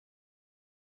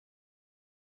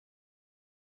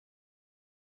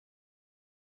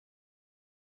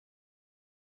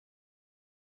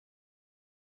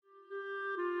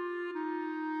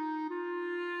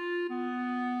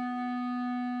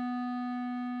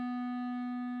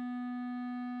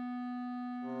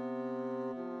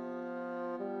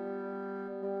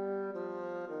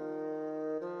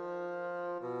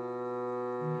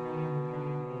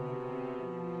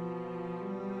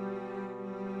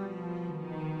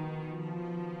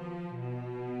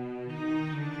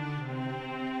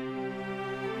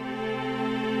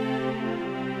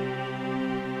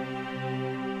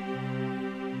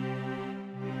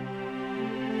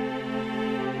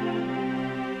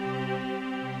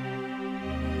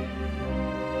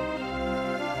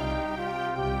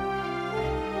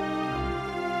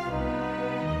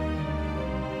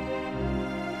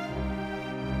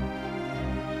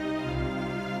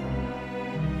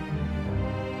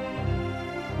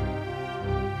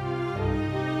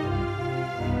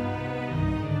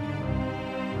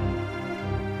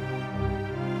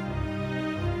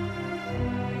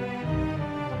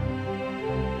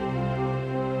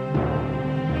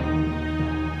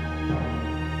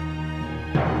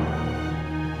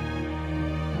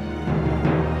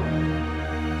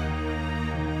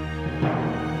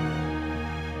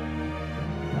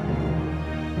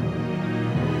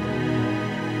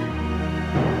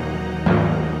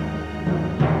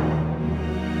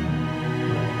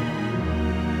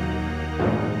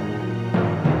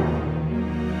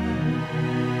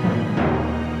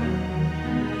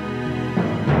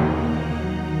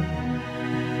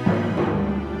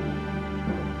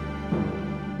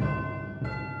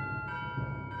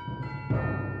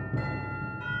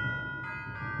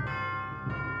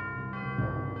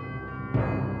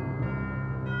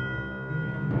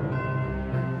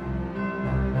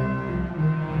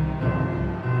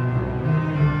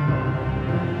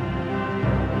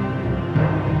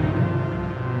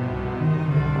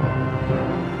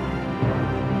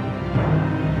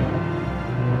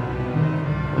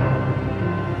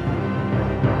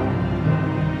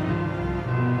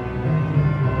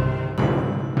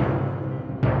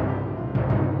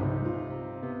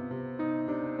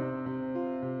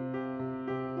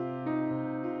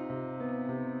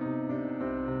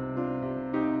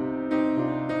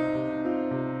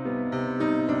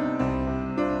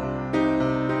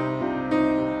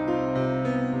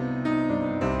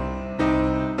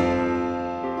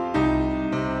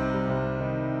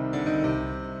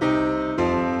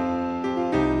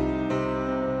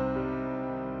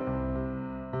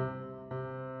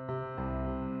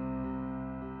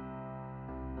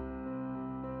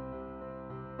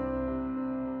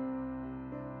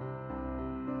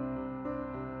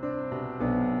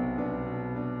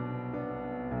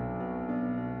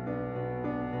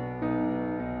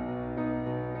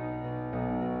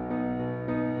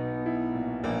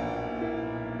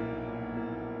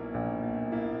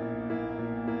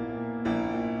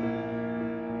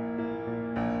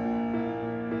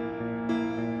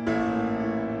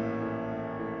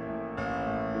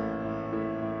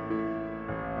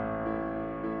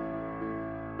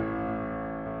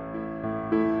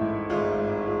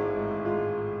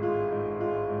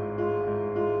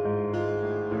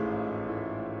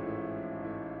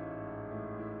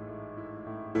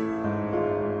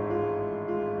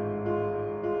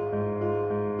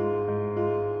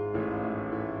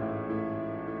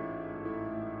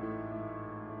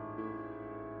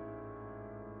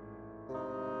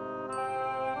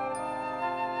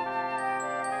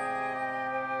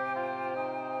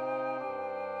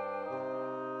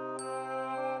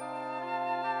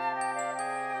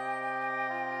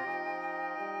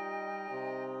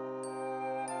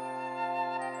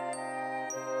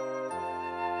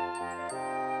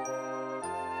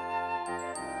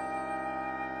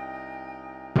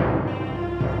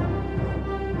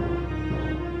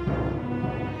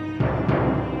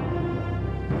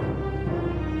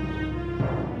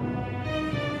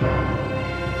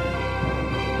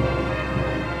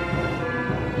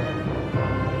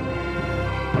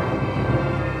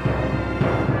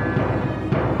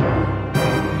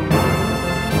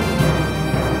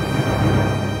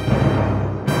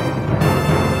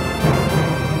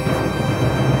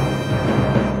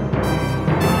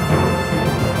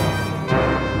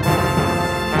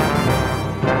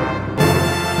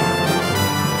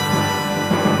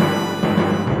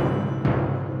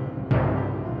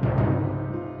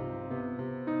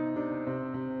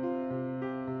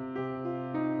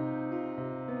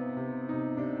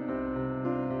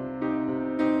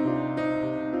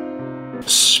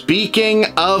Speaking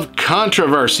of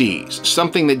controversies,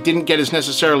 something that didn't get as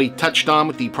necessarily touched on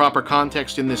with the proper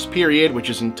context in this period, which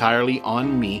is entirely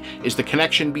on me, is the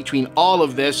connection between all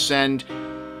of this and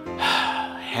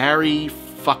Harry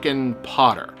fucking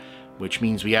Potter, which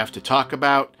means we have to talk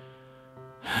about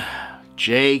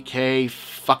J.K.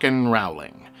 fucking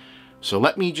Rowling. So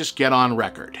let me just get on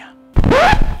record.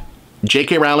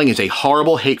 J.K. Rowling is a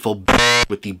horrible, hateful bitch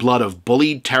with the blood of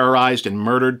bullied, terrorized, and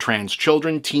murdered trans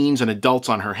children, teens, and adults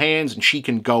on her hands, and she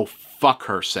can go fuck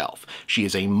herself. She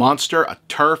is a monster, a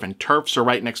TERF, and TERFs are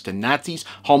right next to Nazis,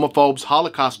 homophobes,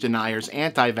 Holocaust deniers,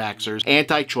 anti-vaxxers,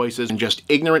 anti-choices, and just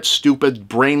ignorant, stupid,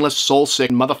 brainless,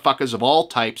 soul-sick motherfuckers of all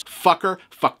types. Fuck her,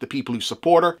 fuck the people who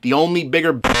support her. The only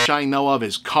bigger bitch I know of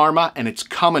is karma, and it's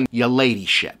coming, ya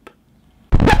ladyship.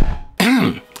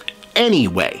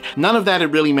 Anyway, none of that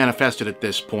had really manifested at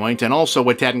this point, and also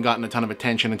what hadn't gotten a ton of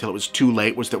attention until it was too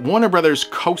late was that Warner Brothers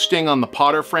coasting on the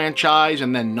Potter franchise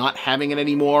and then not having it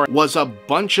anymore was a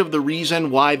bunch of the reason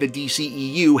why the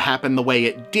DCEU happened the way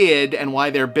it did and why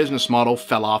their business model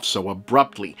fell off so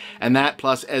abruptly. And that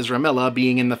plus Ezra Miller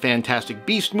being in the Fantastic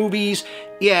Beast movies,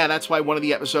 yeah, that's why one of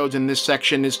the episodes in this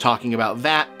section is talking about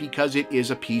that, because it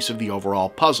is a piece of the overall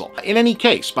puzzle. In any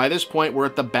case, by this point we're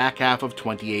at the back half of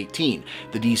 2018.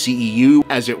 The DCEU,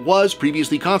 as it was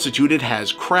previously constituted,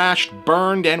 has crashed,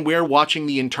 burned, and we're watching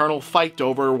the internal fight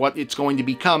over what it's going to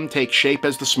become take shape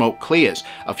as the smoke clears.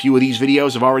 A few of these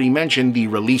videos have already mentioned the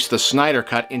Release the Snyder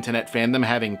Cut internet fandom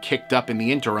having kicked up in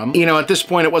the interim. You know, at this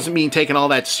point it wasn't being taken all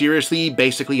that seriously,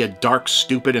 basically a dark,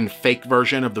 stupid, and fake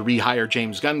version of the Rehire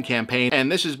James Gunn campaign,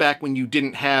 and this is back when you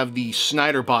didn't have the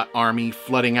Snyderbot army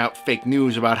flooding out fake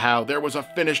news about how there was a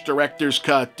finished director's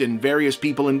cut and various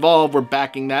people involved were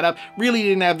backing that up. Really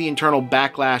didn't have the internal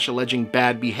backlash alleging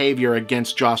bad behavior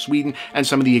against Joss Whedon, and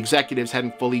some of the executives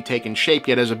hadn't fully taken shape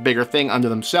yet as a bigger thing unto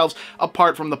themselves,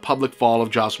 apart from the public fall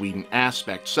of Joss Whedon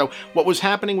aspect. So what was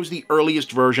happening was the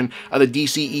earliest version of the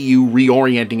DCEU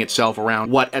reorienting itself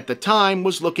around what at the time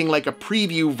was looking like a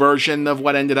preview version of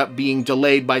what ended up being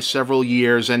delayed by several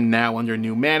years and now under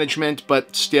new management,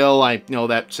 but still, I know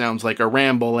that sounds like a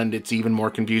ramble and it's even more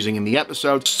confusing in the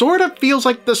episode. Sort of feels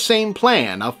like the same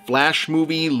plan, a Flash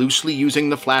movie loosely using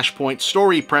the Flashpoint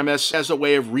story premise as a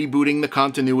way of rebooting the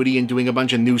continuity and doing a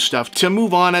bunch of new stuff to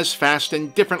move on as fast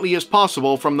and differently as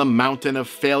possible from the mountain of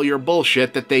failure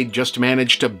bullshit that they just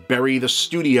managed to bury the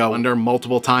studio under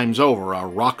multiple times over, a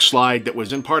rock slide that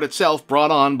was in part itself brought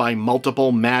on by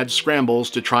multiple mad scrambles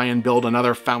to try and build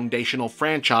another foundational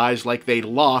franchise like they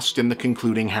lost in the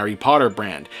concluding Harry Potter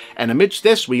brand. And amidst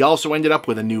this, we also ended up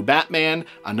with a new Batman,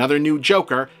 another new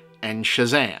Joker, and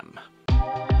Shazam.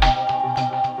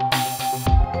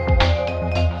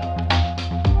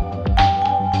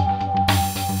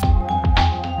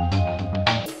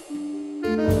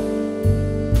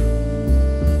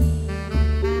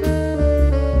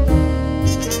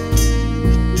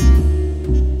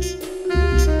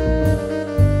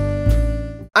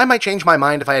 I might change my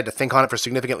mind if I had to think on it for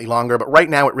significantly longer, but right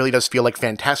now it really does feel like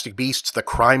Fantastic Beasts: The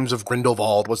Crimes of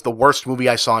Grindelwald was the worst movie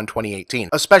I saw in 2018,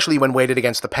 especially when weighted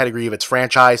against the pedigree of its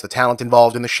franchise, the talent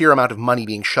involved, and the sheer amount of money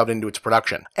being shoved into its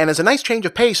production. And as a nice change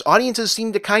of pace, audiences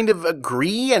seem to kind of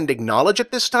agree and acknowledge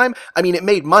it this time. I mean, it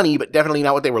made money, but definitely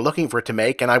not what they were looking for it to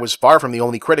make, and I was far from the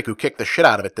only critic who kicked the shit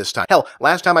out of it this time. Hell,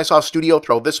 last time I saw a studio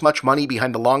throw this much money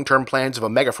behind the long-term plans of a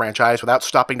mega franchise without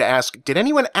stopping to ask, did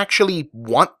anyone actually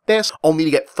want this? Only to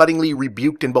get thuddingly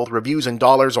rebuked in both reviews and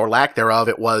dollars or lack thereof,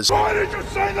 it was, "Why did you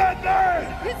say that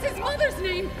name?" It's his mother's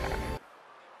name.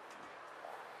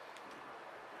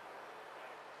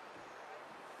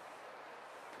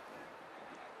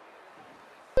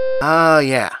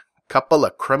 Yeah. Couple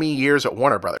of crummy years at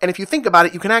Warner Brothers. And if you think about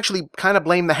it, you can actually kind of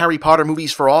blame the Harry Potter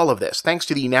movies for all of this, thanks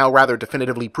to the now rather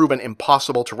definitively proven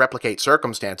impossible to replicate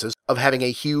circumstances of having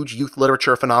a huge youth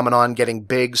literature phenomenon getting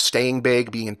big, staying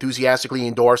big, being enthusiastically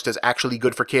endorsed as actually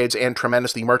good for kids and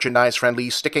tremendously merchandise-friendly,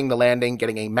 sticking the landing,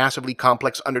 getting a massively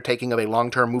complex undertaking of a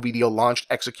long-term movie deal launched,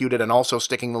 executed, and also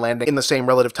sticking the landing in the same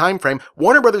relative time frame.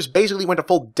 Warner Brothers basically went a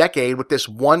full decade with this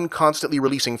one constantly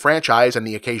releasing franchise and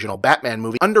the occasional Batman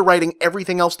movie, underwriting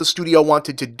everything else the studio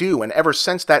wanted to do, and ever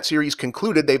since that series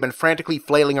concluded, they've been frantically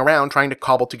flailing around trying to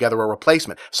cobble together a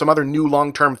replacement, some other new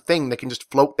long-term thing that can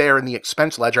just float there in the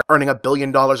expense ledger, earning $1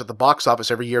 billion at the box office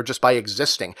every year just by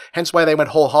existing. Hence why they went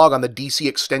whole hog on the DC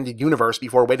Extended Universe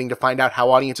before waiting to find out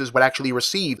how audiences would actually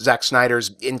receive Zack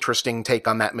Snyder's interesting take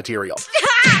on that material.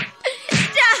 Stop!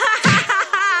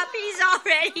 Stop! He's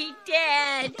already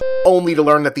dead! Only to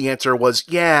learn that the answer was,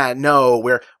 yeah, no,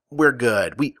 we're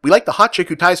good. We like the hot chick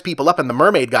who ties people up and the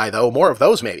mermaid guy, though. More of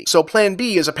those, maybe. So plan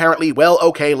B is apparently, well,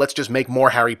 okay, let's just make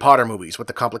more Harry Potter movies, with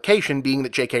the complication being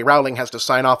that J.K. Rowling has to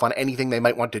sign off on anything they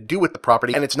might want to do with the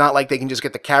property, and it's not like they can just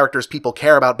get the characters people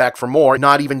care about back for more,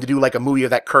 not even to do like a movie of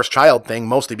that cursed child thing,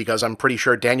 mostly because I'm pretty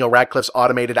sure Daniel Radcliffe's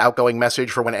automated outgoing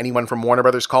message for when anyone from Warner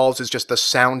Brothers calls is just the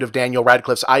sound of Daniel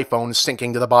Radcliffe's iPhone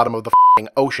sinking to the bottom of the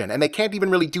ocean. And they can't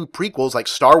even really do prequels like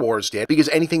Star Wars did, because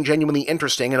anything genuinely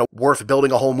interesting and worth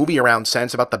building a whole movie around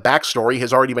sense about the backstory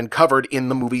has already been covered in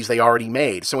the movies they already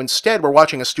made. So instead, we're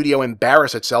watching a studio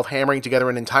embarrass itself, hammering together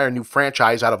an entire new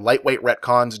franchise out of lightweight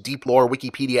retcons, deep lore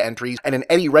Wikipedia entries, and an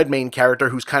Eddie Redmayne character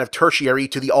who's kind of tertiary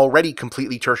to the already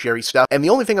completely tertiary stuff. And the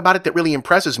only thing about it that really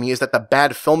impresses me is that the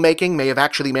bad filmmaking may have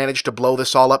actually managed to blow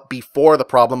this all up before the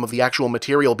problem of the actual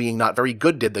material being not very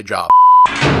good did the job.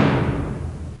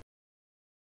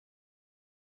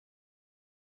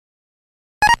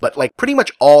 But like pretty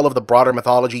much all of the broader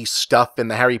mythology stuff in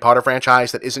the Harry Potter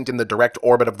franchise that isn't in the direct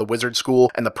orbit of the wizard school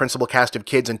and the principal cast of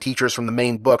kids and teachers from the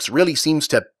main books really seems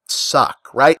to suck,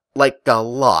 right? Like a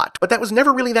lot. But that was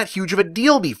never really that huge of a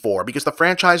deal before, because the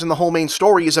franchise and the whole main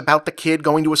story is about the kid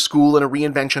going to a school and a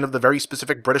reinvention of the very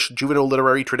specific British juvenile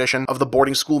literary tradition of the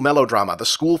boarding school melodrama. The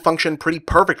school functioned pretty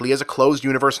perfectly as a closed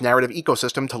universe narrative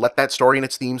ecosystem to let that story and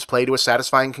its themes play to a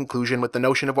satisfying conclusion, with the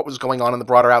notion of what was going on in the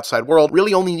broader outside world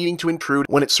really only needing to intrude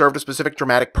when it served a specific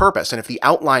dramatic purpose. And if the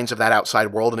outlines of that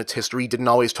outside world and its history didn't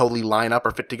always totally line up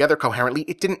or fit together coherently,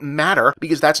 it didn't matter,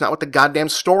 because that's not what the goddamn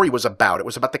story was about. It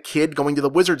was about the kid going to the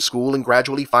wizard school and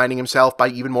gradually finding himself, by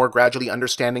even more gradually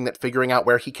understanding that figuring out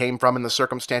where he came from and the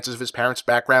circumstances of his parents'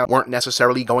 background weren't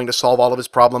necessarily going to solve all of his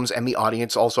problems, and the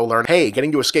audience also learned, hey,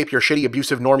 getting to escape your shitty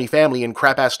abusive normie family in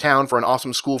crap-ass town for an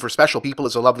awesome school for special people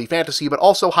is a lovely fantasy, but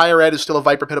also higher ed is still a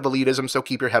viper pit of elitism, so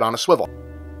keep your head on a swivel.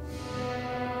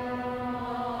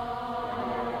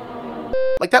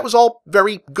 Like, that was all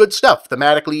very good stuff.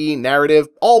 Thematically, narrative,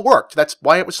 all worked. That's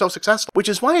why it was so successful. Which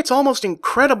is why it's almost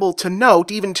incredible to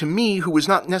note, even to me, who was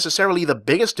not necessarily the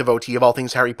biggest devotee of all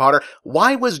things Harry Potter,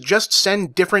 why was just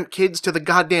send different kids to the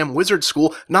goddamn wizard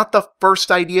school not the first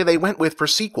idea they went with for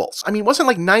sequels? I mean, wasn't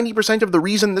like 90% of the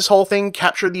reason this whole thing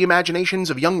captured the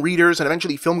imaginations of young readers and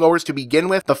eventually filmgoers to begin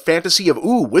with the fantasy of,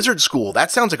 ooh, wizard school,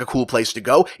 that sounds like a cool place to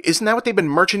go? Isn't that what they've been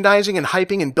merchandising and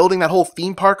hyping and building that whole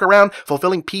theme park around,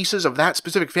 fulfilling pieces of that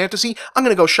specific fantasy? I'm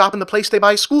gonna go shop in the place they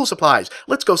buy school supplies.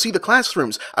 Let's go see the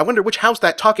classrooms. I wonder which house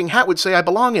that talking hat would say I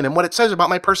belong in and what it says about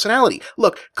my personality.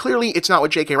 Look, clearly it's not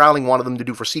what J.K. Rowling wanted them to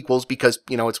do for sequels because,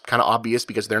 you know, it's kind of obvious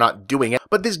because they're not doing it.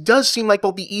 But this does seem like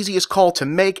both the easiest call to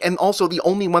make and also the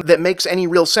only one that makes any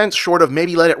real sense, short of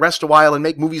maybe let it rest a while and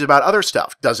make movies about other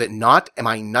stuff. Does it not? Am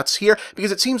I nuts here?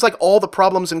 Because it seems like all the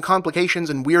problems and complications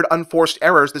and weird unforced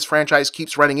errors this franchise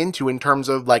keeps running into in terms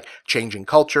of, like, changing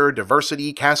culture,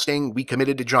 diversity, casting, we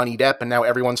committed to Johnny Depp and now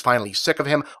everyone's finally sick of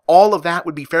him, all of that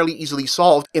would be fairly easily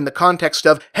solved in the context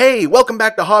of, hey, welcome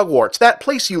back to Hogwarts, that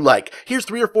place you like, here's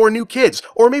 3 or 4 new kids,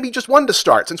 or maybe just one to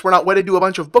start since we're not wedded to a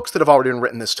bunch of books that have already been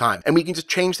written this time, and we can just just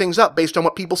change things up based on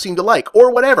what people seem to like,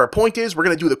 or whatever. Point is, we're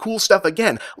gonna do the cool stuff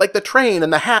again, like the train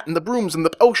and the hat and the brooms and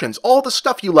the oceans, all the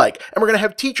stuff you like, and we're gonna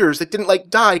have teachers that didn't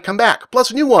die come back,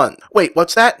 plus a new one. Wait,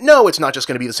 what's that? No, it's not just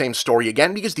gonna be the same story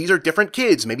again, because these are different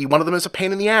kids. Maybe one of them is a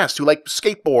pain in the ass who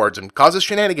skateboards and causes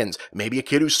shenanigans. Maybe a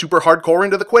kid who's super hardcore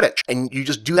into the Quidditch. And you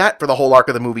just do that for the whole arc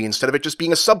of the movie instead of it just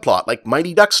being a subplot, like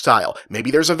Mighty Ducks style.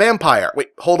 Maybe there's a vampire. Wait,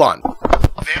 hold on.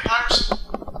 Vampires?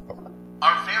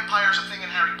 Are vampires a thing in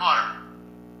Harry Potter?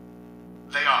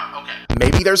 They are, okay.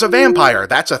 Maybe there's a vampire.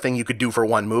 That's a thing you could do for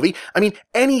one movie. I mean,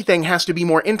 anything has to be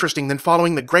more interesting than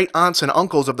following the great aunts and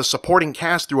uncles of the supporting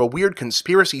cast through a weird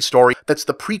conspiracy story that's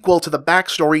the prequel to the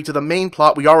backstory to the main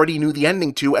plot we already knew the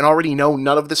ending to and already know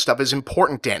none of this stuff is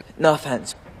important in. No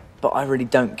offense, but I really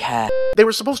don't care. They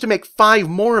were supposed to make 5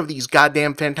 more of these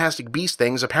goddamn Fantastic Beast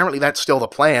things. Apparently that's still the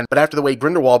plan, but after the way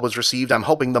Grindelwald was received, I'm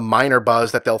hoping the minor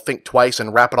buzz that they'll think twice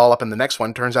and wrap it all up in the next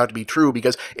one turns out to be true,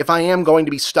 because if I am going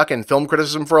to be stuck in film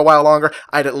criticism for a while longer,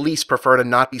 I'd at least prefer to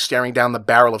not be staring down the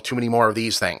barrel of too many more of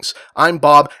these things. I'm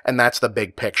Bob, and that's the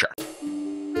big picture.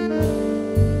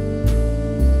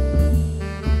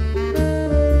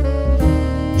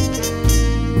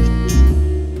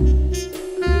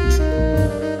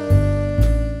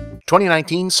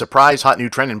 2019's surprise hot new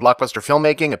trend in blockbuster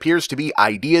filmmaking appears to be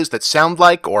ideas that sound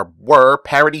like, or were,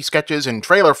 parody sketches in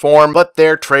trailer form, but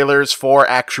they're trailers for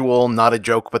actual, not a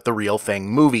joke but the real thing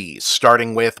movies.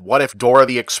 Starting with What If Dora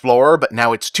the Explorer, but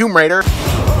now it's Tomb Raider.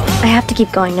 I have to keep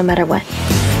going no matter what.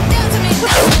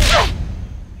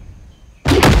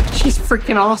 She's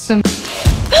freaking awesome.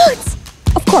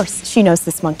 Of course, she knows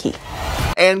this monkey.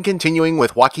 And continuing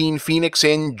with Joaquin Phoenix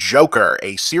in Joker,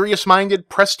 a serious-minded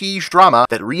prestige drama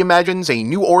that reimagines a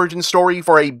new origin story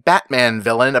for a Batman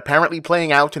villain apparently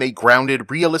playing out in a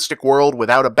grounded, realistic world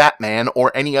without a Batman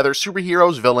or any other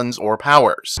superheroes, villains, or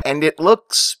powers. And it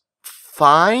looks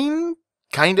fine?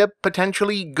 Kinda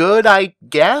potentially good, I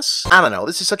guess? I don't know,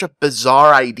 this is such a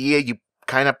bizarre idea, you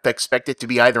kind of expect it to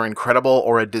be either incredible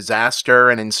or a disaster,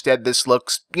 and instead this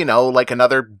looks, you know, like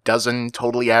another dozen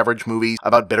totally average movies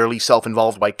about bitterly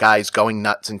self-involved white guys going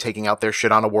nuts and taking out their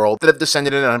shit on a world that have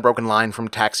descended in an unbroken line from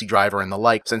Taxi Driver and the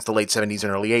like since the late 70s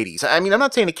and early 80s. I mean, I'm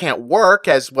not saying it can't work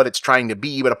as what it's trying to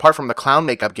be, but apart from the clown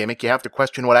makeup gimmick, you have to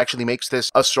question what actually makes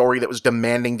this a story that was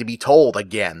demanding to be told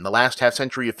again. The last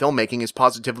half-century of filmmaking is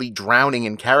positively drowning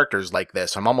in characters like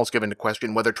this. I'm almost given to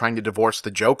question whether trying to divorce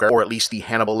the Joker, or at least the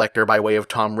Hannibal Lecter by way of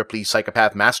Tom Ripley's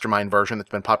psychopath mastermind version that's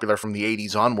been popular from the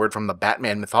 80s onward from the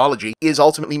Batman mythology, is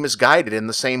ultimately misguided in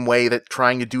the same way that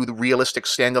trying to do the realistic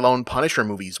standalone Punisher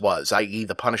movies was, i.e.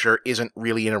 the Punisher isn't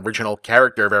really an original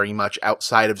character very much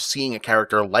outside of seeing a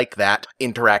character like that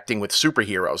interacting with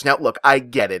superheroes. Now look, I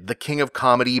get it, the king of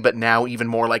comedy, but now even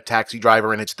more like Taxi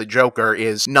Driver and it's the Joker,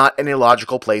 is not an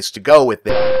illogical place to go with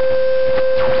it.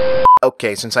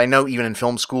 Okay, since I know even in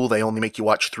film school they only make you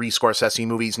watch 3 Scorsese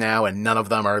movies now, and none of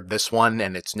them are this one,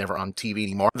 and it's never on TV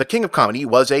anymore. The King of Comedy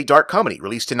was a dark comedy,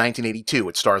 released in 1982.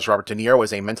 It stars Robert De Niro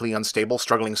as a mentally unstable,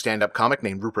 struggling stand-up comic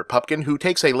named Rupert Pupkin, who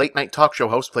takes a late-night talk show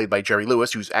host played by Jerry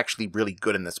Lewis, who's actually really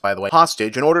good in this, by the way,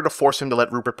 hostage in order to force him to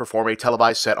let Rupert perform a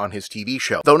televised set on his TV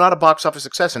show. Though not a box office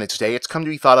success in its day, it's come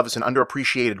to be thought of as an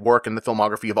underappreciated work in the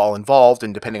filmography of all involved,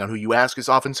 and depending on who you ask, is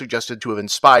often suggested to have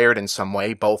inspired, in some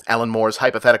way, both Alan Moore's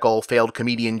hypothetical, failed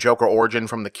comedian Joker origin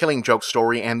from the Killing Joke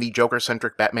story and the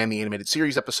Joker-centric Batman the Animated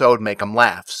Series episode Make 'em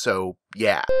Laugh, so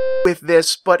yeah. With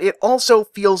this, but it also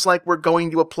feels like we're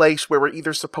going to a place where we're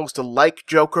either supposed to like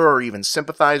Joker or even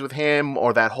sympathize with him,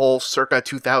 or that whole circa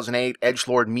 2008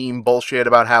 edgelord meme bullshit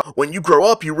about how when you grow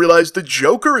up you realize the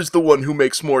Joker is the one who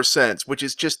makes more sense, which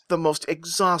is just the most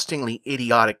exhaustingly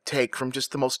idiotic take from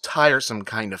just the most tiresome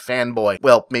kind of fanboy.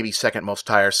 Well, maybe second most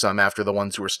tiresome after the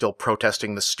ones who are still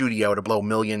protesting the studio to blow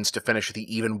millions to finish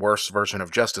the even worse version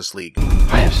of Justice League.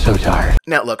 I am so tired.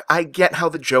 Now look, I get how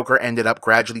the Joker ended up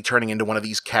gradually turning into one of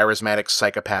these charismatic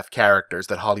psychopath characters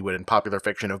that Hollywood and popular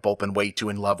fiction have both been way too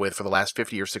in love with for the last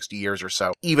 50 or 60 years or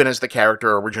so, even as the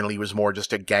character originally was more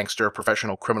just a gangster,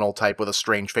 professional criminal type with a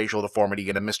strange facial deformity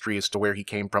and a mystery as to where he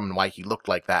came from and why he looked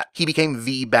like that. He became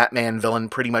the Batman villain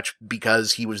pretty much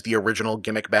because he was the original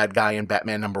gimmick bad guy in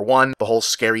Batman #1. The whole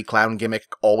scary clown gimmick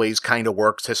always kinda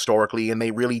works historically, and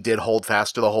they really did hold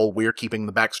fast to the whole we're keeping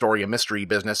the backstory a mystery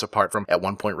business, apart from at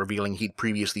one point revealing he'd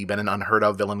previously been an unheard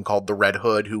of villain called the Red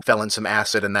Hood, who fell in some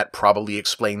acid, and that probably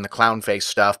explained the clown face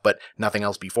stuff, but nothing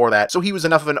else before that. So he was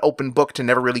enough of an open book to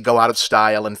never really go out of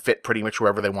style and fit pretty much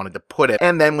wherever they wanted to put it.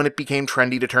 And then when it became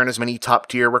trendy to turn as many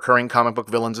top-tier recurring comic book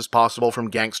villains as possible, from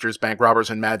gangsters, bank robbers,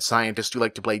 and mad scientists who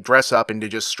like to play dress-up, into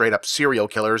just straight-up serial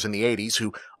killers in the 80s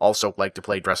who also like to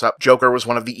play dress-up, Joker was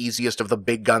one of the easiest of the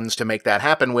big guns to make that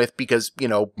happen with because, you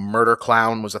know, murder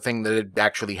clown was a thing that had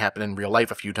actually happened in real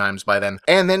life a few times by then.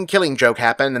 And then Killing Joke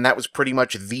happened, and that was pretty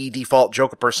much the default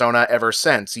Joker persona ever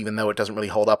since, even though it doesn't really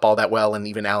hold up all that well, and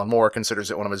even Alan Moore considers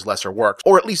it one of his lesser works.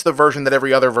 Or at least the version that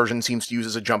every other version seems to use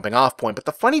as a jumping-off point. But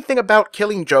the funny thing about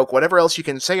Killing Joke, whatever else you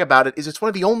can say about it, is it's one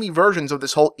of the only versions of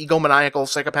this whole egomaniacal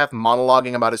psychopath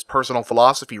monologuing about his personal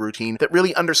philosophy routine that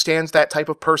really understands that type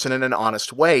of person in an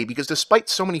honest way, because despite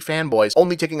so many fanboys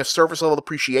only taking a surface-level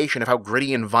appreciation of how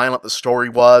gritty and violent the story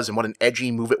was, and what an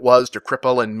edgy move it was to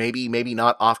cripple and maybe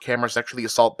not off-camera sexually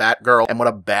assault Batgirl, and what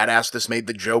a badass this made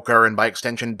the Joker, and by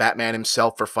extension Batman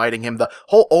himself, for fighting him, the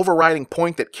whole overriding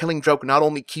point that Killing Joke not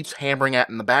only keeps hammering at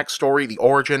in the backstory, the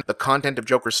origin, the content of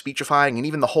Joker's speechifying, and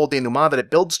even the whole denouement that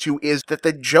it builds to, is that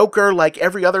the Joker, like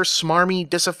every other smarmy,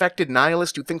 disaffected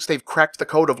nihilist who thinks they've cracked the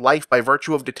code of life by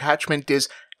virtue of detachment, is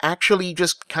actually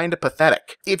just kinda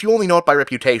pathetic. If you only know it by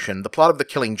reputation, the plot of The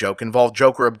Killing Joke involved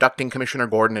Joker abducting Commissioner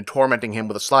Gordon and tormenting him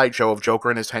with a slideshow of Joker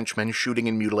and his henchmen shooting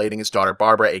and mutilating his daughter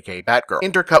Barbara, aka Batgirl.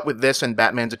 Intercut with this and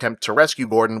Batman's attempt to rescue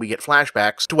Gordon, we get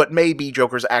flashbacks to what may be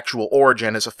Joker's actual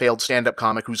origin as a failed stand-up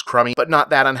comic whose crummy, but not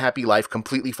that unhappy life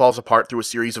completely falls apart through a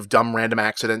series of dumb random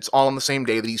accidents, all on the same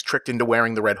day that he's tricked into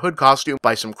wearing the Red Hood costume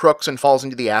by some crooks and falls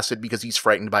into the acid because he's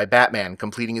frightened by Batman,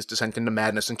 completing his descent into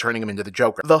madness and turning him into the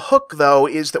Joker. The hook, though,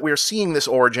 is that we're seeing this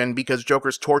origin because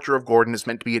Joker's torture of Gordon is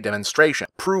meant to be a demonstration,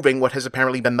 proving what has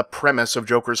apparently been the premise of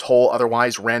Joker's whole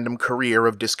otherwise random career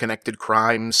of disconnected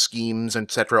crimes, schemes,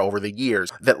 etc. over the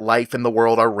years, that life and the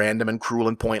world are random and cruel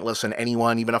and pointless, and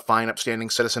anyone, even a fine upstanding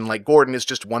citizen like Gordon, is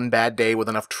just one bad day with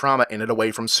enough trauma in it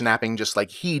away from snapping just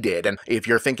like he did. And if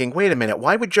you're thinking, wait a minute,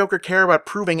 why would Joker care about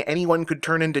proving anyone could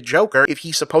turn into Joker if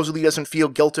he supposedly doesn't feel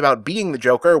guilt about being the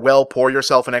Joker? Well, pour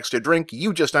yourself an extra drink,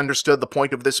 you just understood the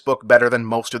point of this book better than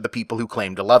most of the people who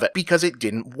claim to love it. Because it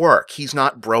didn't work. He's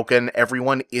not broken,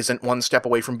 everyone isn't one step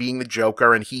away from being the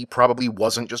Joker, and he probably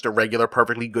wasn't just a regular,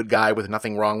 perfectly good guy with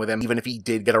nothing wrong with him, even if he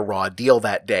did get a raw deal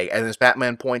that day. And as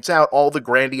Batman points out, all the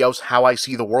grandiose how I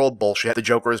see the world bullshit the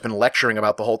Joker has been lecturing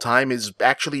about the whole time is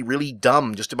actually really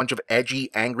dumb, just a bunch of edgy,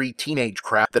 angry teenage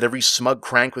crap that every smug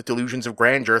crank with delusions of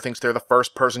grandeur thinks they're the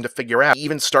first person to figure out. He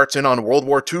even starts in on World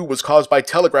War II was caused by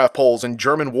telegraph poles and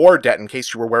German war debt, in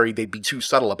case you were worried they'd be too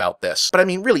subtle about this. But I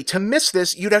mean, really, to miss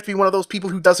this, you'd have to be one of those people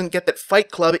who doesn't get that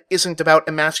Fight Club isn't about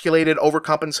emasculated,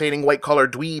 overcompensating white-collar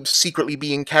dweebs secretly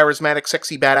being charismatic,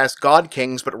 sexy, badass god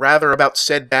kings, but rather about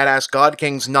said badass god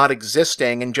kings not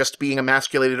existing and just being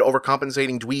emasculated,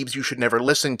 overcompensating dweebs you should never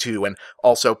listen to. And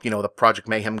also, you know, the Project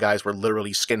Mayhem guys were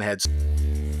literally skinheads.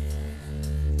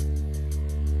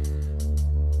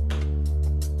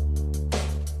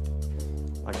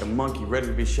 Like a monkey ready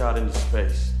to be shot into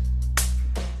space.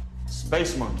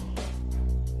 Space monkey.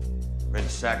 Ready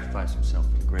to sacrifice himself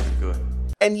for the greater good.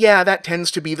 And yeah, that tends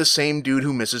to be the same dude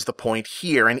who misses the point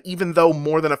here, and even though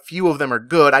more than a few of them are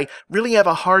good, I really have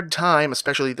a hard time,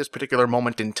 especially at this particular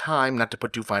moment in time, not to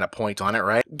put too fine a point on it,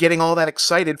 right? Getting all that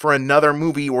excited for another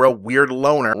movie where a weird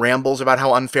loner rambles about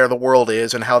how unfair the world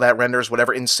is and how that renders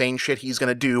whatever insane shit he's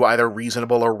gonna do either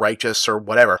reasonable or righteous or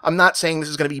whatever. I'm not saying this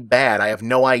is gonna be bad, I have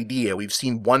no idea. We've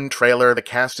seen one trailer, the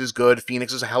cast is good,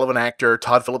 Phoenix is a hell of an actor,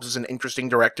 Todd Phillips is an interesting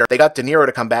director. They got De Niro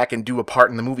to come back and do a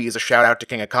part in the movie as a shout out to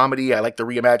King of Comedy. I like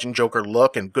the reimagined Joker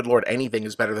look, and good lord, anything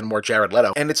is better than more Jared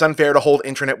Leto. And it's unfair to hold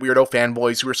internet weirdo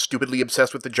fanboys who are stupidly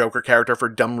obsessed with the Joker character for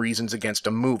dumb reasons against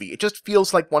a movie. It just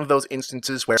feels like one of those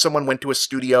instances where someone went to a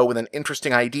studio with an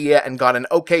interesting idea and got an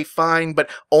okay, fine, but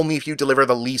only if you deliver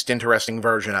the least interesting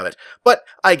version of it. But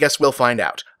I guess we'll find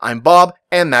out. I'm Bob,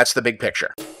 and that's the big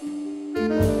picture.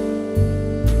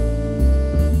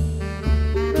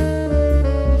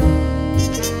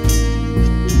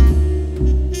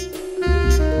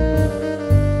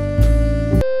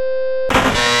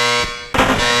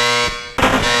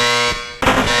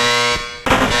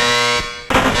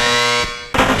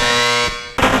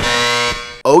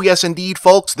 Oh yes indeed,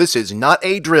 folks, this is not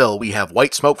a drill. We have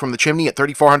white smoke from the chimney at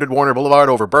 3400 Warner Boulevard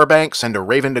over Burbank, send a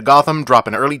raven to Gotham, drop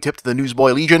an early tip to the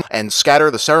Newsboy Legion, and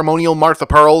scatter the ceremonial Martha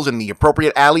pearls in the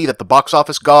appropriate alley that the box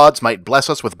office gods might bless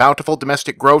us with bountiful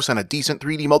domestic gross and a decent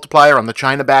 3D multiplier on the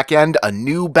China back end. A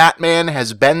new Batman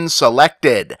has been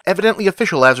selected. Evidently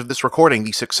official as of this recording,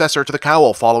 the successor to the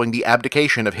cowl following the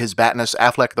abdication of His Batness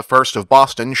Affleck I of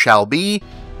Boston shall be...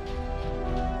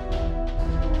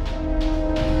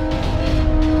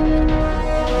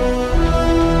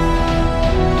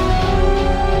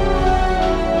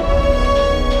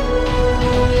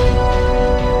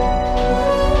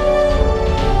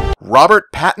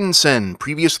 Robert Pattinson,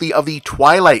 previously of the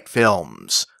Twilight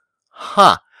films.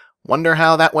 Huh. Wonder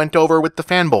how that went over with the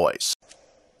fanboys.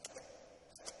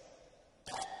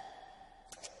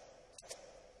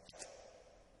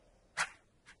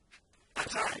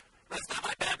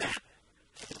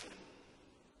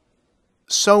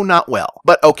 So not well.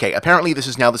 But okay, apparently this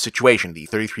is now the situation. The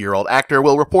 33-year-old actor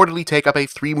will reportedly take up a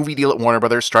 3-movie deal at Warner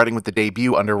Brothers, starting with the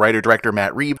debut under writer-director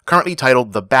Matt Reeves, currently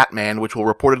titled The Batman, which will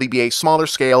reportedly be a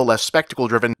smaller-scale, less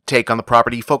spectacle-driven take on the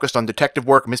property, focused on detective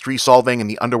work, mystery-solving, and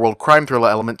the underworld crime thriller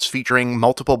elements, featuring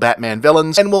multiple Batman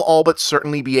villains, and will all but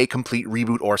certainly be a complete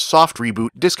reboot or soft reboot,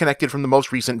 disconnected from the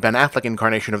most recent Ben Affleck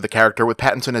incarnation of the character, with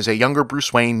Pattinson as a younger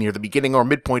Bruce Wayne near the beginning or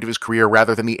midpoint of his career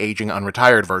rather than the aging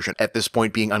unretired version. At this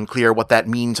point being unclear what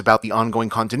that means about the ongoing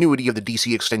continuity of the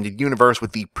DC Extended Universe,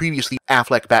 with the previously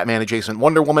Affleck Batman-adjacent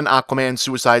Wonder Woman, Aquaman,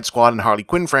 Suicide Squad, and Harley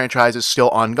Quinn franchises still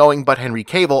ongoing, but Henry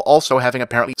Cavill also having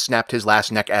apparently snapped his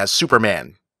last neck as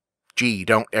Superman. Gee,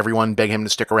 don't everyone beg him to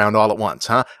stick around all at once,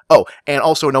 huh? Oh, and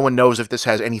also no one knows if this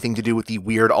has anything to do with the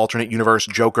weird alternate universe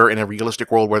Joker in a realistic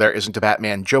world where there isn't a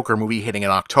Batman Joker movie hitting in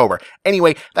October.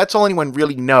 Anyway, that's all anyone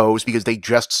really knows because they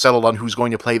just settled on who's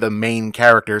going to play the main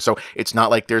character, so it's not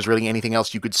like there's really anything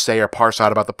else you could say or parse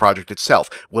out about the project itself.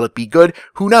 Will it be good?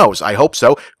 Who knows? I hope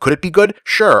so. Could it be good?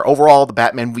 Sure. Overall, the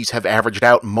Batman movies have averaged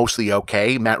out mostly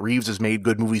okay. Matt Reeves has made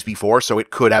good movies before, so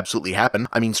it could absolutely happen.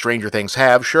 I mean, Stranger Things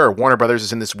have. Sure, Warner Brothers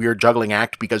is in this weird juggling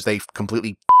act because they've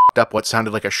completely up what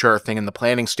sounded like a sure thing in the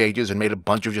planning stages and made a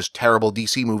bunch of just terrible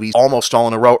DC movies almost all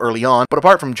in a row early on. But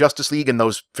apart from Justice League and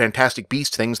those Fantastic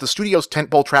Beast things, the studio's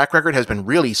tentpole track record has been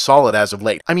really solid as of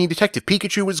late. I mean, Detective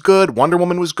Pikachu was good, Wonder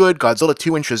Woman was good, Godzilla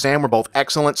 2 and Shazam were both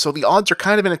excellent, so the odds are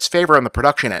kind of in its favor on the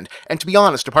production end. And to be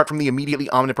honest, apart from the immediately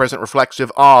omnipresent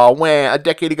reflexive, "Aw, wah, a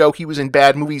decade ago he was in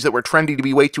bad movies that were trendy to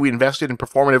be way too invested in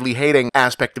performatively hating"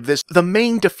 aspect of this, the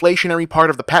main deflationary part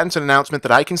of the Pattinson announcement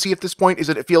that I can see at this point is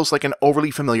that it feels like an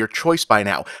overly familiar choice by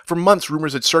now. For months,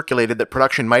 rumors had circulated that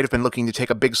production might have been looking to take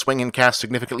a big swing and cast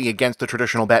significantly against the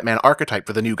traditional Batman archetype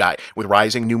for the new guy, with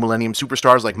rising new millennium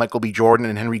superstars like Michael B. Jordan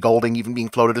and Henry Golding even being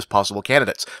floated as possible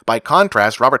candidates. By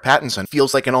contrast, Robert Pattinson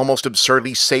feels like an almost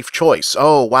absurdly safe choice.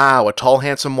 Oh wow, a tall,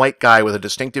 handsome white guy with a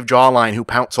distinctive jawline who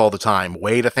pouts all the time.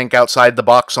 Way to think outside the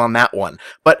box on that one.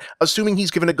 But assuming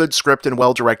he's given a good script and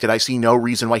well directed, I see no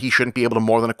reason why he shouldn't be able to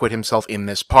more than acquit himself in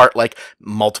this part, like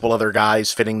multiple other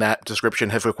guys fitting that description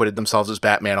have acquitted themselves as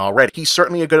Batman already. He's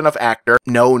certainly a good enough actor.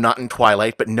 No, not in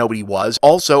Twilight, but nobody was.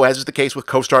 Also, as is the case with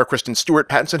co-star Kristen Stewart,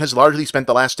 Pattinson has largely spent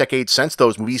the last decade since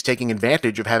those movies taking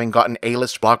advantage of having gotten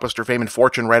A-list blockbuster fame and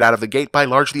fortune right out of the gate by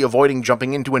largely avoiding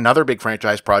jumping into another big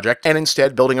franchise project, and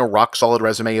instead building a rock-solid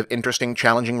resume of interesting,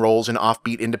 challenging roles in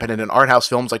offbeat, independent, and art house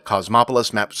films like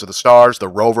Cosmopolis, Maps to the Stars, The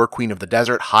Rover, Queen of the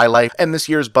Desert, High Life, and this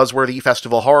year's buzzworthy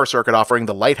festival horror circuit offering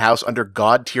The Lighthouse under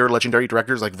god-tier legendary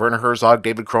directors like Werner Herzog,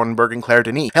 David Cronenberg, and Claire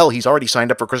Denis. Hell, he's already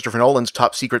signed up for Christopher Nolan's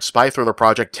top-secret spy thriller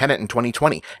project Tenet in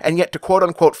 2020, and yet to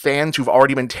quote-unquote fans who've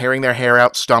already been tearing their hair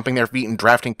out, stomping their feet, and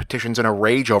drafting petitions in a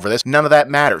rage over this, none of that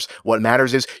matters. What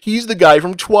matters is, he's the guy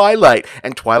from Twilight,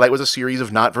 and Twilight was a series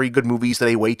of not very good movies that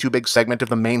a way too big segment of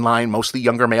the mainline, mostly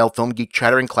younger male film geek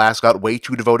chattering class got way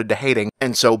too devoted to hating,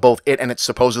 and so both it and its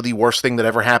supposedly worst thing that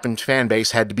ever happened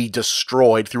fanbase had to be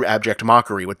destroyed through abject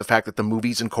mockery, with the fact that the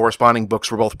movies and corresponding books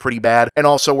were both pretty bad, and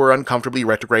also were uncomfortably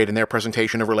retrograde in their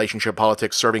presentation of relationship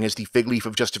politics, serving as the fig leaf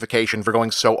of justification for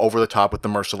going so over the top with the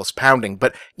merciless pounding.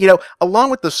 But, you know,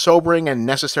 along with the sobering and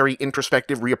necessary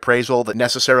introspective reappraisal that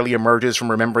necessarily emerges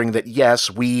from remembering that yes,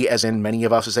 we, as in many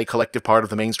of us as a collective part of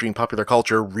the mainstream popular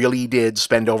culture, really did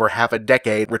spend over half a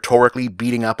decade rhetorically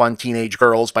beating up on teenage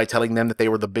girls by telling them that they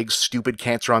were the big stupid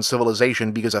cancer on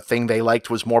civilization because a thing they liked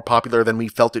was more popular than we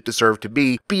felt it deserved to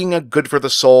be, being a good for the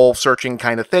soul searching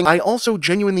kind of thing, I also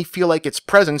genuinely feel like its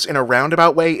presence in a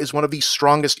roundabout way is one of the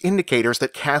strongest indicators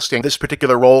that casting this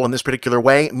particular role in this particular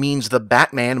way means the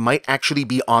Batman might actually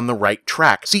be on the right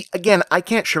track. See, again, I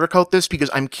can't sugarcoat this because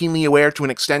I'm keenly aware to an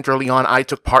extent early on I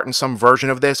took part in some version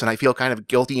of this and I feel kind of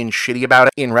guilty and shitty about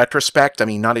it in retrospect. I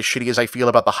mean, not as shitty as I feel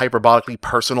about the hyperbolically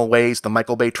personal ways the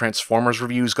Michael Bay Transformers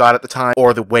reviews got at the time,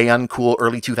 or the way uncool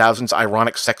early 2000s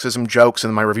ironic sexism jokes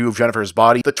in my review of Jennifer's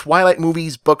Body. The Twilight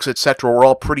movies, books, etc. were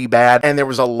all pretty bad, and there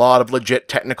was a lot of legit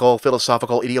technical,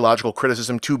 philosophical, ideological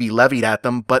criticism to be levied at at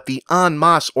them, but the en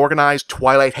masse organized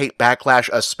Twilight hate backlash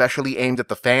especially aimed at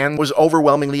the fan was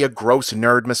overwhelmingly a gross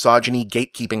nerd misogyny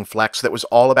gatekeeping flex that was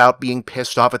all about being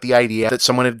pissed off at the idea that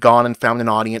someone had gone and found an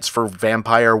audience for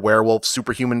vampire, werewolf,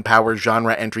 superhuman power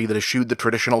genre entry that eschewed the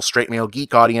traditional straight male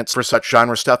geek audience for such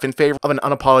genre stuff in favor of an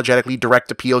unapologetically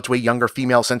direct appeal to a younger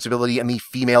female sensibility and the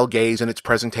female gaze in its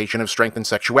presentation of strength and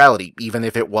sexuality, even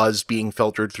if it was being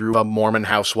filtered through a Mormon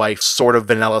housewife sort of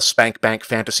vanilla spank bank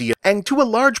fantasy. And to a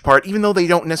large part, even though they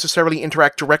don't necessarily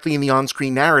interact directly in the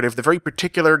on-screen narrative, the very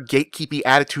particular gatekeepy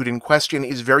attitude in question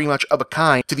is very much of a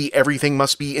kind to the everything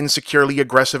must be insecurely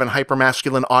aggressive and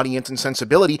hypermasculine audience and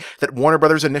sensibility that Warner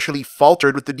Brothers initially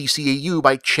faltered with the DCEU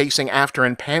by chasing after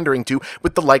and pandering to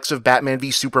with the likes of Batman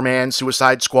v Superman,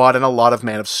 Suicide Squad, and a lot of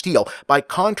Man of Steel. By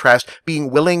contrast,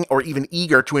 being willing or even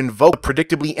eager to invoke the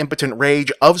predictably impotent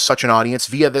rage of such an audience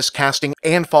via this casting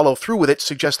and follow through with it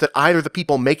suggests that either the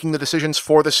people making the decisions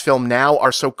for this film now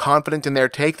are so confident in their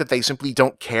take that they simply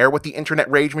don't care what the internet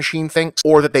rage machine thinks,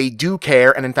 or that they do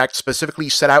care and in fact specifically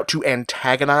set out to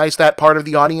antagonize that part of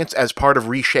the audience as part of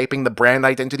reshaping the brand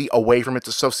identity away from its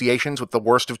associations with the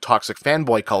worst of toxic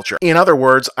fanboy culture. In other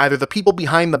words, either the people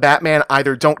behind the Batman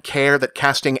either don't care that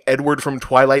casting Edward from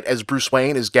Twilight as Bruce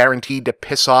Wayne is guaranteed to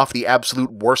piss off the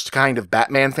absolute worst kind of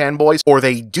Batman fanboys, or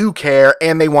they do care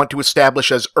and they want to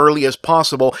establish as early as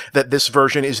possible that this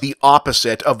version is the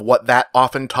opposite of what that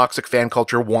often toxic fan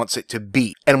culture wants it to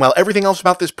be. And while everything else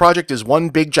about this project is one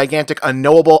big gigantic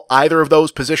unknowable, either of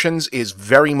those positions is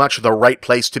very much the right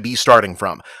place to be starting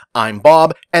from. I'm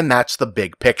Bob, and that's the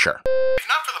big picture. If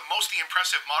not for the mostly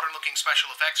impressive modern-looking special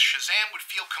effects, Shazam would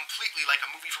feel completely like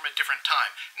a movie from a different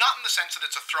time. Not in the sense that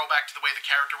it's a throwback to the way the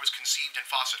character was conceived in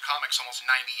Fawcett Comics almost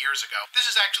 90 years ago. This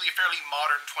is actually a fairly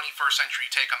modern 21st century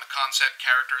take on the concept,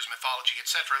 characters, mythology,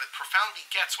 etc. that profoundly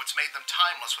gets what's made them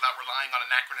timeless without relying on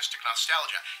anachronistic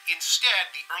nostalgia.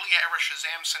 Instead, the early era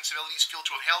Shazam sensibilities feel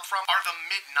to have hailed from are the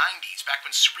mid-90s, back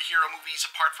when superhero movies,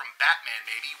 apart from Batman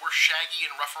maybe, were shaggy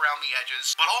and rough around the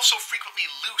edges, but also frequently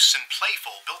loose and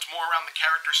playful, built more around the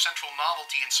character's central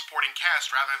novelty and supporting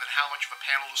cast rather than how much of a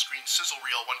panel-to-screen sizzle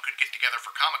reel one could get together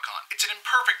for Comic-Con. It's an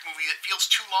imperfect movie that feels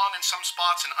too long in some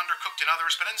spots and undercooked in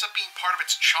others, but ends up being part of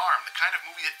its charm, the kind of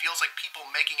movie that feels like people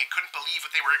making it couldn't believe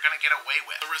what they were going to get away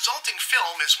with. The resulting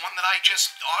film is one that I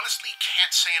just honestly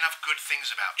can't say enough good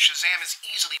things about. Shazam is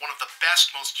easily one of the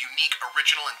best, most unique,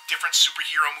 original, and different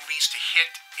superhero movies to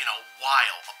hit in a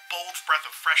while. A bold breath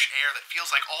of fresh air that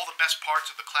feels like all the best parts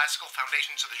of the classical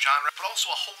foundations of the genre, but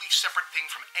also a wholly separate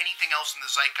thing from anything else in the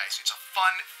zeitgeist. It's a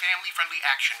fun, family-friendly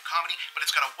action comedy, but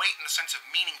it's got a weight and a sense of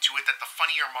meaning to it that the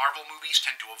funnier Marvel movies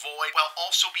tend to avoid, while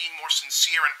also being more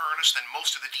sincere and earnest than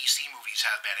most of the DC movies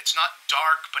have been. It's not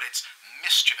dark, but it's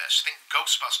mischievous. Think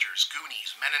Ghostbusters,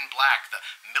 Goonies, Men in Black, the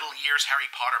middle years Harry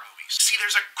Potter movies. See,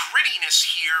 there's a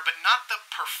grittiness here, but not the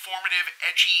performative,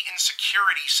 edgy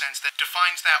insecurity sense that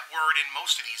defines that word in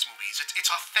most of these movies. It's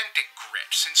authentic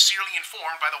grit, sincerely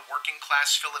informed by the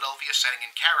working-class Philadelphia setting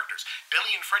and characters.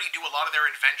 Billy and Freddy do a lot of their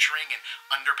adventuring in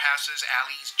underpasses,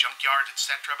 alleys, junkyards,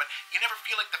 etc., but you never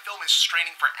feel like the film is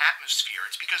straining for atmosphere.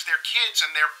 It's because they're kids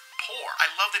and they're poor. I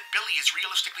love that Billy is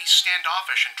realistically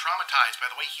standoffish and traumatized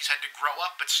by the way he's had to grow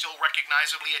up, but still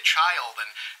recognizably a child, and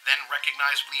then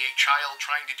recognizably a child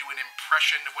trying to do an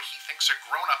impression of what he thinks a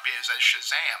grown-up is as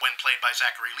Shazam, when played by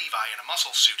Zachary Levi in a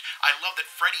muscle suit. I love that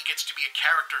Freddy gets to be a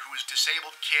character who is a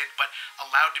disabled kid, but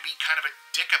allowed to be kind of a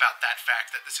dick about that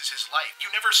fact that this is his life. You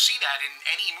never see that in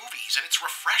any movies, and it's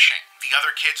refreshing. The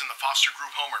other kids in the foster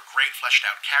group home are great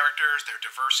fleshed-out characters. They're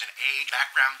diverse in age,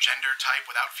 background, gender type,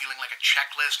 without feeling like a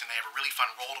checklist, and they have a really fun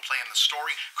role to play in the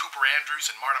story. Cooper Andrews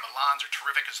and Marta Milans are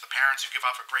terrific as the parents who give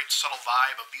off a great subtle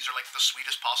vibe of these are like the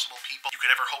sweetest possible people you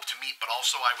could ever hope to meet, but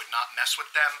also I would not mess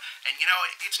with them. And you know,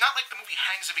 it's not like the movie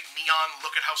hangs a big neon,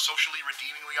 look at how socially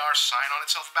redeeming we are sign on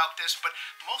itself about this, but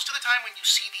most of the time when you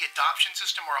see the adoption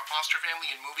system or a foster family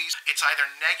in movies, it's either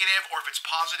negative, or if it's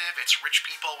positive, it's rich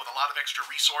people with a lot of extra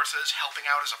resources helping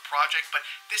out as a project, but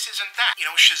this isn't that. You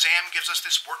know, Shazam gives us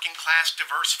this working class,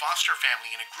 diverse foster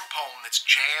family in a group home that's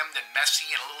jammed and messy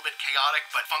and a little bit chaotic,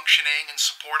 but functioning and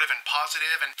supportive and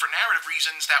positive, and for narrative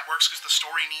reasons that works because the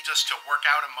story needs us to work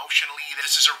out emotionally that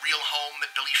this is a real home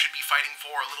that Billy should be fighting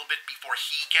for a little bit before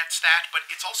he gets that, but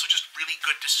it's also just really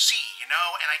good to see, you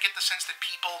know, and I get the sense that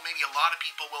people, maybe a lot of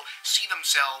people, will see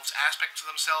themselves, aspects of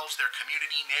themselves, their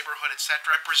community, neighborhood,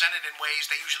 etc., represented in ways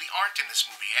they usually aren't in this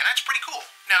movie, and that's pretty cool.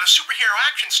 Now, the superhero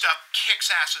action stuff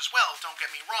kicks ass as well, don't get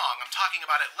me wrong. I'm talking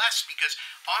about it less because,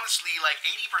 honestly, like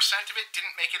 80% of it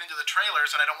didn't make it into the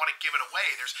trailers, and I don't want to give it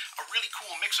away. There's a really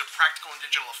cool mix of practical and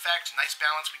digital effects, nice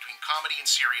balance between comedy and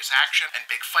serious action, and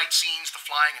big fight scenes. The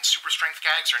flying and super strength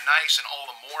gags are nice, and all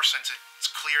the more since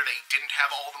it's clear they didn't have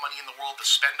all the money in the world to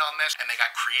spend on this, and they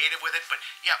got creative with it. But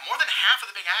yeah, more than half of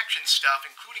the big action stuff,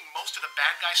 including most of the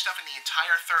bad guy stuff in the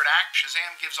entire third act,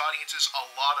 Shazam gives audiences a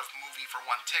lot of movie for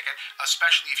one ticket,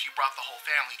 especially if you brought the whole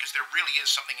family, because there really is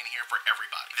something in here for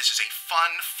everybody. This is a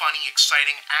fun, funny,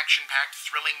 exciting, action-packed,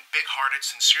 thrilling, big-hearted,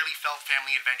 sincerely felt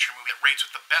family adventure movie that rates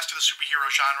with the best of the superhero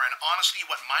genre, and honestly,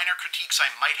 what minor critiques I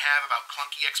might have about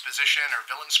clunky exposition or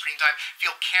villain screen time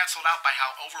feel canceled out by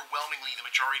how overwhelmingly the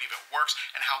majority of it works,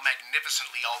 and how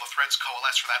magnificently all the threads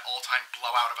coalesce for that all-time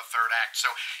blowout of a third act. So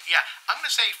yeah, I'm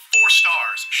gonna say 4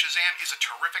 stars. Shazam is a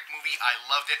terrific movie. I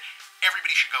loved it.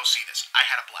 Everybody should go see this. I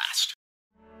had a blast.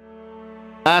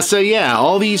 So yeah,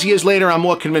 all these years later, I'm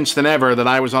more convinced than ever that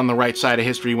I was on the right side of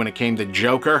history when it came to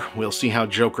Joker. We'll see how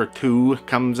Joker 2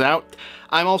 comes out.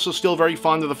 I'm also still very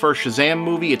fond of the first Shazam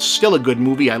movie. It's still a good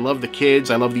movie. I love the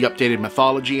kids, I love the updated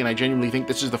mythology, and I genuinely think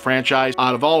this is the franchise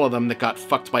out of all of them that got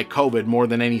fucked by COVID more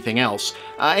than anything else.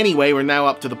 Anyway, we're now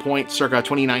up to the point circa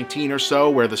 2019 or so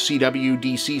where the CW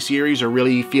DC series are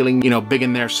really feeling, big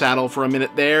in their saddle for a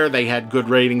minute there. They had good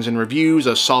ratings and reviews,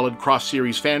 a solid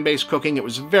cross-series fan base cooking. It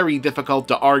was very difficult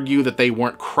to argue that they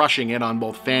weren't crushing it on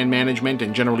both fan management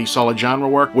and generally solid genre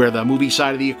work, where the movie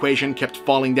side of the equation kept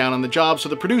falling down on the job, so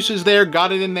the producers there got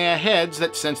it in their heads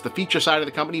that since the feature side of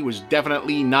the company was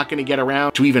definitely not going to get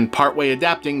around to even partway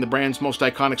adapting the brand's most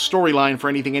iconic storyline for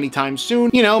anything anytime soon,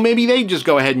 maybe they'd just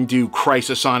go ahead and do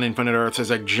Crisis on Infinite Earths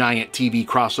as a giant TV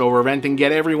crossover event and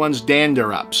get everyone's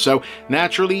dander up. So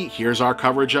naturally, here's our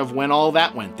coverage of when all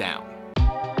that went down.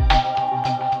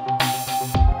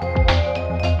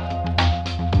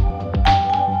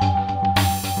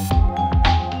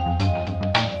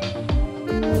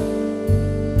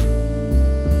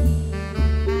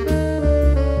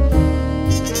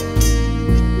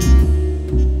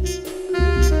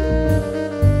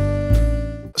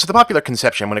 So the popular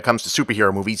conception when it comes to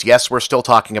superhero movies, yes, we're still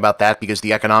talking about that because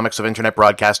the economics of internet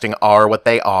broadcasting are what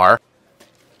they are.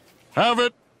 Have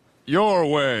it your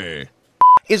way.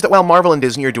 Is that while Marvel and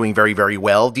Disney are doing very, very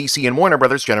well, DC and Warner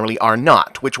Brothers generally are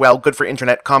not, which, while good for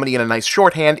internet comedy and a nice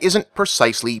shorthand, isn't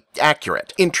precisely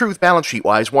accurate. In truth, balance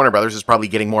sheet-wise, Warner Brothers is probably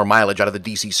getting more mileage out of the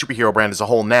DC superhero brand as a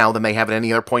whole now than they have at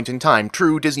any other point in time.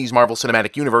 True, Disney's Marvel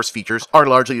Cinematic Universe features are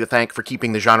largely to thank for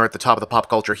keeping the genre at the top of the pop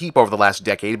culture heap over the last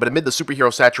decade, but amid the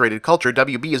superhero-saturated culture,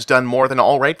 WB has done more than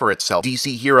all right for itself.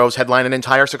 DC Heroes headline an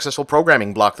entire successful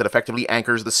programming block that effectively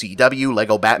anchors the CW.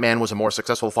 Lego Batman was a more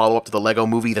successful follow-up to the Lego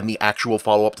movie than the actual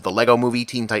follow-up to the Lego movie.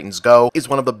 Teen Titans Go is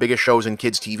one of the biggest shows in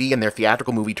kids TV, and their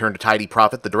theatrical movie turned a tidy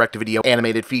profit. The direct-to-video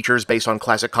animated features based on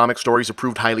classic comic stories have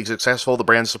proved highly successful. The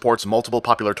brand supports multiple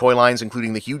popular toy lines,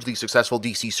 including the hugely successful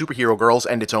DC Superhero Girls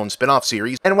and its own spin-off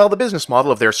series. And while the business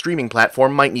model of their streaming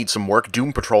platform might need some work,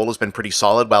 Doom Patrol has been pretty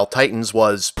solid, while Titans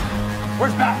was...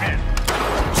 Where's Batman?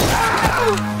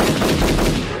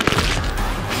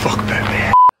 Fuck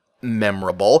Batman.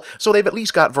 memorable, so they've at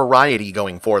least got variety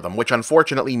going for them, which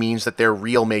unfortunately means that their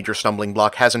real major stumbling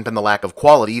block hasn't been the lack of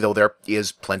quality, though there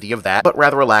is plenty of that, but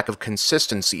rather a lack of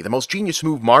consistency. The most genius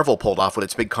move Marvel pulled off with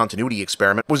its big continuity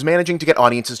experiment was managing to get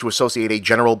audiences to associate a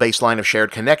general baseline of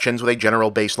shared connections with a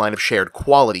general baseline of shared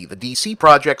quality. The DC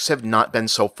projects have not been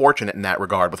so fortunate in that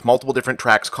regard, with multiple different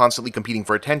tracks constantly competing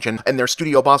for attention, and their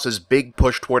studio boss's big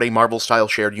push toward a Marvel-style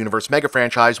shared universe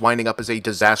mega-franchise winding up as a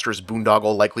disastrous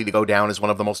boondoggle likely to go down as one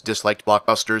of the most disliked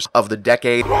blockbusters of the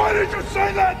decade. Why did you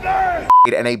say that name?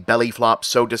 And a belly flop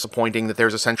so disappointing that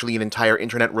there's essentially an entire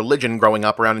internet religion growing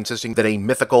up around insisting that a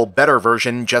mythical, better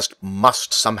version just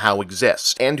must somehow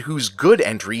exist, and whose good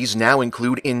entries now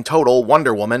include in total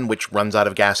Wonder Woman, which runs out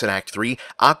of gas in Act 3,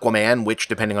 Aquaman, which,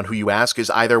 depending on who you ask, is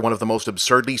either one of the most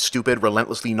absurdly stupid,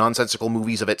 relentlessly nonsensical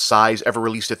movies of its size ever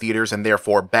released to theaters and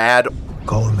therefore bad,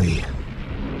 call me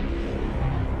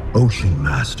Ocean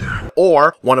Master,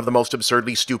 or one of the most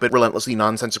absurdly stupid, relentlessly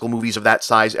nonsensical movies of that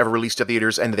size ever released to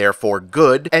theaters and therefore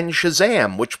good, and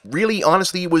Shazam, which really,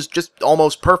 honestly, was just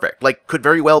almost perfect. Like, could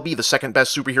very well be the second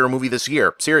best superhero movie this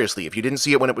year. Seriously, if you didn't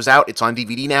see it when it was out, it's on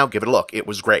DVD now, give it a look. It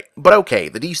was great. But okay,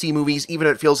 the DC movies, even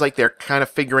if it feels like they're kind of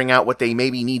figuring out what they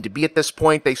maybe need to be at this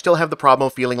point, they still have the problem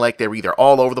of feeling like they're either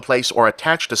all over the place or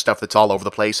attached to stuff that's all over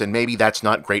the place, and maybe that's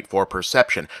not great for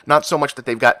perception. Not so much that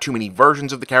they've got too many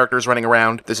versions of the characters running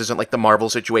around. This isn't like the Marvel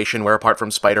situation where apart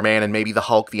from Spider-Man and maybe the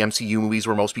Hulk, the MCU movies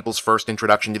were most people's first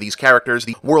introduction to these characters.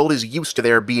 The world is used to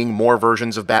there being more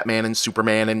versions of Batman and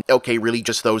Superman, and okay, really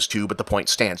just those two, but the point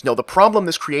stands. No, the problem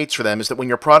this creates for them is that when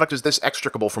your product is this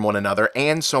extricable from one another,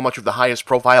 and so much of the highest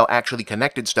profile actually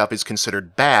connected stuff is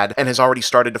considered bad, and has already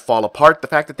started to fall apart, the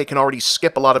fact that they can already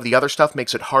skip a lot of the other stuff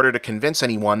makes it harder to convince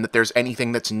anyone that there's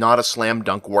anything that's not a slam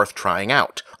dunk worth trying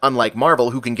out. Unlike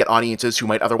Marvel, who can get audiences who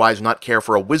might otherwise not care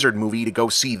for a wizard movie to go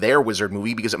see their wizard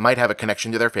movie because it might have a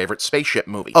connection to their favorite spaceship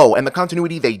movie. Oh, and the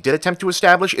continuity they did attempt to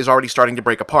establish is already starting to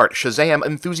break apart. Shazam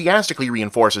enthusiastically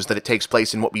reinforces that it takes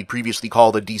place in what we'd previously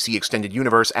call the DC Extended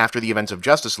Universe after the events of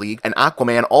Justice League, and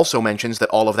Aquaman also mentions that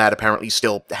all of that apparently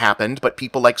still happened, but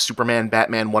people like Superman,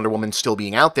 Batman, Wonder Woman still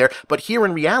being out there. But here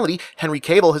in reality, Henry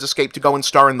Cavill has escaped to go and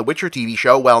star in the Witcher TV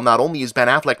show, while not only is Ben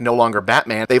Affleck no longer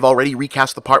Batman, they've already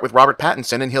recast the part with Robert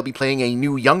Pattinson, and he'll be playing a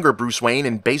new, younger Bruce Wayne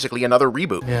in basically another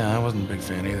reboot. Yeah, I wasn't a big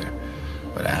fan either.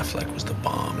 But Affleck was the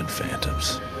bomb in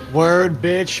Phantoms. Word,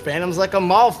 bitch. Phantom's like a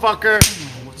motherfucker.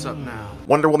 What's up now?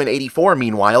 Wonder Woman 84,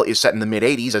 meanwhile, is set in the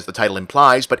mid-80s, as the title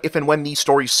implies, but if and when these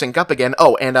stories sync up again,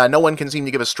 no one can seem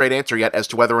to give a straight answer yet as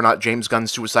to whether or not James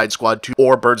Gunn's Suicide Squad 2,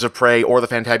 or Birds of Prey, or The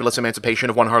Fantabulous Emancipation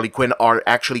of One Harley Quinn are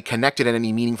actually connected in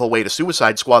any meaningful way to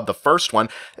Suicide Squad, the first one.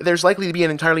 There's likely to be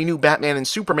an entirely new Batman and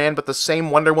Superman, but the same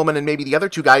Wonder Woman and maybe the other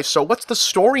two guys, so what's the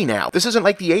story now? This isn't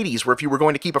like the 80s, where if you were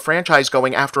going to keep a franchise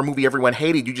going after a movie everyone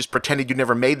hated, you just pretended you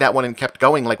never made that one and kept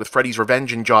going, like with Freddy's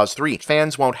Revenge and Jaws 3.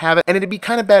 Fans won't have it, and it'd be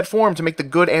kind of bad form to make the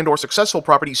good and or successful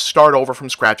properties start over from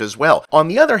scratch as well. On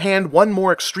the other hand, one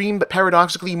more extreme but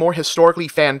paradoxically more historically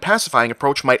fan-pacifying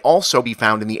approach might also be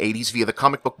found in the 80s via the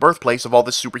comic book birthplace of all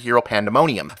this superhero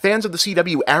pandemonium. Fans of the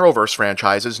CW Arrowverse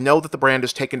franchises know that the brand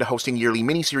has taken to hosting yearly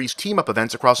miniseries team-up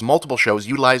events across multiple shows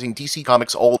utilizing DC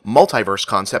Comics' old multiverse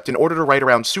concept in order to write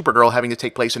around Supergirl having to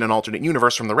take place in an alternate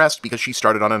universe from the rest because she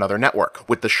started on another network,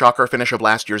 with the shocker finish of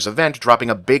last year's event dropping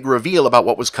a big reveal about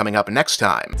what was coming up next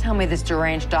time. Tell me this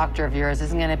deranged doctor of yours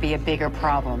isn't going to be a bigger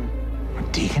problem.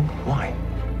 Deacon? Why?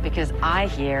 Because I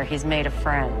hear he's made a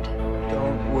friend.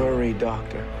 Don't worry,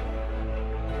 Doctor.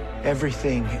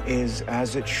 Everything is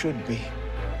as it should be.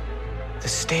 The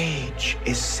stage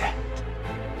is set.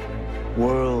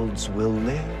 Worlds will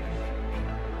live.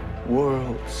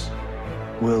 Worlds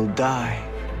will die.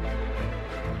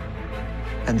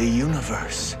 And the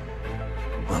universe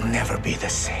will never be the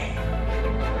same.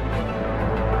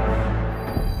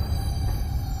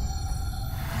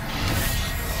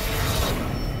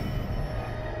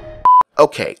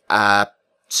 Okay,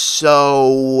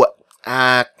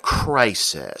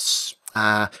 Crisis.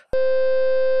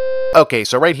 Okay,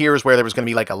 so right here is where there was going to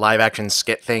be like a live-action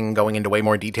skit thing going into way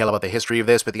more detail about the history of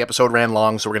this, but the episode ran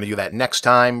long, so we're going to do that next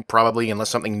time, probably, unless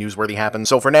something newsworthy happens.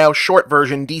 So for now, short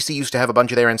version, DC used to have a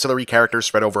bunch of their ancillary characters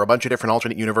spread over a bunch of different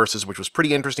alternate universes, which was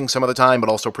pretty interesting some of the time, but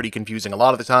also pretty confusing a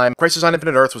lot of the time. Crisis on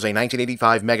Infinite Earths was a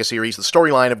 1985 mega-series, the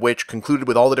storyline of which concluded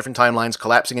with all the different timelines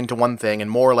collapsing into one thing, and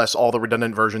more or less all the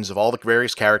redundant versions of all the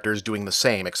various characters doing the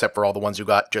same, except for all the ones who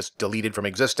got just deleted from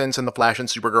existence, and the Flash and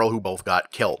Supergirl who both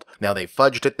got killed. Now they've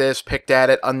fudged at this, picked at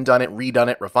it, undone it, redone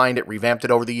it, refined it, revamped it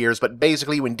over the years, but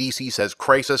basically when DC says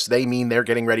crisis, they mean they're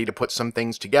getting ready to put some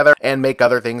things together and make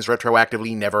other things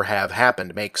retroactively never have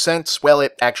happened. Make sense? Well,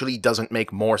 it actually doesn't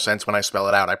make more sense when I spell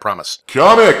it out, I promise.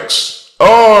 Comics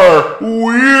are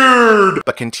weird!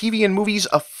 But can TV and movies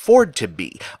afford to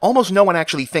be? Almost no one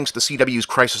actually thinks the CW's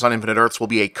Crisis on Infinite Earths will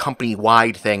be a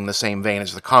company-wide thing the same vein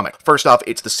as the comic. First off,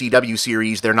 it's the CW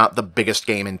series, they're not the biggest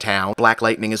game in town. Black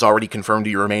Lightning is already confirmed to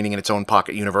be remaining in its own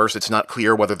pocket universe. It's not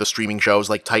clear whether the streaming shows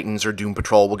like Titans or Doom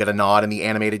Patrol will get a nod, and the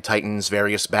animated Titans,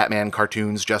 various Batman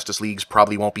cartoons, Justice Leagues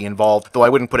probably won't be involved, though I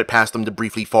wouldn't put it past them to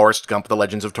briefly Forrest Gump The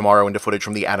Legends of Tomorrow into footage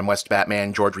from the Adam West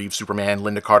Batman, George Reeves Superman,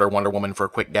 Linda Carter Wonder Woman for a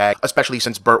quick gag, especially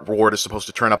since Burt Ward is supposed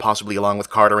to turn up possibly along with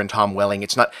Carter and Tom Welling.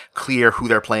 It's not clear who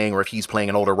they're playing or if he's playing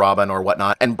an older Robin or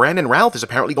whatnot. And Brandon Routh is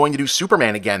apparently going to do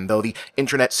Superman again, though the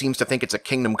internet seems to think it's a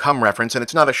Kingdom Come reference, and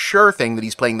it's not a sure thing that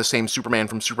he's playing the same Superman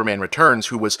from Superman Returns,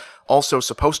 who was also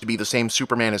supposed to be the same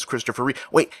Superman as Christopher Reeve.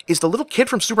 Wait, is the little kid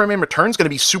from Superman Returns going to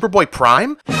be Superboy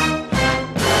Prime?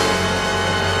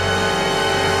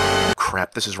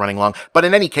 Crap, this is running long. But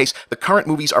in any case, the current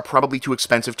movies are probably too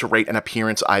expensive to rate an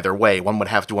appearance either way. One would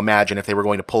have to imagine if they were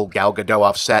going to pull Gal Gadot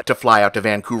off set to fly out to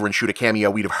Vancouver and shoot a cameo,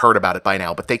 we'd have heard about it by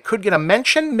now. But they could get a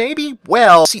mention, maybe?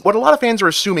 Well, see, what a lot of fans are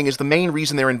assuming is the main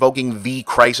reason they're invoking the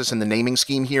Crisis in the naming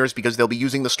scheme here is because they'll be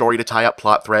using the story to tie up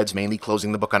plot threads, mainly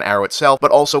closing the book on Arrow itself,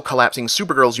 but also collapsing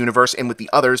Supergirl's universe in with the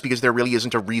others because there really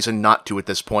isn't a reason not to at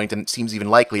this point, and it seems even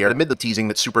likelier amid the teasing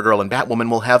that Supergirl and Batwoman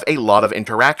will have a lot of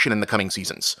interaction in the coming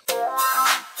seasons.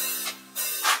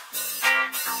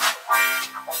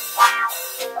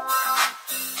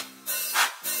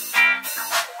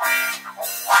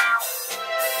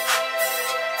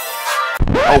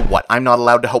 Oh, what? I'm not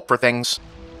allowed to hope for things?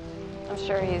 I'm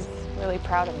sure he's really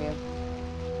proud of you.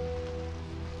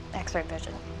 X-ray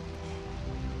vision.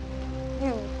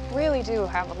 You really do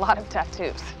have a lot of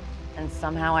tattoos. And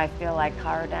somehow I feel like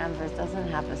Cara Danvers doesn't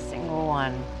have a single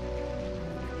one.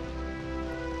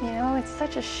 You know, it's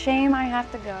such a shame I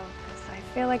have to go, because I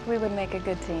feel like we would make a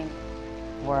good team.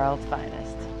 World's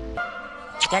finest.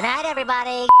 Good night,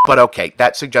 everybody. But okay,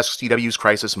 that suggests CW's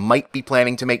Crisis might be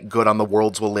planning to make good on the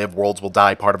worlds will live, worlds will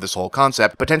die part of this whole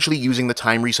concept, potentially using the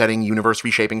time resetting, universe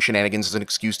reshaping shenanigans as an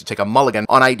excuse to take a mulligan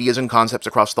on ideas and concepts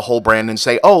across the whole brand and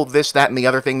say, oh, this, that, and the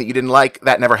other thing that you didn't like,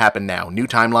 that never happened now. New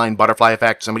timeline, butterfly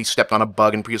effect, somebody stepped on a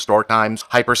bug in prehistoric times,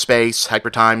 hyperspace,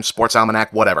 hypertime, sports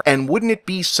almanac, whatever. And wouldn't it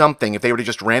be something if they were to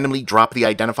just randomly drop the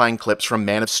identifying clips from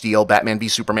Man of Steel, Batman v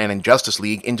Superman, and Justice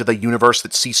League into the universe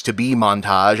that ceased to be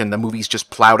montage, and the movies just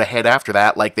plowed ahead after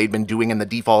that like they'd been doing, and the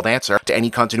default answer to any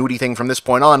continuity thing from this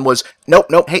point on was, nope,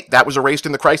 hey, that was erased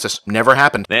in the Crisis. Never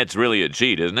happened. That's really a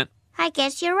cheat, isn't it? I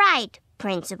guess you're right,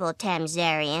 Principal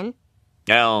Tamzarian.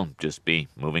 I'll just be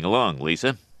moving along,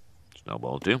 Lisa.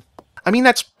 Snowball too. I mean,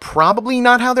 that's probably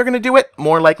not how they're going to do it.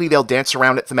 More likely they'll dance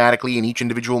around it thematically in each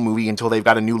individual movie until they've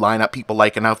got a new lineup people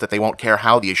like enough that they won't care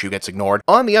how the issue gets ignored.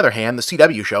 On the other hand, the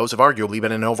CW shows have arguably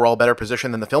been in an overall better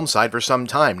position than the film side for some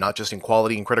time, not just in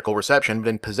quality and critical reception, but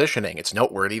in positioning. It's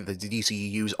noteworthy that the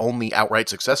DCEU's only outright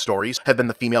success stories have been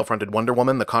the female-fronted Wonder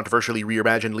Woman, the controversially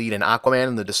reimagined lead in Aquaman,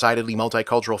 and the decidedly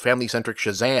multicultural family-centric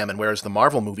Shazam, and whereas the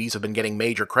Marvel movies have been getting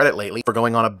major credit lately for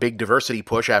going on a big diversity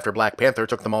push after Black Panther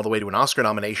took them all the way to an Oscar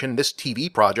nomination, this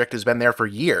TV project has been there for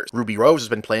years. Ruby Rose has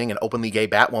been playing an openly gay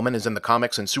Batwoman, is in the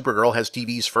comics, and Supergirl has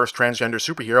TV's first transgender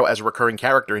superhero as a recurring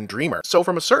character in Dreamer. So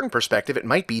from a certain perspective, it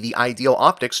might be the ideal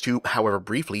optics to, however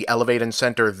briefly, elevate and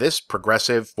center this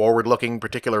progressive, forward-looking,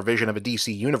 particular vision of a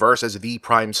DC universe as the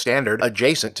prime standard,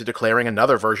 adjacent to declaring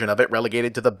another version of it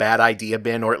relegated to the bad idea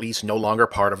bin, or at least no longer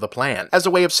part of the plan. As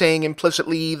a way of saying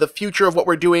implicitly, the future of what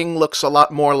we're doing looks a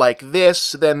lot more like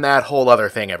this than that whole other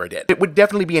thing ever did. It would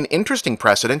definitely be an interesting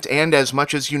precedent, and as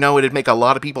much as you know it'd make a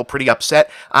lot of people pretty upset,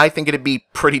 I think it'd be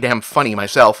pretty damn funny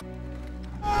myself.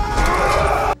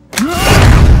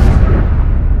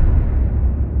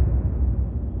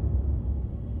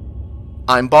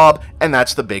 I'm Bob, and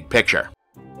that's the big picture.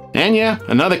 And yeah,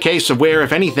 another case of where,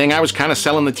 if anything, I was kind of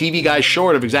selling the TV guys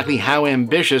short of exactly how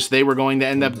ambitious they were going to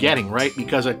end up getting, right?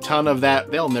 Because a ton of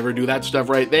that, they'll never do that stuff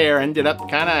right there, ended up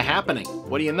kind of happening.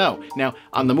 What do you know? Now,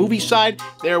 on the movie side,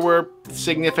 there were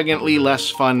significantly less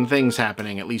fun things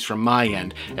happening, at least from my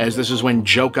end, as this is when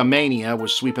Joker-mania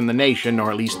was sweeping the nation,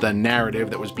 or at least the narrative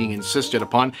that was being insisted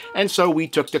upon, and so we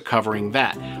took to covering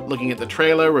that. Looking at the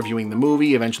trailer, reviewing the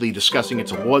movie, eventually discussing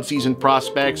its award season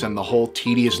prospects, and the whole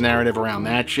tedious narrative around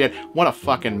that shit. What a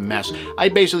fucking mess. I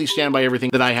basically stand by everything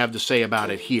that I have to say about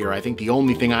it here. I think the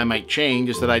only thing I might change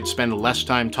is that I'd spend less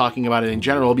time talking about it in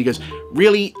general, because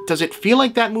really, does it feel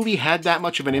like that movie had that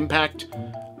much of an impact?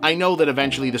 I know that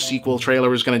eventually the sequel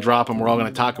trailer is going to drop and we're all going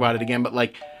to talk about it again, but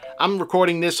like, I'm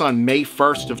recording this on May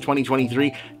 1st of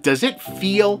 2023. Does it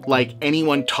feel like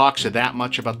anyone talks that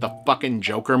much about the fucking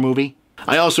Joker movie?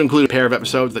 I also included a pair of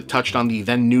episodes that touched on the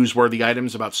then newsworthy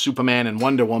items about Superman and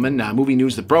Wonder Woman, movie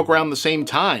news that broke around the same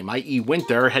time, i.e.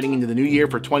 winter, heading into the new year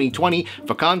for 2020.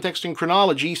 For context and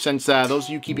chronology, since those of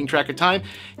you keeping track of time,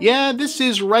 yeah, this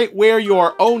is right where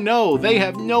your "oh no, they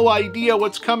have no idea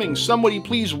what's coming, somebody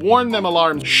please warn them"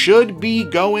 alarms should be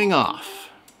going off.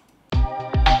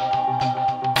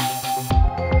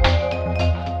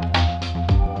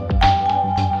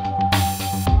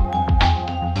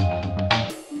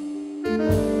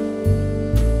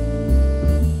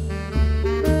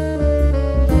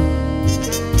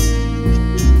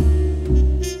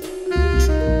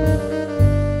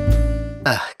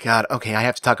 God, okay, I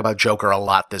have to talk about Joker a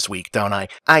lot this week, don't I?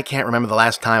 I can't remember the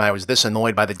last time I was this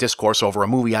annoyed by the discourse over a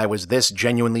movie I was this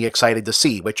genuinely excited to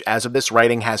see, which as of this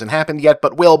writing hasn't happened yet,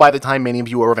 but will by the time many of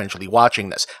you are eventually watching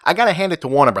this. I gotta hand it to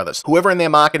Warner Brothers. Whoever in their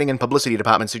marketing and publicity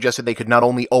department suggested they could not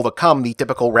only overcome the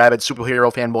typical rabid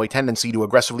superhero fanboy tendency to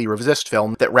aggressively resist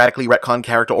film, that radically retcon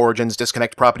character origins,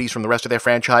 disconnect properties from the rest of their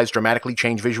franchise, dramatically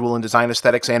change visual and design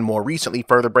aesthetics, and more recently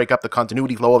further break up the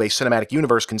continuity flow of a cinematic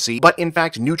universe conceit, but in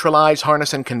fact neutralize,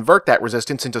 harness, and convert that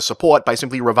resistance into support by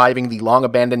simply reviving the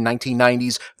long-abandoned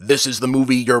 1990s "this is the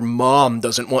movie your mom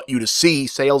doesn't want you to see"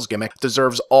 sales gimmick,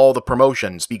 deserves all the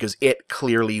promotions because it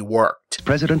clearly worked.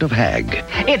 President of HAG.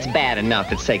 It's bad enough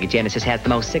that Sega Genesis has the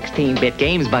most 16-bit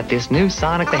games, but this new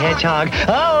Sonic the Hedgehog,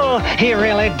 oh, he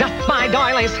really ducked my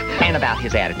doilies. And about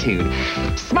his attitude.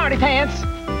 Smarty pants.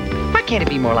 Why can't it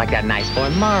be more like that nice boy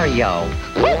Mario?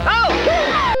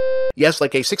 Oh! Yes,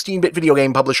 like a 16-bit video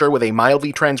game publisher with a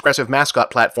mildly transgressive mascot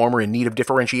platformer in need of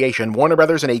differentiation, Warner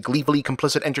Brothers and a gleefully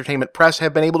complicit entertainment press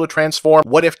have been able to transform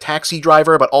What If Taxi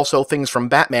Driver, but also things from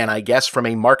Batman, I guess, from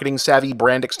a marketing-savvy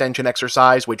brand extension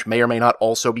exercise, which may or may not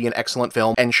also be an excellent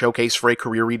film, and showcase for a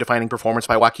career-redefining performance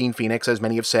by Joaquin Phoenix, as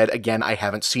many have said. Again, I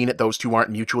haven't seen it, those two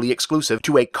aren't mutually exclusive,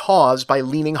 to a cause by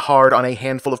leaning hard on a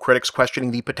handful of critics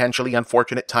questioning the potentially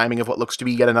unfortunate timing of what looks to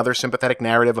be yet another sympathetic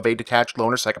narrative of a detached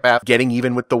loner psychopath getting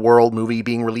even with the world movie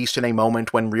being released in a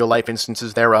moment when real-life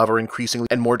instances thereof are increasingly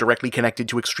and more directly connected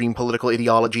to extreme political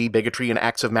ideology, bigotry, and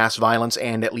acts of mass violence,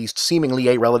 and at least seemingly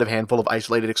a relative handful of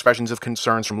isolated expressions of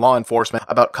concerns from law enforcement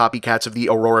about copycats of the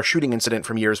Aurora shooting incident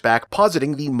from years back,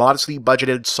 positing the modestly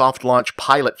budgeted soft-launch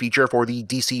pilot feature for the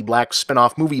DC Black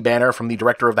spin-off movie banner from the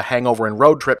director of The Hangover and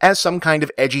Road Trip as some kind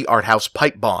of edgy arthouse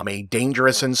pipe bomb, a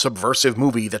dangerous and subversive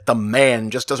movie that the man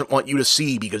just doesn't want you to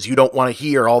see because you don't want to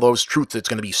hear all those truths it's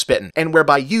going to be spitting, and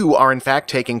whereby you are in fact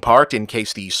taking part, in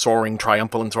case the soaring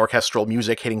triumphant orchestral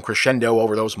music hitting crescendo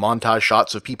over those montage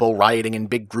shots of people rioting in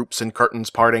big groups and curtains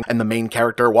parting, and the main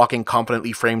character walking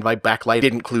confidently framed by backlight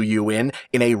didn't clue you in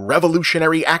a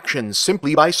revolutionary action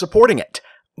simply by supporting it,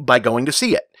 by going to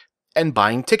see it, and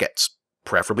buying tickets,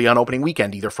 preferably on opening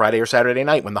weekend, either Friday or Saturday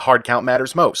night when the hard count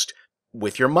matters most,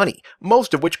 with your money,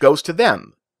 most of which goes to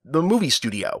them, the movie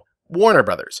studio, Warner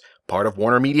Brothers, part of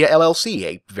Warner Media LLC,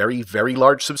 a very, very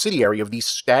large subsidiary of the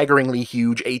staggeringly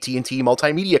huge at&t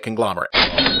multimedia conglomerate.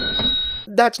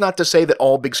 That's not to say that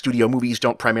all big studio movies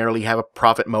don't primarily have a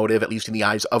profit motive, at least in the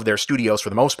eyes of their studios for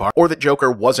the most part, or that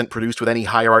Joker wasn't produced with any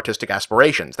higher artistic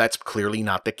aspirations. That's clearly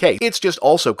not the case. It's just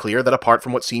also clear that apart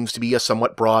from what seems to be a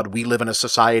somewhat broad, we live in a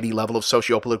society level of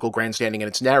socio-political grandstanding in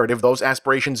its narrative, those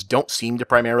aspirations don't seem to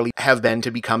primarily have been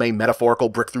to become a metaphorical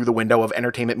brick through the window of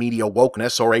entertainment media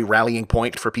wokeness, or a rallying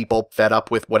point for people fed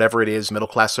up with whatever it is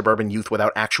middle-class suburban youth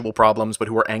without actual problems but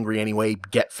who are angry anyway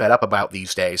get fed up about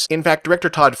these days. In fact, director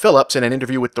Todd Phillips, in an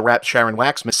interview with the Rap's Sharon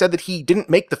Waxman, said that he didn't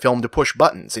make the film to push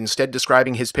buttons, instead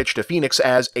describing his pitch to Phoenix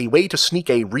as a way to sneak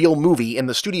a real movie in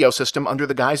the studio system under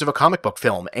the guise of a comic book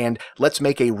film, and let's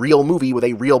make a real movie with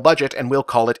a real budget and we'll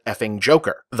call it effing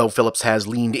Joker. Though Phillips has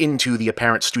leaned into the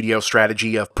apparent studio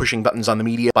strategy of pushing buttons on the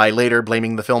media by later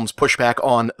blaming the film's pushback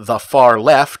on the far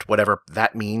left, whatever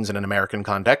that means in an American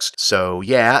context. So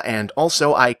yeah, and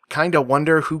also I kinda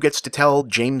wonder who gets to tell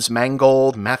James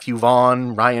Mangold, Matthew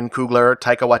Vaughn, Ryan Coogler,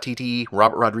 Taika Waititi,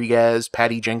 Robert Rodriguez,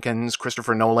 Patty Jenkins,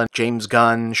 Christopher Nolan, James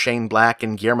Gunn, Shane Black,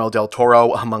 and Guillermo del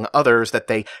Toro, among others, that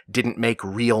they didn't make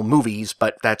real movies,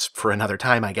 but that's for another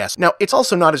time, I guess. Now, it's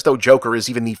also not as though Joker is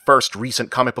even the first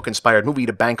recent comic book-inspired movie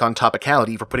to bank on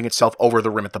topicality for putting itself over the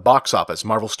rim at the box office.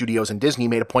 Marvel Studios and Disney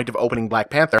made a point of opening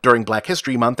Black Panther during Black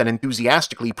History Month and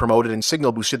enthusiastically promoted and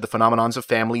signal-boosted the phenomenons of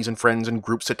families and friends and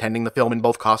groups attending the film in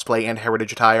both cosplay and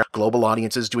heritage attire, global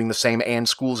audiences doing the same, and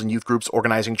schools and youth groups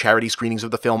organizing charity screenings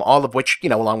of the film, all of which,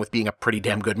 along with being a pretty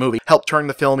damn good movie, helped turn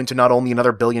the film into not only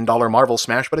another billion-dollar Marvel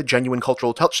smash, but a genuine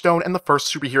cultural touchstone and the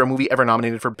first superhero movie ever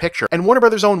nominated for Picture. And Warner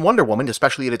Brothers' own Wonder Woman,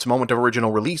 especially at its moment of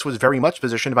original release, was very much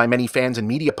positioned by many fans and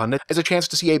media pundits as a chance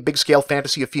to see a big-scale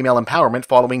fantasy of female empowerment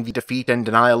following the defeat and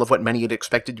denial of what many had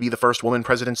expected to be the first woman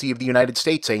presidency of the United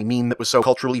States, a meme that was so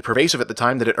culturally pervasive at the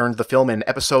time that it earned the film an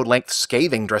episode-length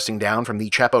scathing dressing down from the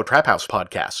Chapo Trap House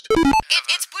podcast.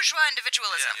 It's bourgeois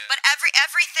individualism, but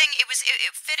everything, it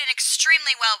fit in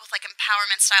extremely well with like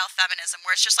empowerment style feminism,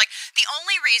 where it's just like the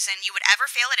only reason you would ever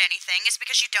fail at anything is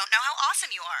because you don't know how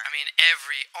awesome you are. I mean,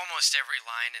 almost every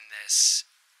line in this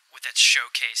that's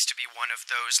showcased to be one of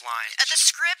those lines. The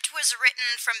script was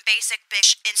written from basic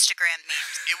bitch Instagram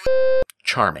memes.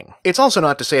 Charming. It's also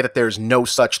not to say that there's no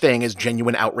such thing as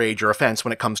genuine outrage or offense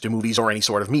when it comes to movies or any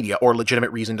sort of media, or legitimate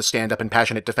reason to stand up in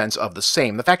passionate defense of the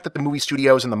same. The fact that the movie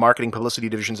studios and the marketing publicity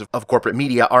divisions of corporate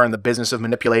media are in the business of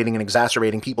manipulating and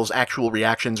exacerbating people's actual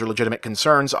reactions or legitimate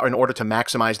concerns in order to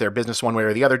maximize their business one way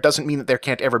or the other doesn't mean that there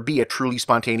can't ever be a truly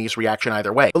spontaneous reaction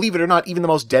either way. Believe it or not, even the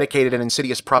most dedicated and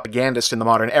insidious propagandist in the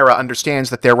modern era understands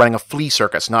that they're running a flea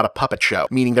circus, not a puppet show,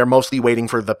 meaning they're mostly waiting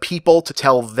for the people to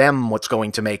tell them what's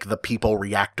going to make the people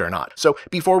react or not. So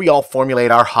before we all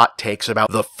formulate our hot takes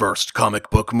about the first comic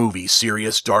book movie,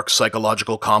 serious, dark,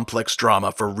 psychological, complex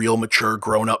drama for real, mature,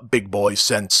 grown-up big boys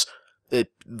since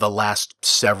the last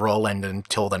several and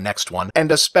until the next one,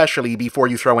 and especially before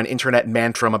you throw an internet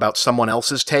mantrum about someone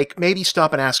else's take, maybe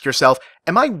stop and ask yourself,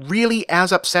 am I really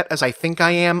as upset as I think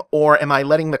I am, or am I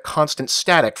letting the constant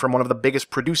static from one of the biggest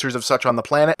producers of such on the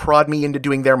planet prod me into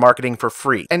doing their marketing for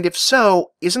free? And if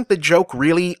so, isn't the joke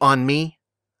really on me?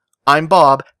 I'm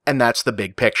Bob, and that's the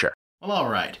big picture. Well,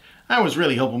 alright. I was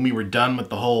really hoping we were done with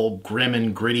the whole grim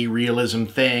and gritty realism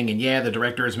thing, and yeah, the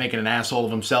director is making an asshole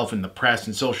of himself in the press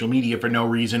and social media for no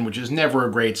reason, which is never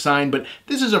a great sign, but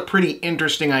this is a pretty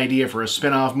interesting idea for a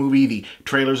spin-off movie. The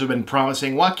trailers have been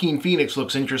promising, Joaquin Phoenix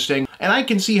looks interesting, and I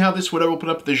can see how this would open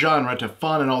up the genre to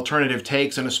fun and alternative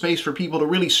takes and a space for people to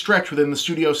really stretch within the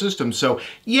studio system. So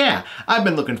yeah, I've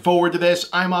been looking forward to this.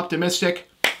 I'm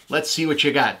optimistic. Let's see what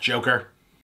you got, Joker.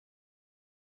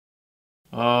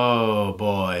 Oh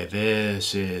boy,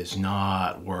 this is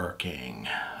not working.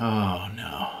 Oh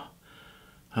no.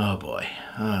 Oh boy.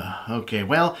 Okay,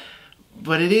 well,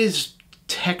 but it is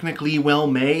technically well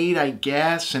made, I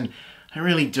guess, and I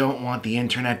really don't want the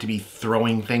internet to be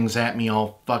throwing things at me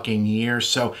all fucking year,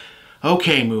 so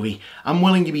okay, movie, I'm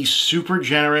willing to be super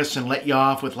generous and let you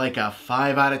off with like a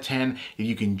 5 out of 10 if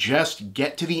you can just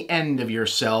get to the end of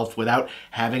yourself without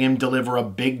having him deliver a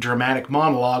big dramatic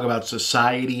monologue about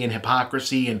society and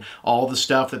hypocrisy and all the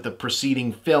stuff that the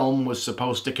preceding film was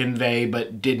supposed to convey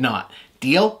but did not.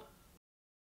 Deal?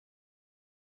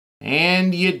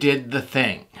 And you did the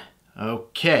thing.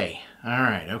 Okay.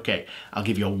 Alright, okay. I'll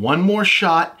give you one more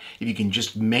shot if you can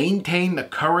just maintain the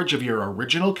courage of your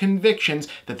original convictions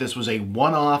that this was a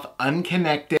one-off,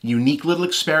 unconnected, unique little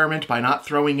experiment by not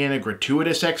throwing in a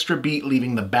gratuitous extra beat,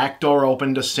 leaving the back door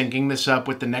open to syncing this up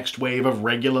with the next wave of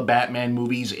regular Batman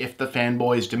movies if the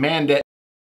fanboys demand it.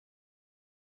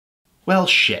 Well,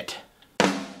 shit.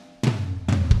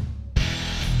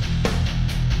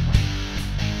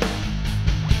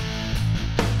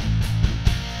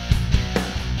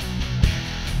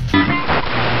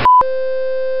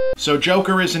 So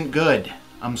Joker isn't good.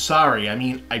 I'm sorry. I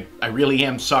mean, I really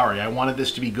am sorry. I wanted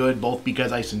this to be good, both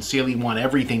because I sincerely want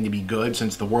everything to be good,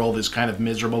 since the world is kind of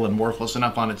miserable and worthless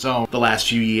enough on its own the last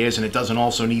few years, and it doesn't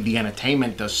also need the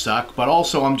entertainment to suck, but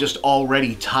also I'm just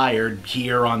already tired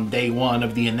here on day one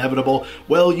of the inevitable,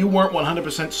 well, you weren't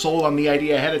 100% sold on the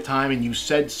idea ahead of time and you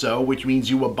said so, which means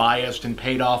you were biased and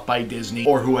paid off by Disney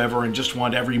or whoever and just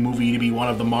want every movie to be one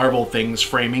of the Marvel things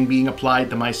framing being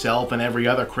applied to myself and every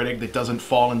other critic that doesn't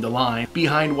fall into line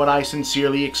behind what I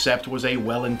sincerely accept was a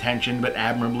well-intentioned but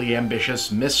admirably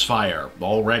ambitious misfire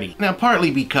already. Now, partly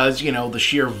because, you know, the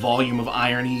sheer volume of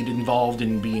irony involved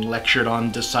in being lectured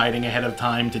on deciding ahead of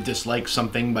time to dislike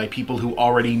something by people who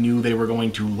already knew they were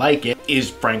going to like it is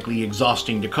frankly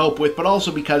exhausting to cope with, but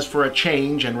also because for a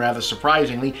change, and rather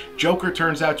surprisingly, Joker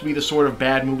turns out to be the sort of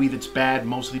bad movie that's bad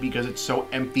mostly because it's so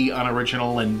empty,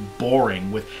 unoriginal, and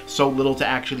boring, with so little to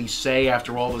actually say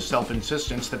after all the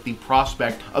self-insistence that the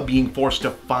prospect of being forced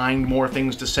to find more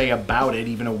things to say about it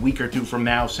even a week or two from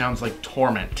now sounds like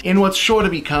torment. In what's sure to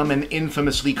become an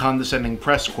infamously condescending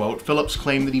press quote, Phillips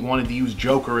claimed that he wanted to use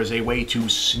Joker as a way to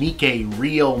sneak a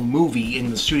real movie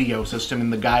in the studio system in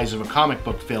the guise of a comic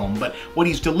book film, but what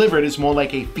he's delivered is more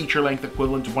like a feature-length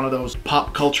equivalent to one of those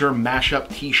pop culture mashup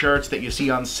t-shirts that you see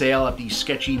on sale at these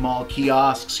sketchy mall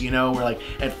kiosks, you know, where like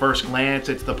at first glance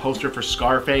it's the poster for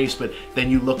Scarface, but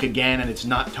then you look again and it's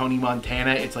not Tony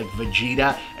Montana, it's like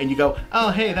Vegeta, and you go, oh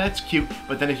hey, that's cute.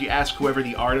 But then if you ask whoever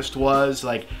the artist was,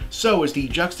 like, so is the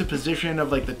juxtaposition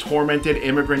of like the tormented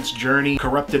immigrant's journey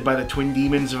corrupted by the twin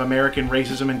demons of American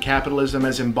racism and capitalism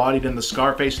as embodied in the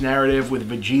Scarface narrative with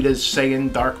Vegeta's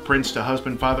Saiyan Dark Prince to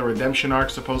husband father redemption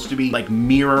arc supposed to be like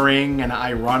mirroring an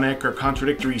ironic or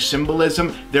contradictory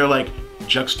symbolism? They're like,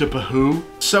 juxtapahoo?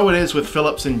 So it is with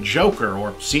Phillips and Joker,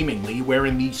 or seemingly,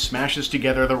 wherein he smashes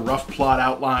together the rough plot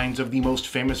outlines of the most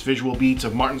famous visual beats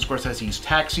of Martin Scorsese's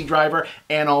Taxi Driver,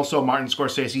 and also Martin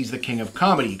Scorsese's The King of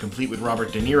Comedy, complete with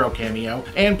Robert De Niro cameo,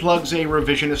 and plugs a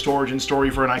revisionist origin story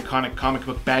for an iconic comic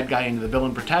book bad guy into the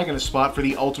villain protagonist spot for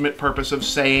the ultimate purpose of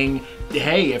saying,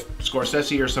 hey, if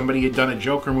Scorsese or somebody had done a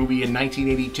Joker movie in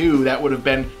 1982, that would have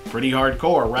been pretty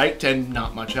hardcore, right? And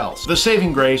not much else. The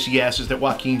saving grace, yes, is that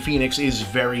Joaquin Phoenix is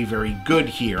very, very good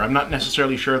here. I'm not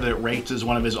necessarily sure that it rates as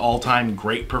one of his all-time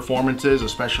great performances,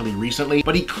 especially recently,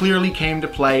 but he clearly came to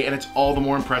play, and it's all the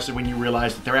more impressive when you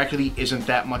realize that there actually isn't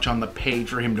that much on the page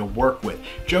for him to work with.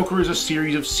 Joker is a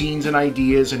series of scenes and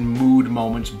ideas and mood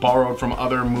moments borrowed from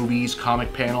other movies,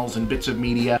 comic panels, and bits of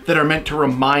media that are meant to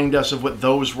remind us of what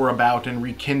those were about and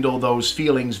rekindle those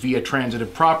feelings via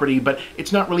transitive property, but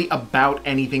it's not really about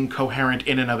anything coherent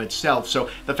in and of itself, so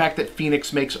the fact that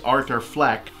Phoenix makes Arthur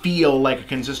Fleck feel like a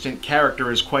consistent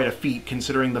character is quite a feat,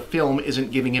 considering the film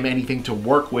isn't giving him anything to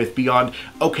work with beyond,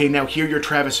 okay, now here you're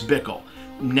Travis Bickle,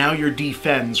 now you're Dee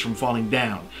Fens from Falling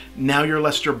Down, now you're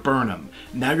Lester Burnham,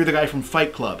 now you're the guy from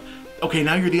Fight Club. Okay,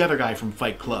 now you're the other guy from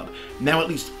Fight Club. Now at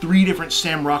least 3 different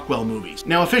Sam Rockwell movies.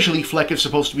 Now officially, Fleck is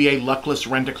supposed to be a luckless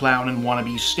rent-a-clown and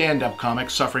wannabe stand-up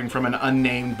comic suffering from an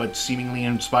unnamed but seemingly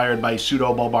inspired by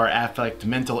pseudo-bulbar affect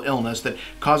mental illness that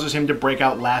causes him to break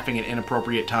out laughing at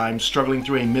inappropriate times, struggling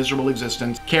through a miserable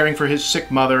existence, caring for his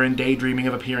sick mother, and daydreaming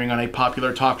of appearing on a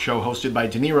popular talk show hosted by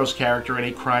De Niro's character in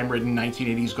a crime-ridden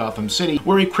 1980s Gotham City,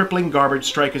 where a crippling garbage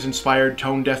strike has inspired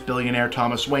tone-deaf billionaire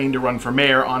Thomas Wayne to run for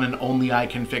mayor on an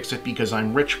only-I-can-fix-it because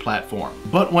I'm rich platform.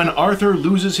 But when Arthur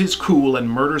loses his cool and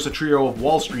murders a trio of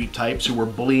Wall Street types who were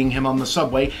bullying him on the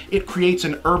subway, it creates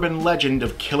an urban legend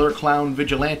of killer clown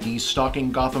vigilantes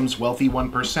stalking Gotham's wealthy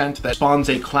 1% that spawns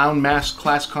a clown-masked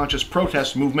class-conscious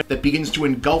protest movement that begins to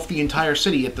engulf the entire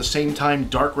city. At the same time,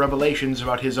 dark revelations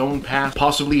about his own past,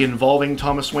 possibly involving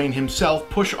Thomas Wayne himself,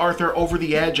 push Arthur over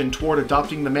the edge and toward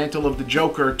adopting the mantle of the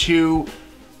Joker to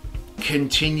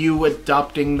continue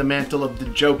adopting the mantle of the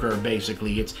Joker,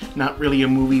 basically. It's not really a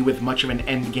movie with much of an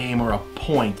end game or a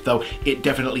point, though it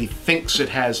definitely thinks it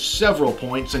has several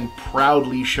points and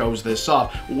proudly shows this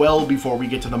off well before we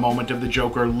get to the moment of the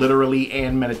Joker literally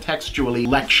and metatextually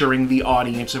lecturing the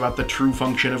audience about the true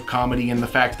function of comedy and the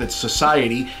fact that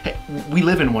society, hey, we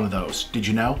live in one of those, did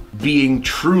you know? Being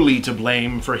truly to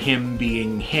blame for him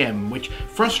being him, which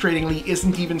frustratingly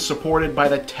isn't even supported by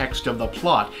the text of the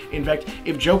plot. In fact,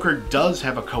 if Joker does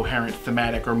have a coherent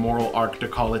thematic or moral arc to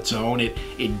call its own,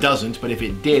 it doesn't, but if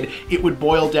it did, it would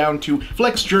boil down to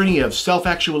Fleck's journey of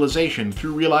self-actualization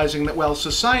through realizing that while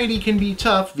society can be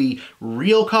tough, the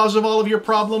real cause of all of your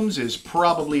problems is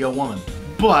probably a woman.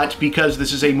 But because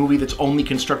this is a movie that's only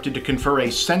constructed to confer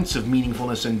a sense of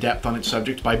meaningfulness and depth on its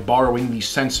subject by borrowing the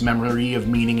sense memory of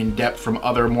meaning and depth from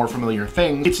other more familiar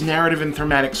things, its narrative and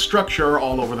thematic structure are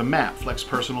all over the map. Fleck's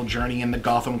personal journey and the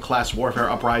Gotham class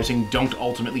warfare uprising don't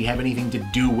ultimately have anything to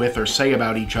do with or say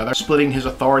about each other. Splitting his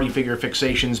authority figure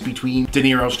fixations between De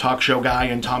Niro's talk show guy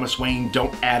and Thomas Wayne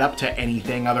don't add up to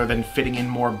anything other than fitting in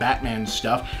more Batman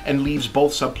stuff and leaves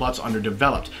both subplots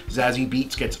underdeveloped. Zazie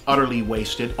Beetz gets utterly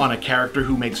wasted on a character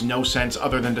who makes no sense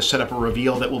other than to set up a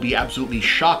reveal that will be absolutely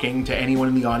shocking to anyone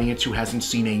in the audience who hasn't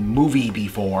seen a movie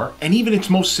before. And even its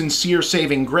most sincere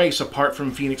saving grace, apart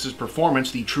from Phoenix's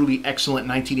performance, the truly excellent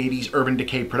 1980s Urban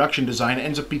Decay production design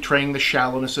ends up betraying the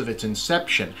shallowness of its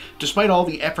inception. Despite all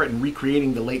the effort in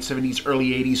recreating the late 70s, early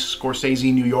 80s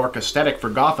Scorsese New York aesthetic for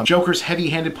Gotham, Joker's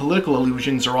heavy-handed political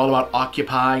allusions are all about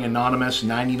Occupy, Anonymous,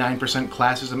 99%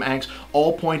 classism angst,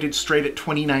 all pointed straight at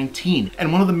 2019.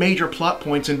 And one of the major plot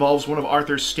points involves one of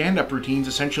Arthur's stand-up routines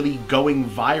essentially going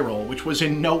viral, which was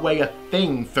in no way a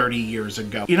thing 30 years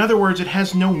ago. In other words, it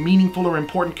has no meaningful or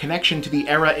important connection to the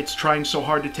era it's trying so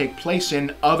hard to take place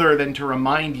in, other than to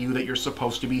remind you that you're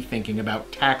supposed to be thinking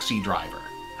about Taxi Driver.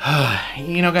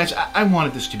 You know, guys, I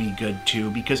wanted this to be good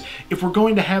too, because if we're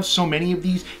going to have so many of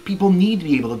these, people need to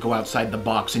be able to go outside the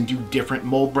box and do different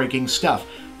mold-breaking stuff.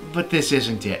 But this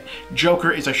isn't it.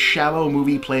 Joker is a shallow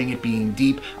movie playing at being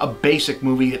deep, a basic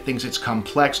movie that thinks it's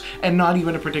complex, and not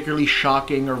even a particularly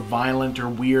shocking or violent or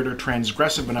weird or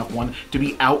transgressive enough one to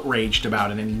be outraged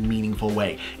about in any meaningful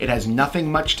way. It has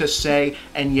nothing much to say,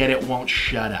 and yet it won't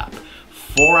shut up.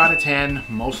 4 out of 10,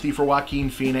 mostly for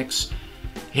Joaquin Phoenix.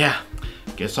 Yeah,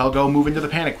 guess I'll go move into the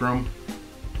panic room.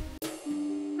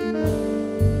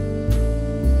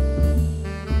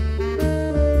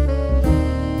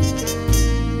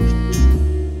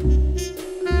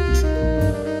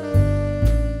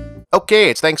 Okay,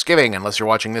 it's Thanksgiving, unless you're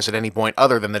watching this at any point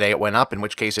other than the day it went up, in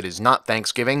which case it is not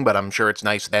Thanksgiving, but I'm sure it's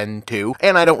nice then, too.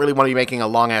 And I don't really want to be making a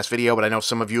long-ass video, but I know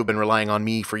some of you have been relying on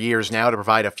me for years now to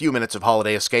provide a few minutes of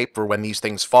holiday escape for when these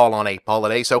things fall on a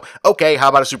holiday, so okay, how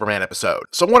about a Superman episode?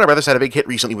 So Warner Brothers had a big hit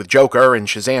recently with Joker, and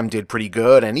Shazam did pretty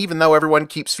good, and even though everyone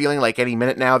keeps feeling like any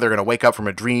minute now they're gonna wake up from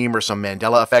a dream or some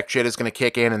Mandela effect shit is gonna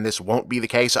kick in and this won't be the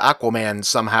case, Aquaman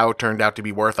somehow turned out to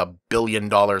be worth $1 billion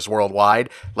worldwide.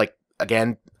 Like,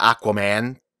 again,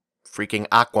 Aquaman. Freaking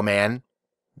Aquaman.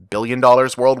 $1 billion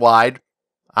worldwide.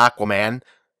 Aquaman.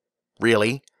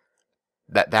 Really?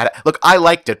 Look, I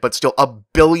liked it, but still $1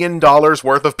 billion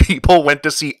worth of people went to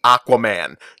see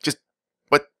Aquaman. Just,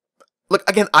 what? Look,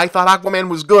 again, I thought Aquaman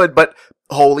was good, but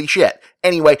holy shit.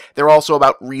 Anyway, they're also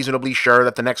about reasonably sure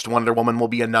that the next Wonder Woman will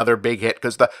be another big hit,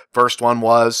 because the first one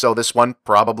was, so this one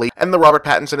probably. And the Robert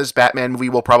Pattinson as Batman movie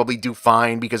will probably do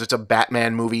fine, because it's a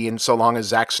Batman movie, and so long as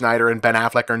Zack Snyder and Ben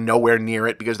Affleck are nowhere near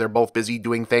it, because they're both busy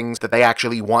doing things that they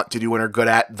actually want to do and are good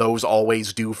at, those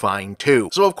always do fine too.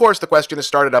 So of course the question has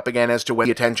started up again as to when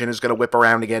the attention is going to whip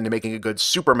around again to making a good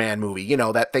Superman movie. You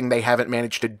know, that thing they haven't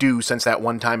managed to do since that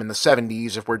one time in the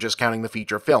 70s, if we're just counting the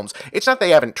feature films. It's not they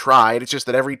haven't tried, it's just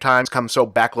that every time come so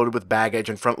backloaded with baggage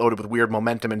and front-loaded with weird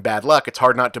momentum and bad luck, it's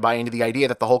hard not to buy into the idea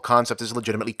that the whole concept is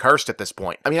legitimately cursed at this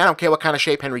point. I mean, I don't care what kind of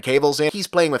shape Henry Cavill's in, he's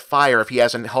playing with fire if he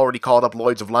hasn't already called up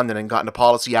Lloyd's of London and gotten a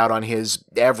policy out on his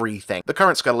everything. The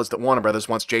current scuttle is that Warner Brothers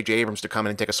wants J.J. Abrams to come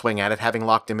in and take a swing at it, having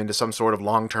locked him into some sort of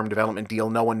long-term development deal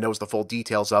no one knows the full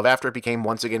details of, after it became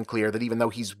once again clear that even though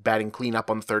he's batting clean up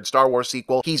on the third Star Wars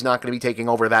sequel, he's not going to be taking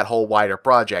over that whole wider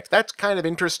project. That's kind of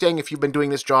interesting if you've been doing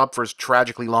this job for as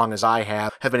tragically long as I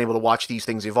have been able to watch these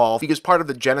things evolve, because part of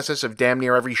the genesis of damn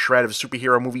near every shred of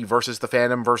superhero movie versus the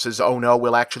fandom versus oh no,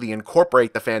 we'll actually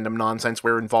incorporate the fandom nonsense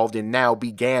we're involved in now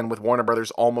began with Warner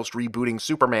Brothers almost rebooting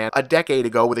Superman a decade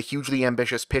ago with a hugely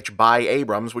ambitious pitch by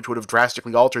Abrams, which would have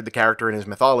drastically altered the character and his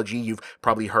mythology. You've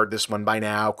probably heard this one by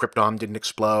now. Krypton didn't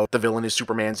explode. The villain is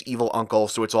Superman's evil uncle,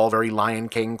 so it's all very Lion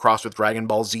King crossed with Dragon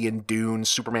Ball Z and Dune.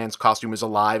 Superman's costume is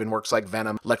alive and works like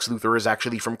Venom. Lex Luthor is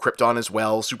actually from Krypton as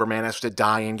well. Superman has to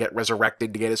die and get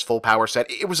resurrected to get his full power set.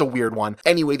 It was a weird one.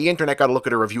 Anyway, the internet got a look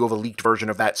at a review of a leaked version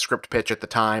of that script pitch at the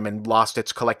time and lost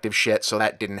its collective shit, so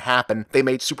that didn't happen. They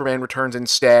made Superman Returns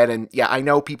instead, and yeah, I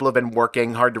know people have been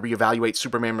working hard to reevaluate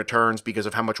Superman Returns because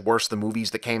of how much worse the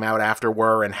movies that came out after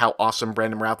were and how awesome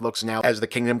Brandon Routh looks now as the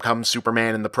Kingdom Come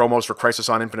Superman and the promos for Crisis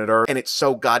on Infinite Earth, and it's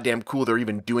so goddamn cool they're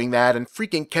even doing that, and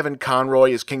freaking Kevin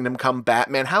Conroy is Kingdom Come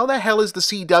Batman. How the hell is the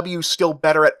CW still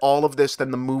better at all of this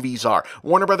than the movies are?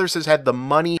 Warner Brothers has had the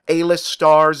money, A-list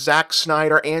stars, Zack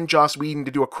Snyder, and Joss Whedon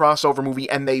to do a crossover movie,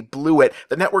 and they blew it.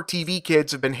 The network TV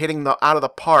kids have been hitting the out of the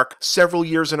park several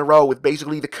years in a row with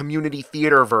basically the community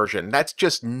theater version. That's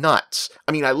just nuts.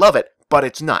 I mean, I love it, but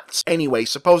it's nuts. Anyway,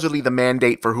 supposedly the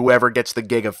mandate for whoever gets the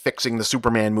gig of fixing the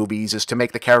Superman movies is to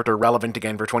make the character relevant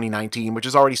again for 2019, which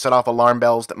has already set off alarm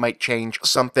bells that might change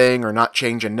something or not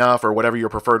change enough or whatever your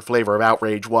preferred flavor of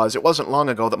outrage was. It wasn't long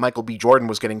ago that Michael B. Jordan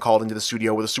was getting called into the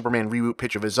studio with a Superman reboot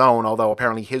pitch of his own, although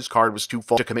apparently his card was too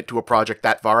full to commit to a project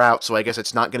that far out, so I guess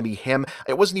it's not going to be him.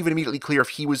 It wasn't even immediately clear if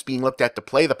he was being looked at to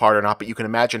play the part or not, but you can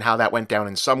imagine how that went down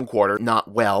in some quarter. Not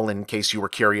well, in case you were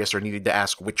curious or needed to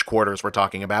ask which quarters we're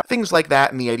talking about. Things like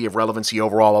that and the idea of relevancy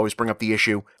overall always bring up the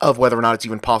issue of whether or not it's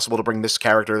even possible to bring this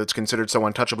character that's considered so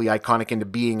untouchably iconic into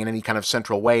being in any kind of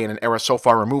central way in an era so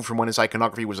far removed from when his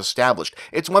iconography was established.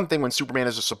 It's one thing when Superman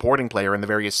is a supporting player in the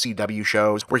various CW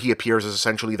shows, where he appears as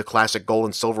essentially the classic Gold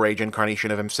and Silver Age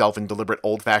incarnation of himself in deliberate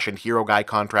old-fashioned hero guy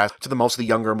contrast to the mostly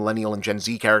younger millennial and Gen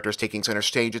Z characters taking center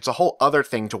stage. It's a whole other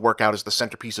thing to work out as the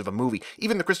centerpiece of a movie.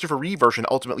 Even the Christopher Reeve version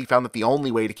ultimately found that the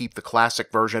only way to keep the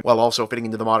classic version while also fitting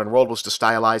into the modern world was to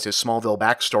stylize his Smallville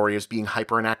backstory as being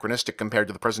hyper-anachronistic compared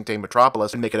to the present-day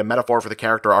Metropolis and make it a metaphor for the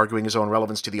character arguing his own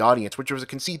relevance to the audience, which was a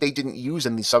conceit they didn't use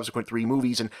in the subsequent 3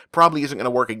 movies and probably isn't going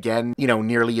to work again,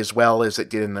 nearly as well as it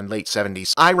did in the late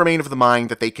 70s. I remain of the mind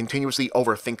that they continuously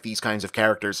overthink these kinds of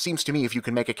characters. Seems to me if you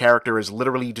can make a character as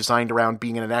literally designed around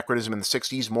being an anachronism in the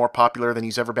 60s more popular than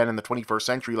he's ever been in the 21st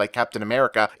century like Captain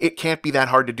America, it can't be that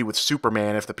hard to do with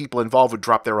Superman if the people involved would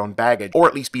drop their own baggage, or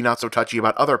at least be not so touchy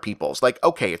about other people's. Like,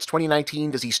 okay, it's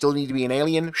 2019, does he still need to be an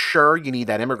alien? Sure, you need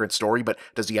that immigrant story, but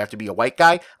does he have to be a white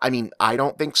guy? I mean, I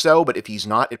don't think so, but if he's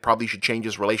not, it probably should change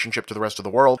his relationship to the rest of the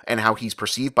world and how he's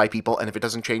perceived by people, and if it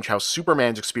doesn't change how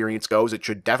Superman's experience goes, it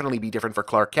should definitely be different for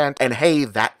Clark Kent, and hey,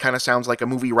 that kind of sounds like a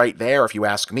movie right there if you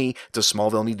ask me. Does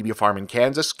Smallville need to be a farm in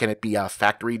Kansas? Can it be a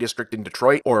factory district in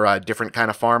Detroit, or a different kind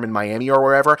of farm in Miami or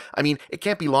wherever? I mean, it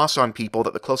can't be lost on people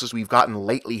that the closest we've gotten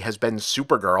lately has been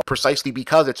Supergirl, precisely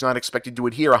because it's not expected to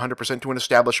adhere 100% to an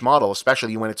established model,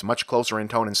 especially when it's much closer in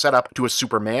tone and setup to a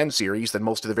Superman series than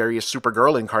most of the various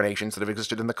Supergirl incarnations that have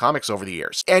existed in the comics over the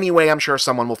years. Anyway, I'm sure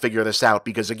someone will figure this out,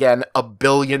 because again, $1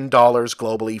 billion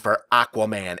globally for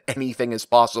Aquaman. Anything is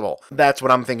possible. That's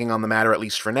what I'm thinking on the matter, at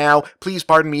least for now. Please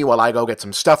pardon me while I go get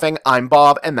some stuffing. I'm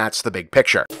Bob, and that's the big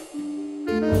picture.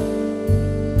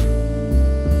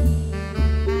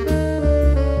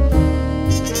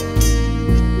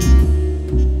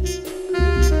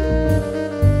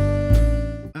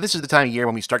 This is the time of year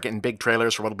when we start getting big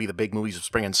trailers for what'll be the big movies of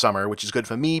spring and summer, which is good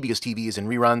for me because TV is in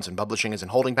reruns and publishing is in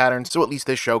holding patterns, so at least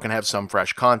this show can have some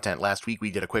fresh content. Last week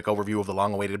we did a quick overview of the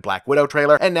long-awaited Black Widow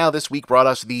trailer, and now this week brought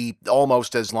us the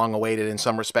almost as long-awaited in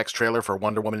some respects trailer for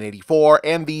Wonder Woman 84,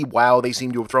 and the wow, they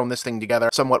seem to have thrown this thing together,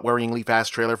 somewhat worryingly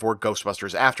fast trailer for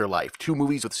Ghostbusters Afterlife. 2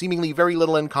 movies with seemingly very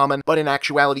little in common, but in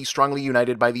actuality strongly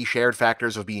united by the shared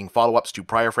factors of being follow-ups to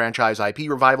prior franchise IP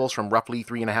revivals from roughly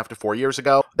 3.5 to 4 years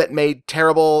ago that made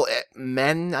terrible people,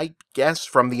 men, I guess,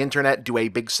 from the internet do a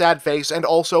big sad face, and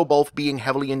also both being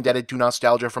heavily indebted to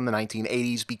nostalgia from the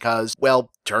 1980s because,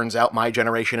 well, turns out my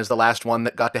generation is the last one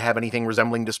that got to have anything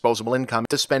resembling disposable income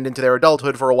to spend into their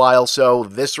adulthood for a while, so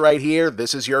this right here,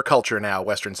 this is your culture now,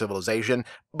 Western civilization.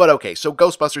 But okay, so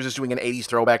Ghostbusters is doing an 80s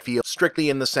throwback feel, strictly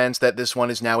in the sense that this one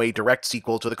is now a direct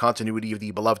sequel to the continuity of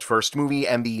the beloved first movie,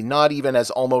 and the not even as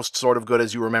almost sort of good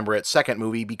as you remember it second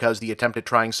movie, because the attempt at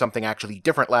trying something actually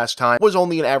different last time was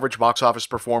only an average box office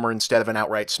performer instead of an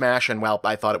outright smash, and well,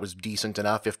 I thought it was decent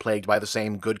enough if plagued by the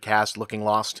same good cast looking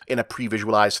lost in a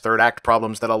pre-visualized third act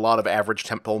problems that a lot of average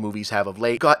tentpole movies have of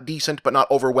late. Got decent but not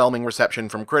overwhelming reception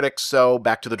from critics, so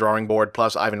back to the drawing board,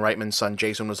 plus Ivan Reitman's son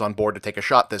Jason was on board to take a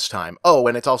shot this time. Oh,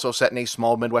 and it's also set in a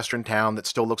small Midwestern town that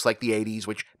still looks like the 80s,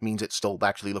 which means it still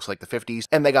actually looks like the 50s,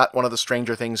 and they got one of the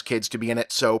Stranger Things kids to be in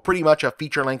it, so pretty much a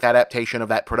feature-length adaptation of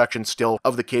that production still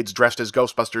of the kids dressed as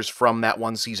Ghostbusters from that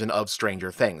one season of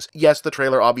Stranger Things. Yes, the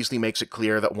trailer obviously makes it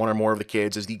clear that one or more of the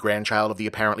kids is the grandchild of the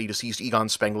apparently deceased Egon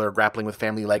Spengler grappling with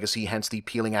family legacy, hence the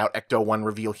peeling out Ecto-1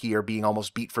 reveal here being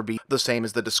almost beat for beat, the same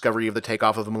as the discovery of the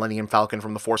takeoff of the Millennium Falcon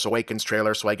from the Force Awakens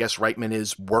trailer, so I guess Reitman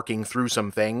is working through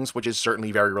some things, which is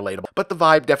certainly very relatable. But the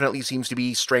vibe definitely seems to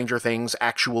be Stranger Things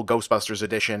actual Ghostbusters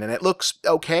edition, and it looks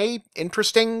okay,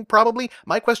 interesting, probably.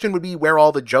 My question would be where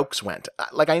all the jokes went.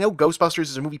 Like, I know Ghostbusters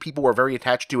is a movie people were very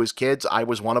attached to as kids, I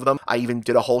was one of them. I even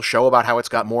did a whole show about how it's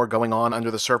got more going on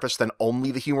under the surface than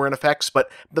only the humor and effects, but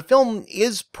the film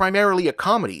is primarily a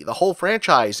comedy. The whole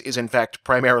franchise is in fact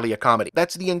primarily a comedy.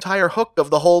 That's the entire hook of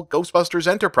the whole Ghostbusters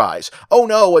enterprise. Oh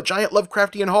no, a giant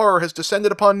Lovecraftian horror has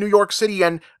descended upon New York City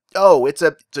and oh, it's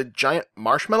a giant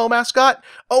marshmallow mascot?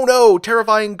 Oh no,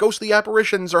 terrifying ghostly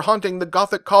apparitions are haunting the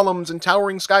Gothic columns and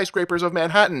towering skyscrapers of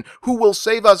Manhattan. Who will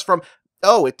save us from...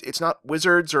 Oh, it's not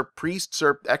wizards or priests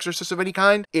or exorcists of any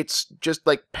kind. It's just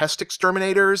like pest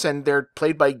exterminators, and they're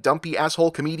played by dumpy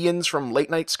asshole comedians from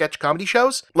late-night sketch comedy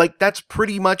shows. Like, that's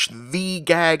pretty much the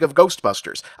gag of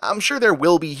Ghostbusters. I'm sure there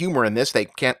will be humor in this. They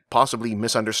can't possibly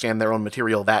misunderstand their own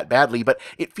material that badly, but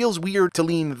it feels weird to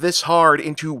lean this hard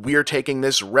into we're taking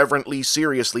this reverently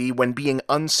seriously when being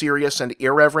unserious and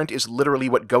irreverent is literally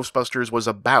what Ghostbusters was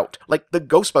about. Like, the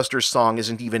Ghostbusters song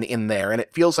isn't even in there, and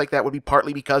it feels like that would be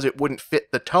partly because it wouldn't fit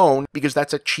the tone, because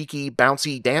that's a cheeky,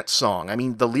 bouncy dance song. I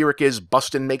mean, the lyric is,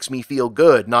 Bustin' makes me feel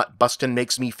good, not Bustin'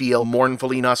 makes me feel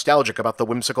mournfully nostalgic about the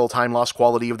whimsical time-lost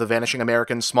quality of the vanishing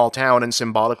American small town and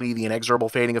symbolically the inexorable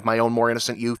fading of my own more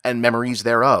innocent youth and memories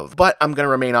thereof. But I'm gonna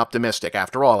remain optimistic.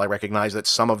 After all, I recognize that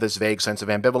some of this vague sense of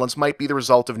ambivalence might be the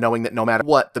result of knowing that no matter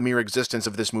what, the mere existence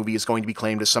of this movie is going to be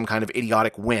claimed as some kind of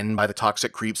idiotic win by the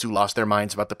toxic creeps who lost their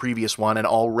minds about the previous one and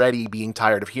already being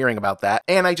tired of hearing about that.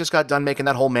 And I just got done making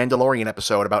that whole Mandalorian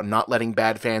episode about not letting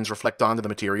bad fans reflect onto the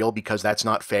material because that's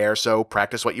not fair, so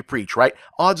practice what you preach, right?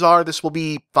 Odds are this will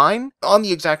be fine. On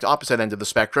the exact opposite end of the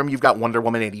spectrum, you've got Wonder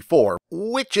Woman 84,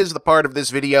 which is the part of this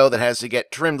video that has to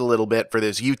get trimmed a little bit for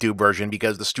this YouTube version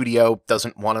because the studio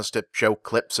doesn't want us to show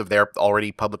clips of their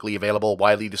already publicly available,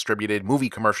 widely distributed movie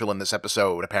commercial in this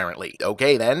episode, apparently.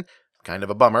 Okay then. Kind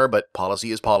of a bummer, but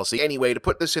policy is policy. Anyway, to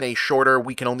put this in a shorter,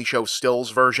 we can only show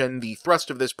stills version, the thrust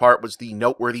of this part was the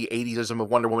noteworthy 80s-ism of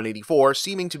Wonder Woman 84,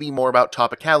 seeming to be more about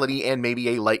topicality and maybe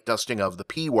a light dusting of the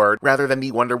P-word, rather than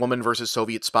the Wonder Woman versus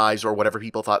Soviet spies or whatever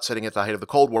people thought sitting at the height of the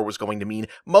Cold War was going to mean,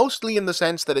 mostly in the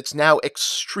sense that it's now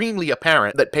extremely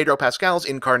apparent that Pedro Pascal's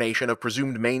incarnation of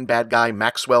presumed main bad guy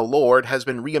Maxwell Lord has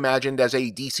been reimagined as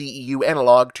a DCEU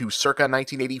analog to circa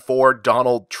 1984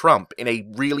 Donald Trump in a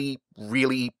really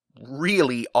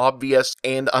obvious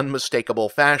and unmistakable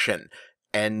fashion.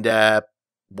 And,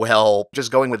 well,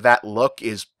 just going with that look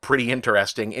is pretty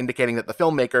interesting, indicating that the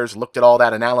filmmakers looked at all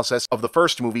that analysis of the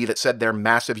first movie that said their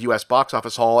massive US box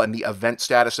office haul and the event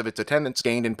status of its attendance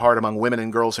gained in part among women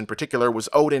and girls in particular was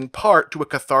owed in part to a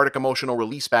cathartic emotional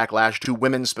release backlash to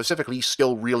women specifically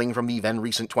still reeling from the then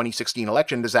recent 2016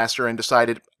 election disaster and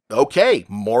decided, okay,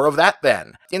 more of that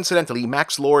then. Incidentally,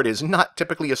 Max Lord is not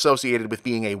typically associated with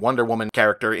being a Wonder Woman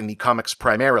character in the comics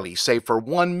primarily, save for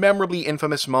one memorably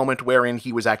infamous moment wherein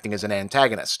he was acting as an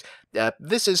antagonist.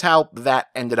 This is how that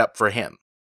ended up for him.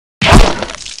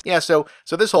 Yeah, so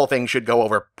this whole thing should go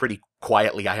over pretty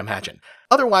quietly, I imagine.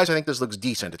 Otherwise, I think this looks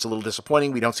decent. It's a little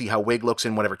disappointing. We don't see how Wig looks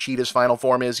in whatever Cheetah's final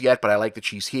form is yet, but I like that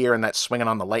she's here, and that swinging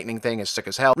on the lightning thing is sick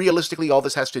as hell. Realistically, all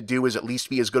this has to do is at least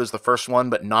be as good as the first one,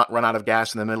 but not run out of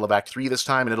gas in the middle of Act 3 this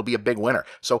time, and it'll be a big winner.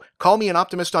 So call me an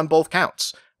optimist on both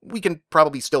counts. We can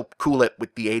probably still cool it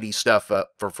with the 80s stuff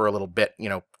for a little bit, you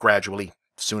know, gradually,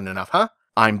 soon enough, huh?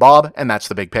 I'm Bob, and that's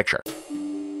the big picture.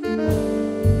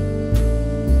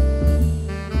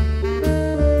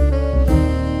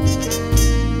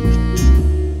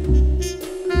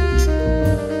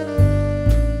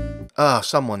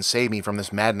 Someone save me from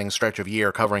this maddening stretch of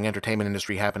year covering entertainment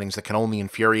industry happenings that can only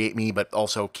infuriate me but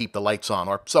also keep the lights on,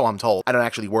 or so I'm told. I don't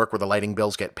actually work where the lighting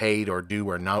bills get paid or do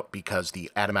or not because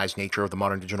the atomized nature of the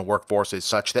modern digital workforce is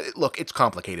such that, look, it's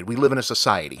complicated. We live in a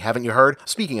society, haven't you heard?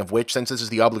 Speaking of which, since this is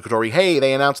the obligatory, hey,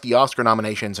 they announced the Oscar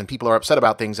nominations and people are upset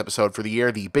about things episode for the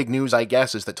year, the big news, I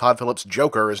guess, is that Todd Phillips'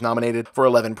 Joker is nominated for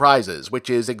 11 prizes, which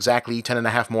is exactly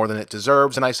 10.5 more than it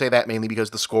deserves, and I say that mainly because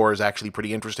the score is actually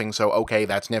pretty interesting, so okay,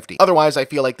 that's nifty. Otherwise, I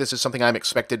feel like this is something I'm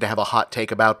expected to have a hot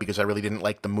take about because I really didn't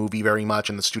like the movie very much,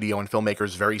 and the studio and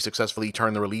filmmakers very successfully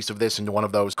turned the release of this into one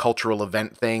of those cultural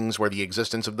event things where the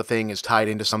existence of the thing is tied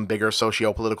into some bigger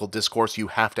socio-political discourse you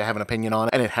have to have an opinion on,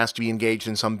 and it has to be engaged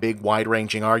in some big,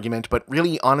 wide-ranging argument, but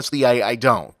really, honestly, I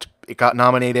don't. It got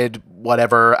nominated,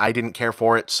 whatever, I didn't care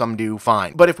for it, some do,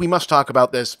 fine. But if we must talk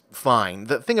about this, fine.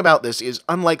 The thing about this is,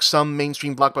 unlike some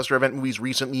mainstream blockbuster event movies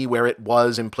recently where it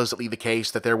was implicitly the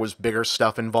case that there was bigger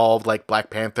stuff involved, like Black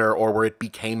Panther, or where it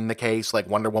became the case, like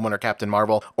Wonder Woman or Captain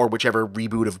Marvel, or whichever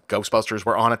reboot of Ghostbusters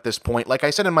we're on at this point, like I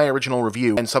said in my original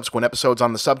review and subsequent episodes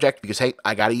on the subject, because hey,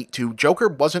 I gotta eat too, Joker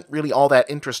wasn't really all that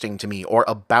interesting to me, or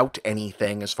about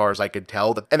anything as far as I could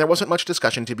tell, and there wasn't much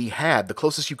discussion to be had. The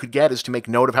closest you could get is to make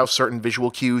note of how certain visual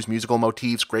cues, musical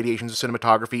motifs, gradations of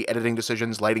cinematography, editing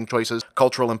decisions, lighting choices,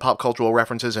 cultural and pop cultural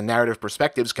references, and narrative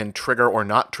perspectives can trigger or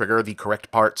not trigger the correct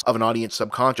parts of an audience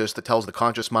subconscious that tells the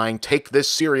conscious mind, take this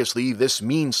seriously, this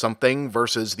means something,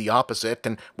 versus the opposite,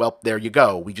 and well, there you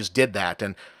go, we just did that,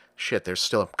 and shit, there's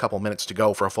still a couple minutes to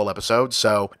go for a full episode,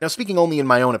 so... Now, speaking only in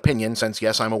my own opinion, since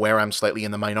yes, I'm aware I'm slightly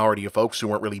in the minority of folks who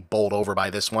weren't really bowled over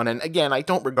by this one, and again, I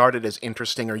don't regard it as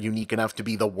interesting or unique enough to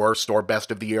be the worst or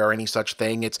best of the year or any such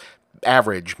thing, it's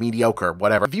average, mediocre,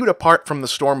 whatever. Viewed apart from the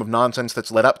storm of nonsense that's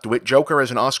led up to it, Joker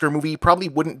as an Oscar movie probably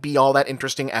wouldn't be all that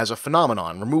interesting as a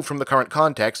phenomenon. Removed from the current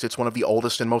context, it's one of the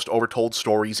oldest and most overtold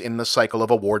stories in the cycle of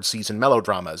award season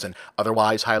melodramas, and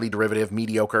otherwise highly derivative,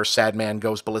 mediocre, sad man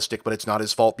goes ballistic but it's not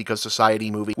his fault because society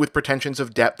movie, with pretensions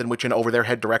of depth in which an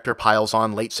over-their-head director piles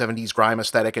on late 70s grime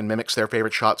aesthetic and mimics their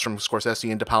favorite shots from Scorsese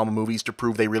and De Palma movies to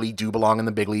prove they really do belong in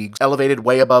the big leagues, elevated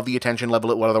way above the attention level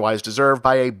it would otherwise deserve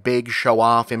by a big,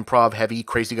 show-off, improv-heavy,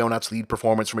 crazy-go-nuts lead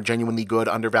performance from a genuinely good,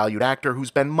 undervalued actor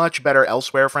who's been much better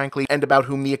elsewhere, frankly, and about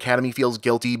whom the Academy feels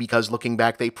guilty because, looking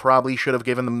back, they probably should have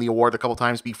given them the award a couple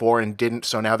times before and didn't,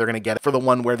 so now they're gonna get it for the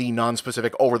one where the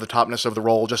non-specific over-the-topness of the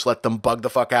role just let them bug the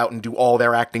fuck out and do all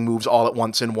their acting moves all at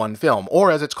once in one film,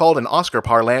 or as it's called in Oscar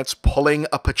parlance, pulling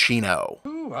a Pacino.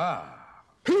 Hoo-ah!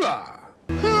 Hoo-ah!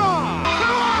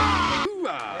 Hoo-ah!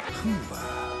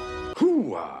 Hoo-ah!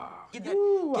 Hoo-ah! Get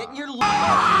your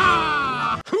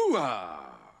hoo-ah!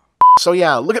 So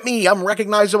yeah, look at me, I'm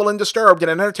recognizable and disturbed in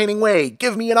an entertaining way,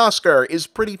 give me an Oscar, is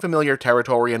pretty familiar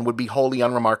territory and would be wholly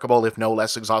unremarkable if no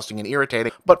less exhausting and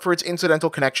irritating, but for its incidental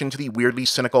connection to the weirdly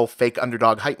cynical fake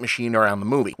underdog hype machine around the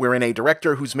movie, wherein a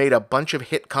director who's made a bunch of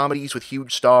hit comedies with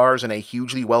huge stars and a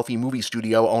hugely wealthy movie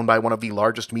studio owned by one of the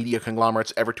largest media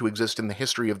conglomerates ever to exist in the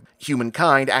history of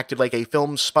humankind acted like a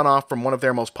film spun off from one of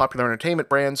their most popular entertainment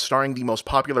brands starring the most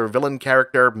popular villain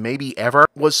character maybe ever,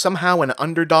 was somehow an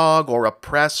underdog or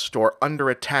oppressed or under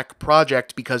attack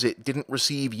project because it didn't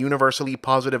receive universally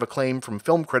positive acclaim from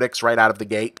film critics right out of the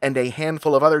gate, and a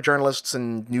handful of other journalists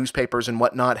and newspapers and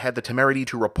whatnot had the temerity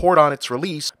to report on its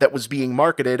release that was being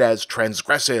marketed as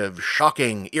transgressive,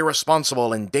 shocking,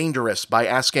 irresponsible, and dangerous by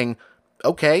asking,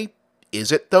 okay,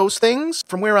 is it those things?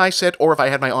 From where I sit, or if I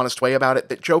had my honest way about it,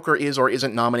 that Joker is or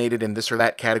isn't nominated in this or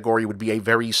that category would be a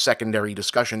very secondary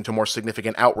discussion to more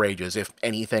significant outrages, if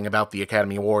anything about the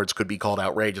Academy Awards could be called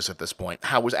outrageous at this point.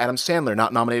 How was Adam Sandler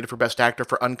not nominated for Best Actor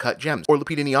for Uncut Gems? Or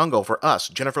Lupita Nyong'o for Us,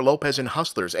 Jennifer Lopez in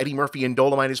Hustlers, Eddie Murphy in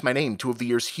Dolomite Is My Name, two of the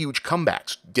year's huge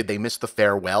comebacks? Did they miss the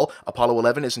farewell? Apollo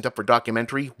 11 isn't up for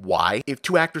documentary? Why? If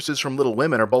two actresses from Little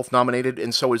Women are both nominated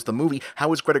and so is the movie,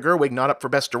 how is Greta Gerwig not up for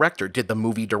Best Director? Did the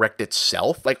movie direct itself?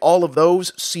 Like, all of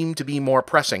those seem to be more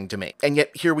pressing to me. And yet,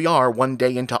 here we are, one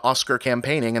day into Oscar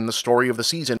campaigning, and the story of the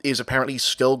season is apparently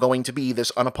still going to be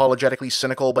this unapologetically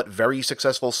cynical but very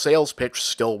successful sales pitch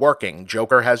still working.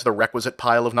 Joker has the requisite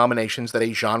pile of nominations that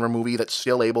a genre movie that's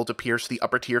still able to pierce the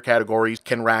upper tier categories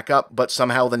can rack up, but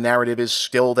somehow the narrative is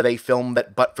still that a film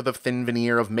that, but for the thin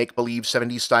veneer of make-believe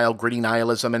 70s style gritty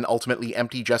nihilism and ultimately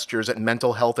empty gestures at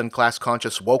mental health and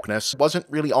class-conscious wokeness, wasn't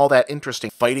really all that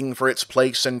interesting, fighting for its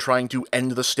place and trying to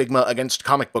end the stigma against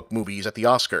comic book movies at the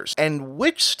Oscars. And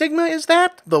which stigma is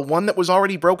that? The one that was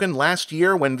already broken last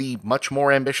year when the much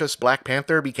more ambitious Black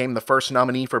Panther became the first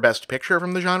nominee for Best Picture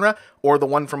from the genre? Or the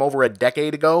one from over a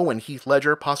decade ago when Heath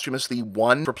Ledger posthumously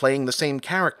won for playing the same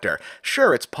character?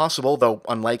 Sure, it's possible, though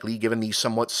unlikely given the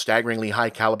somewhat staggeringly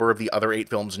high caliber of the other 8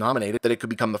 films nominated, that it could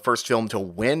become the first film to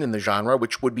win in the genre,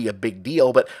 which would be a big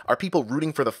deal, but are people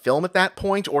rooting for the film at that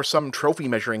point, or some trophy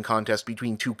measuring contest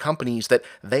between 2 companies that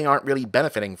they aren't really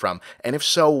benefiting from? And if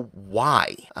so,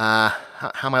 why? How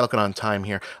am I looking on time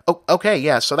here? Oh, okay,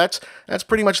 yeah, so that's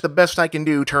pretty much the best I can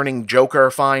do turning Joker,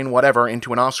 fine, whatever,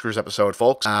 into an Oscars episode,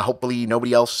 folks. Hopefully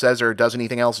nobody else says or does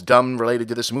anything else dumb related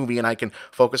to this movie, and I can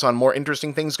focus on more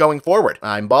interesting things going forward.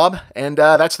 I'm Bob, and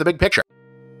that's the big picture.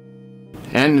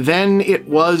 And then it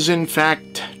was, in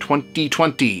fact,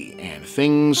 2020, and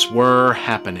things were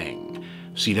happening.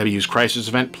 CW's Crisis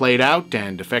event played out,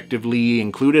 and effectively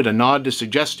included a nod to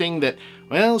suggesting that,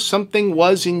 well, something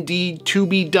was indeed to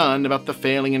be done about the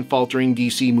failing and faltering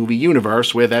DC movie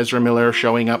universe, with Ezra Miller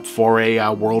showing up for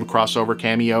a world crossover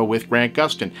cameo with Grant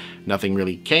Gustin. Nothing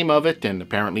really came of it, and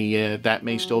apparently that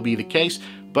may still be the case,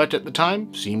 but at the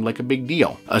time seemed like a big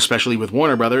deal, especially with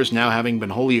Warner Brothers now having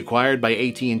been wholly acquired by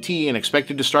at&t and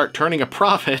expected to start turning a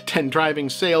profit and driving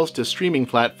sales to streaming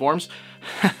platforms.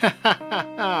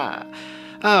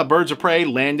 Birds of Prey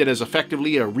landed as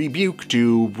effectively a rebuke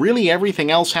to really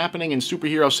everything else happening in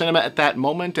superhero cinema at that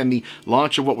moment, and the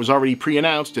launch of what was already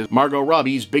pre-announced as Margot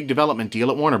Robbie's big development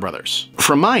deal at Warner Brothers.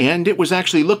 From my end, it was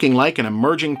actually looking like an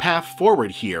emerging path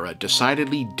forward here, a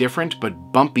decidedly different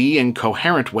but bumpy and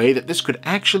coherent way that this could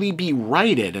actually be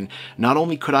righted, and not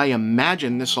only could I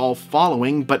imagine this all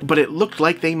following, but it looked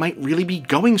like they might really be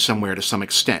going somewhere to some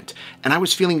extent. And I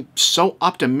was feeling so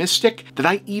optimistic that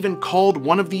I even called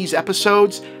one of these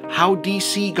episodes How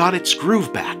DC Got Its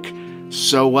Groove Back.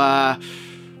 So,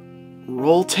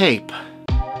 roll tape.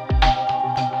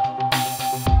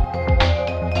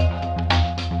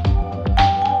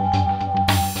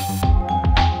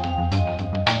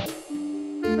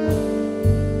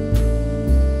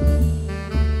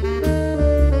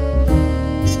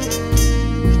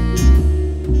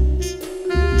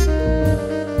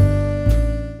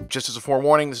 Just as a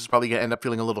forewarning, this is probably going to end up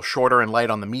feeling a little shorter and light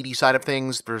on the meaty side of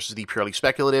things versus the purely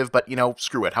speculative, but, you know,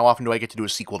 screw it. How often do I get to do a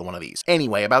sequel to one of these?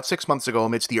 Anyway, about 6 months ago,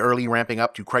 amidst the early ramping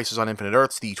up to Crisis on Infinite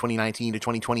Earths, the 2019 to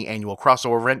 2020 annual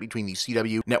crossover event between the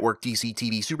CW network DC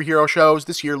TV superhero shows,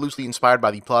 this year loosely inspired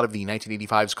by the plot of the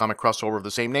 1985's comic crossover of the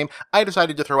same name, I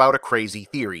decided to throw out a crazy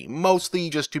theory. Mostly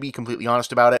just to be completely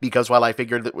honest about it, because while I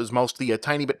figured that it was mostly a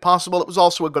tiny bit possible, it was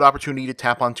also a good opportunity to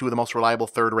tap on 2 of the most reliable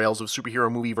third rails of superhero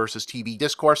movie versus TV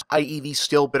discourse, i.e. the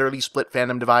still bitterly split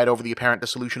fandom divide over the apparent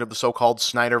dissolution of the so-called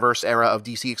SnyderVerse era of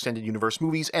DC Extended Universe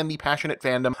movies, and the passionate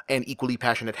fandom and equally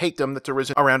passionate hatedom that's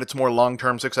arisen around its more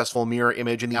long-term successful mirror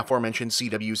image in the aforementioned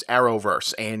CW's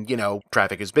Arrowverse. And, you know,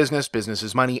 traffic is business, business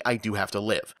is money, I do have to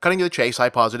live. Cutting to the chase, I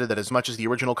posited that as much as the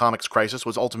original comics Crisis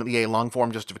was ultimately a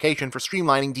long-form justification for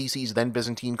streamlining DC's then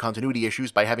Byzantine continuity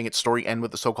issues by having its story end with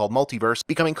the so-called multiverse,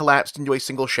 becoming collapsed into a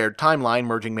single shared timeline,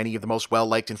 merging many of the most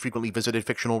well-liked and frequently visited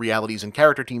fictional realities and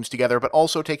character teams together, but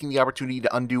also taking the opportunity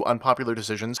to undo unpopular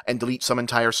decisions and delete some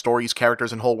entire stories,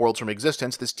 characters, and whole worlds from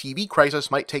existence, this TV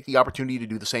Crisis might take the opportunity to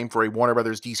do the same for a Warner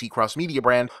Brothers DC cross-media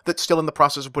brand that's still in the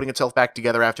process of putting itself back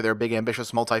together after their big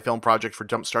ambitious multi-film project for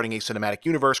jump-starting a cinematic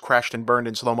universe crashed and burned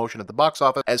in slow motion at the box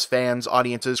office, as fans,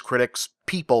 audiences, critics,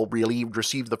 people really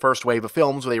received the first wave of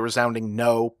films with a resounding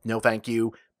no, no thank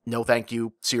you, no thank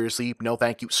you, seriously, no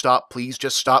thank you, stop, please,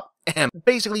 just stop.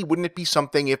 Basically, wouldn't it be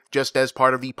something if, just as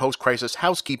part of the post-crisis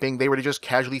housekeeping, they were to just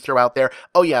casually throw out there,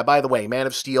 oh yeah, by the way, Man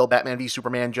of Steel, Batman v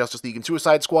Superman, Justice League, and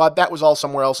Suicide Squad, that was all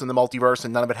somewhere else in the multiverse,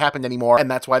 and none of it happened anymore,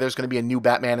 and that's why there's going to be a new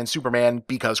Batman and Superman,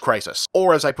 because Crisis.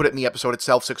 Or, as I put it in the episode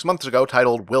itself 6 months ago,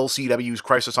 titled, Will CW's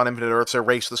Crisis on Infinite Earths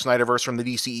Erase the SnyderVerse from the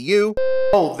DCEU?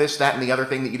 Oh, this, that, and the other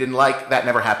thing that you didn't like, that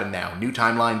never happened now. New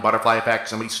timeline, butterfly effect,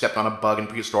 somebody stepped on a bug in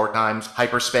prehistoric times,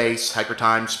 hyperspace,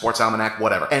 hypertime, sports almanac,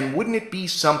 whatever. And wouldn't it be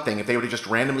something if they were to just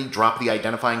randomly drop the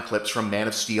identifying clips from Man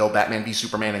of Steel, Batman v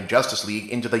Superman, and Justice League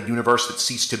into the universe that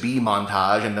ceased to be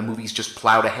montage, and the movies just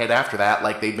plowed ahead after that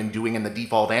like they've been doing, and the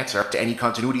default answer to any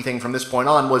continuity thing from this point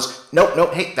on was,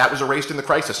 nope, hey, that was erased in the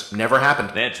Crisis. Never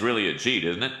happened. That's really a cheat,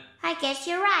 isn't it? I guess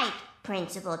you're right,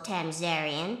 Principal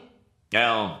Tamzarian.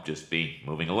 I'll just be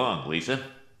moving along, Lisa.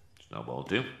 Snowball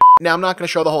 2. Now, I'm not going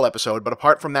to show the whole episode, but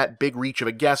apart from that big reach of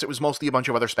a guess, it was mostly a bunch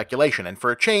of other speculation, and for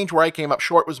a change, where I came up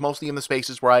short was mostly in the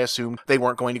spaces where I assumed they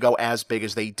weren't going to go as big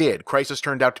as they did. Crisis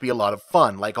turned out to be a lot of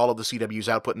fun. Like all of the CW's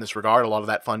output in this regard, a lot of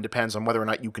that fun depends on whether or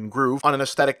not you can groove on an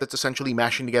aesthetic that's essentially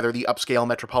mashing together the upscale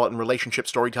metropolitan relationship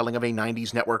storytelling of a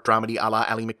 90s network dramedy a la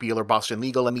Ally McBeal or Boston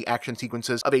Legal and the action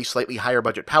sequences of a slightly higher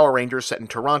budget Power Rangers set in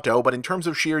Toronto, but in terms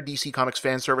of sheer DC Comics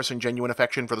fan service and genuine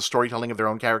affection for the storytelling of their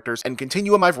own characters and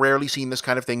continuum, I've rarely seen this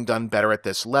kind of thing done better at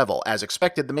this level. As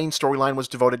expected, the main storyline was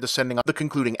devoted to sending up the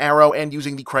concluding arrow and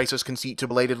using the Crisis conceit to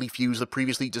belatedly fuse the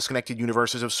previously disconnected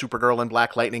universes of Supergirl and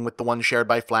Black Lightning with the one shared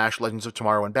by Flash, Legends of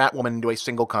Tomorrow, and Batwoman into a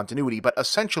single continuity, but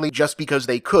essentially, just because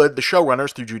they could, the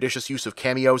showrunners, through judicious use of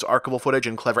cameos, archival footage,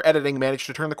 and clever editing, managed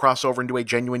to turn the crossover into a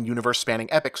genuine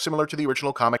universe-spanning epic similar to the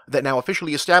original comic that now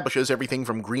officially establishes everything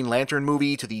from Green Lantern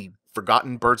movie to the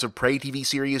forgotten Birds of Prey TV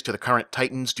series to the current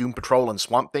Titans, Doom Patrol, and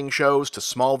Swamp Thing shows to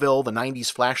Smallville, the 90s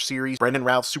Flash series, Brendan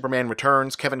Routh's Superman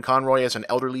Returns, Kevin Conroy as an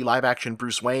elderly live-action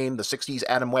Bruce Wayne, the 60s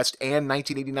Adam West, and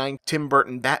 1989 Tim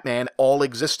Burton Batman all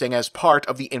existing as part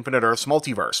of the Infinite Earths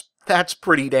multiverse. That's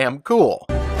pretty damn cool.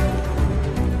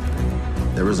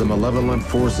 There is a malevolent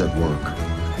force at work,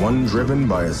 one driven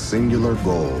by a singular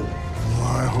goal. Well,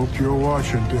 I hope you're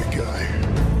watching, big guy.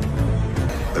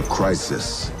 The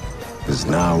crisis is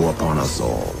now upon us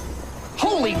all.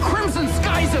 Holy crimson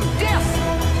skies of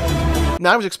death!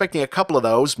 Now, I was expecting a couple of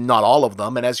those, not all of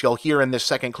them, and as you'll hear in this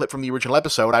second clip from the original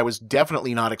episode, I was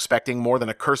definitely not expecting more than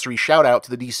a cursory shout-out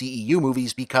to the DCEU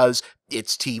movies because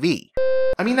it's TV.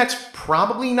 I mean, that's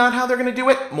probably not how they're going to do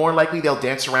it. More likely, they'll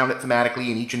dance around it thematically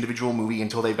in each individual movie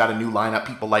until they've got a new lineup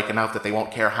people like enough that they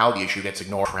won't care how the issue gets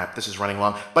ignored. Crap, this is running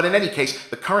long. But in any case,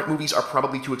 the current movies are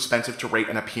probably too expensive to rate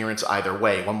an appearance either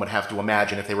way. One would have to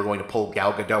imagine if they were going to pull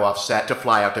Gal Gadot off set to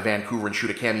fly out to Vancouver and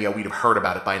shoot a cameo, we'd have heard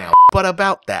about it by now. But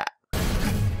about that.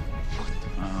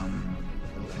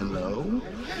 Hello?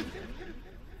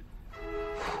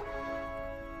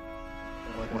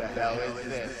 What the hell is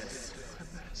this?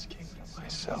 Asking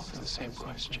myself the same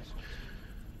question.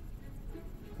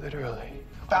 Literally.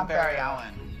 Found Barry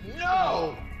Allen.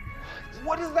 No!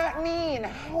 What does that mean?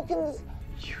 How can this...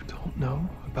 You don't know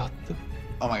about the...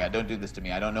 Oh my god, don't do this to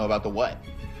me. I don't know about the what.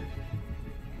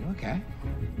 You okay?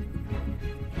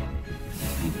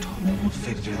 I don't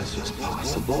figure this was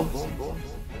possible.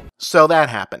 So that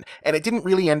happened, and it didn't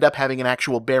really end up having an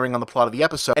actual bearing on the plot of the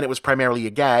episode, and it was primarily a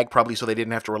gag, probably so they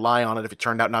didn't have to rely on it if it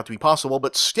turned out not to be possible,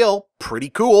 but still, pretty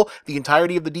cool. The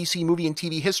entirety of the DC movie and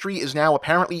TV history is now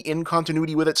apparently in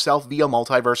continuity with itself via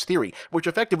multiverse theory, which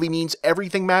effectively means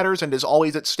everything matters and is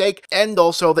always at stake, and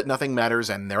also that nothing matters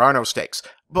and there are no stakes.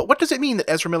 But what does it mean that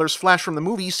Ezra Miller's Flash from the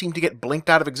movies seemed to get blinked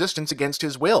out of existence against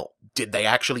his will? Did they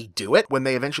actually do it? When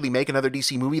they eventually make another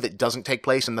DC movie that doesn't take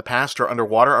place in the past or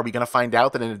underwater, are we going to find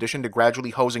out that in addition to gradually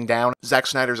hosing down Zack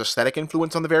Snyder's aesthetic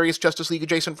influence on the various Justice League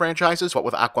adjacent franchises, what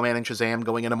with Aquaman and Shazam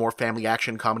going in a more family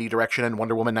action comedy direction and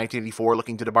Wonder Woman 1984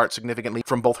 looking to depart significantly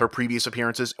from both her previous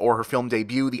appearances or her film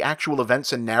debut, the actual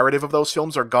events and narrative of those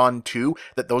films are gone too,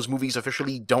 that those movies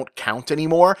officially don't count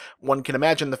anymore? One can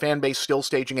imagine the fan base still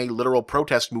staging a literal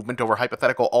protest movement over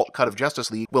hypothetical alt-cut of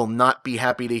Justice League will not be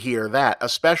happy to hear that,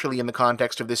 especially in the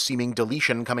context of this seeming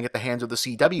deletion coming at the hands of the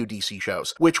CW DC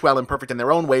shows, which, while imperfect in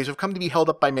their own ways, have come to be held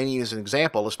up by many as an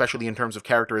example, especially in terms of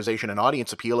characterization and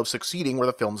audience appeal, of succeeding where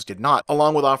the films did not,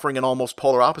 along with offering an almost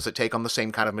polar opposite take on the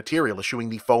same kind of material, eschewing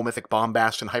the faux mythic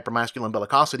bombast and hypermasculine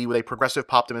bellicosity with a progressive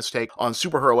poptimist take on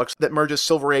superheroics that merges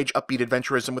Silver Age upbeat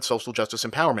adventurism with social justice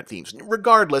empowerment themes.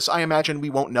 Regardless, I imagine we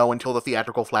won't know until the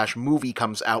theatrical Flash movie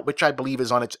comes out, which I believe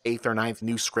is on its 8th or 9th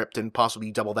new script and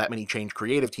possibly double that many changed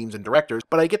creative teams and directors,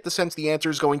 but I get the sense the answer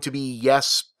is going to be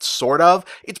yes, sort of.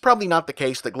 It's probably not the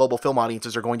case that global film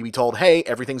audiences are going to be told, hey,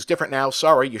 everything's different now,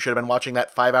 sorry, you should have been watching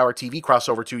that 5-hour TV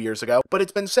crossover 2 years ago, but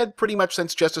it's been said pretty much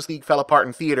since Justice League fell apart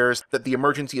in theaters that the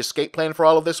emergency escape plan for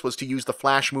all of this was to use the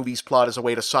Flash movie's plot as a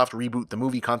way to soft reboot the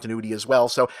movie continuity as well,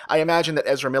 so I imagine that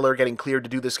Ezra Miller getting cleared to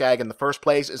do this gag in the first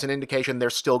place is an indication they're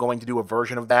still going to do a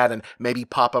version of that and maybe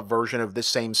pop a version of this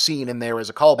same scene in there as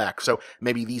a callback, so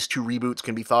maybe these two reboots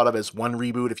can be thought of as one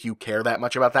reboot if you care that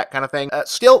much about that kind of thing.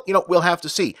 Still, you know, we'll have to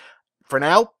see. For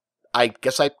now, I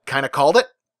guess I kind of called it.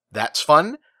 That's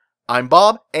fun. I'm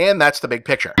Bob, and that's the big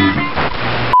picture.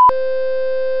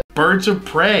 Birds of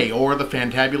Prey, or The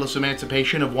Fantabulous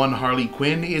Emancipation of One Harley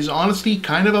Quinn, is honestly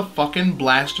kind of a fucking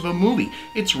blast of a movie.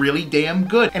 It's really damn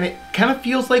good, and it kind of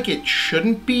feels like it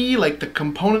shouldn't be. Like, the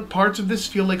component parts of this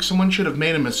feel like someone should have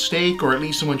made a mistake, or at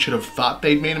least someone should have thought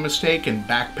they'd made a mistake and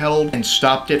backpedaled and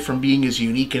stopped it from being as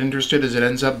unique and interested as it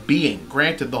ends up being.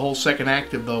 Granted, the whole second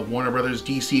act of the Warner Brothers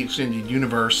DC Extended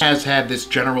Universe has had this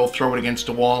general throw it against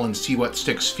a wall and see what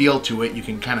sticks feel to it. You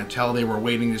can kind of tell they were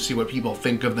waiting to see what people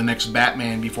think of the next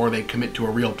Batman before they commit to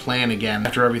a real plan again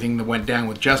after everything that went down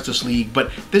with Justice League,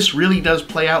 but this really does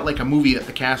play out like a movie that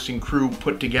the cast and crew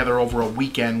put together over a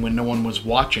weekend when no one was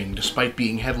watching, despite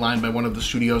being headlined by one of the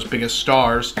studio's biggest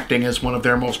stars, acting as one of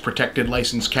their most protected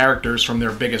licensed characters from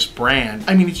their biggest brand.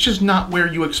 I mean, it's just not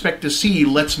where you expect to see,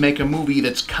 let's make a movie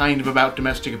that's kind of about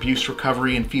domestic abuse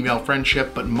recovery and female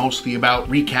friendship, but mostly about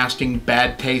recasting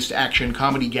bad taste action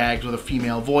comedy gags with a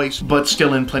female voice, but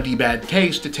still in plenty bad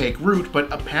taste to take root.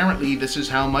 But apparently this is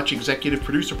how much executive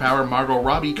producer power Margot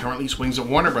Robbie currently swings at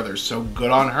Warner Brothers, so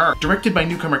good on her. Directed by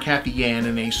newcomer Kathy Yan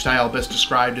in a style best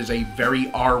described as a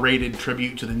very R-rated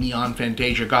tribute to the neon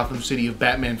Fantasia Gotham City of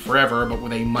Batman Forever, but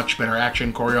with a much better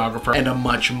action choreographer and a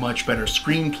much better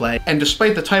screenplay. And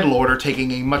despite the title order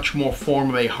taking a much more form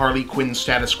of a Harley Quinn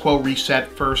status quo reset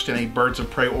first and a Birds of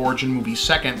Prey origin movie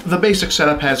second, the basic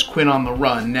setup has Quinn on the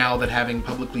run now that, having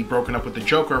publicly broken up with the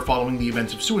Joker following the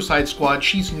events of Suicide Squad,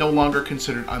 she's no longer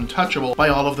considered untouchable by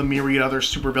all of the myriad other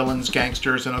supervillains,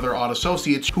 gangsters, and other odd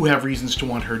associates who have reasons to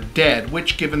want her dead,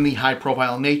 which, given the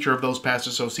high-profile nature of those past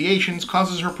associations,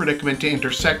 causes her predicament to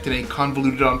intersect in a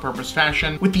convoluted on-purpose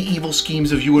fashion with the evil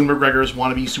schemes of Ewan McGregor's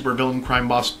wannabe supervillain crime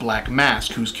boss Black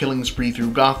Mask, whose killing spree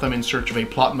through Gotham in search of a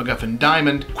plot MacGuffin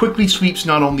diamond quickly sweeps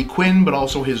not only Quinn, but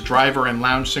also his driver and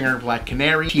lounge singer Black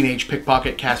Canary, teenage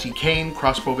pickpocket Cassie Kane,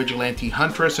 crossbow vigilante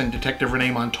Huntress, and Detective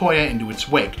Renee Montoya into its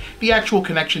wake. The actual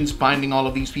connections binding all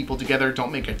of these people together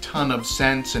don't make a ton of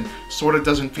sense, and sort of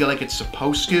doesn't feel like it's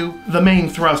supposed to. The main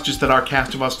thrust is that our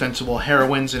cast of ostensible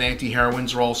heroines and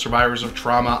anti-heroines are all survivors of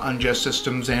trauma, unjust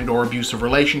systems, and or abusive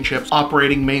relationships,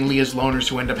 operating mainly as loners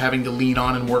who end up having to lean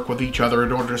on and work with each other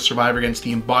in order to survive against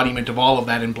the embodiment of all of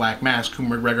that in Black Mask, whom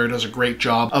McGregor does a great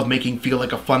job of making feel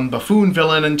like a fun buffoon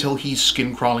villain until he's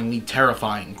skin-crawlingly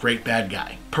terrifying. Great bad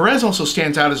guy. Perez also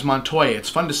stands out as Montoya. It's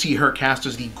fun to see her cast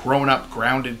as the grown-up,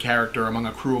 grounded character among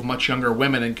a crew of much younger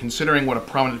women, and considering what a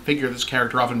prominent figure this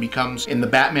character often becomes in the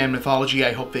Batman mythology,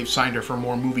 I hope they've signed her for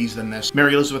more movies than this.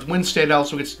 Mary Elizabeth Winstead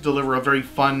also gets to deliver a very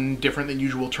fun, different than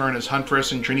usual turn as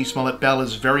Huntress, and Trini Smollett-Bell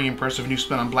is very impressive new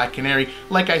spin on Black Canary.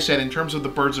 Like I said, in terms of the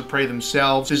Birds of Prey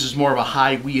themselves, this is more of a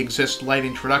hi, we exist light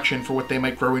introduction for what they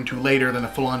might grow into later than a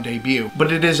full-on debut.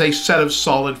 But it is a set of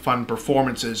solid, fun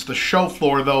performances. The show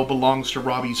floor, though, belongs to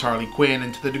Robbie's Harley Quinn,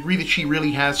 and to the degree that she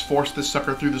really has forced this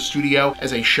sucker through the studio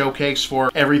as a showcase for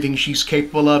everything she's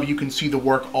capable of, you can see the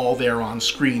work all there on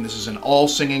screen. This is an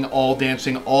all-singing,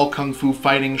 all-dancing, all-kung-fu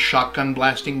fighting, shotgun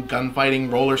blasting, gunfighting,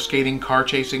 roller skating, car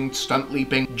chasing, stunt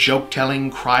leaping,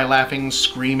 joke-telling, cry-laughing,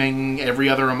 screaming, every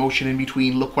other emotion in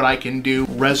between, look what I can do,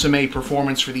 resume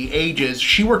performance for the ages.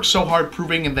 She works so hard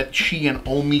proving that she and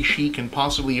only she can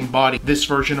possibly embody this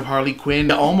version of Harley Quinn,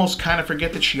 you almost kind of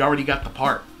forget that she already got the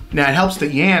part. Now, it helps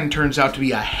that Yan turns out to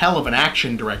be a hell of an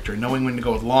action director, knowing when to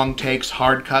go with long takes,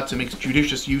 hard cuts, and makes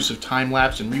judicious use of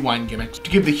time-lapse and rewind gimmicks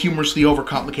to give the humorously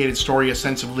overcomplicated story a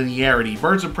sense of linearity.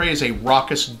 Birds of Prey is a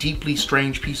raucous, deeply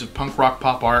strange piece of punk rock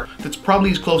pop art that's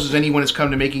probably as close as anyone has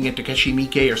come to making a Takeshi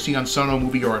Miike or Sion Sono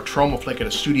movie or a trauma flick at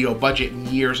a studio budget in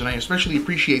years, and I especially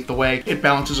appreciate the way it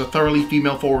balances a thoroughly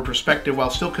female-forward perspective while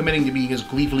still committing to being as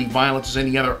gleefully violent as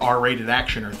any other R-rated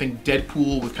actioner. Think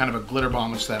Deadpool with kind of a glitter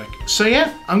bomb aesthetic. So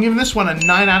yeah, I'm giving this one a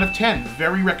 9 out of 10.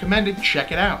 Very recommended.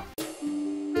 Check it out.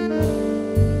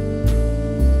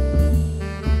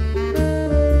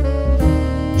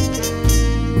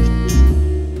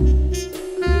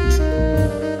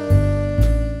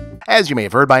 As you may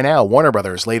have heard by now, Warner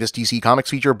Brothers' latest DC Comics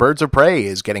feature, Birds of Prey,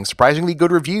 is getting surprisingly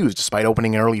good reviews, despite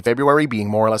opening in early February, being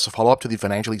more or less a follow-up to the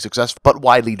financially successful but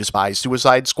widely despised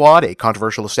Suicide Squad, a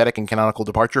controversial aesthetic and canonical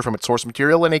departure from its source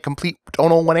material, and a complete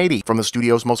tonal 180 from the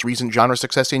studio's most recent genre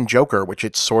success in Joker, which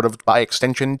it's sort of, by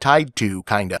extension, tied to,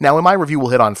 kinda. Now, in my review we'll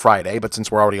hit on Friday, but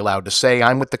since we're already allowed to say,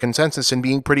 I'm with the consensus in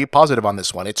being pretty positive on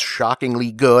this one. It's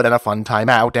shockingly good and a fun time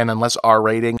out, and unless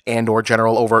R-rating and or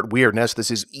general overt weirdness,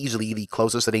 this is easily the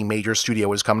closest that a major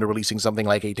studio has come to releasing something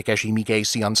like a Takeshi Miike,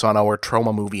 Sion Sono, or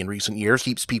Troma movie in recent years.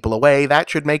 Keeps people away. That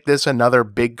should make this another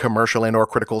big commercial and or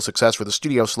critical success for the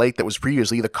studio slate that was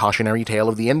previously the cautionary tale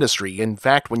of the industry. In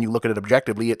fact, when you look at it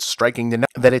objectively, it's striking to note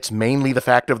that it's mainly the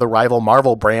fact of the rival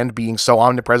Marvel brand being so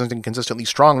omnipresent and consistently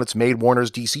strong that's made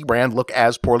Warner's DC brand look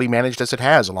as poorly managed as it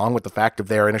has, along with the fact of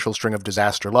their initial string of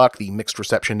disaster luck, the mixed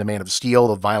reception to Man of Steel,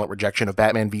 the violent rejection of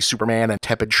Batman v Superman, and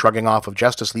tepid shrugging off of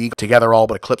Justice League, together all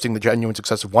but eclipsing the genuine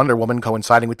success of Wonder Woman. Woman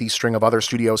coinciding with the string of other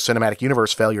studios' cinematic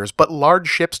universe failures, but large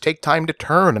ships take time to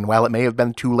turn, and while it may have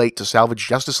been too late to salvage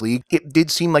Justice League, it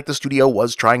did seem like the studio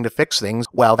was trying to fix things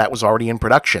while that was already in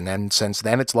production, and since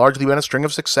then it's largely been a string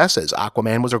of successes.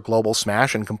 Aquaman was a global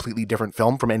smash and completely different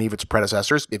film from any of its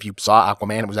predecessors. If you saw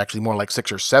Aquaman, it was actually more like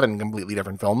 6 or 7 completely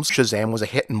different films. Shazam was a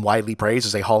hit and widely praised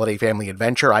as a holiday family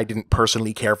adventure. I didn't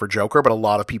personally care for Joker, but a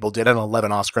lot of people did, and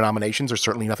 11 Oscar nominations are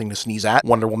certainly nothing to sneeze at.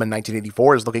 Wonder Woman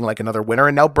 1984 is looking like another winner,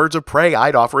 and now Birds of Prey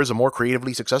I'd offer is a more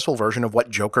creatively successful version of what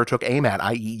Joker took aim at,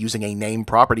 i.e. using a name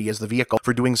property as the vehicle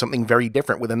for doing something very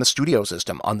different within the studio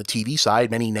system. On the TV side,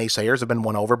 many naysayers have been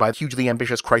won over by the hugely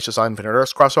ambitious Crisis on Infinite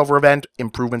Earths crossover event,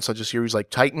 improvements such as series like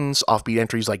Titans, offbeat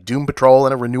entries like Doom Patrol,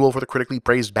 and a renewal for the critically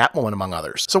praised Batwoman, among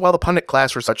others. So while the pundit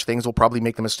class for such things will probably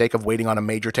make the mistake of waiting on a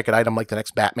major ticket item like the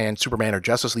next Batman, Superman, or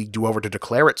Justice League do-over to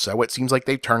declare it so, it seems like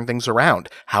they've turned things around.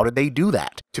 How did they do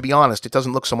that? To be honest, it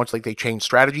doesn't look so much like they changed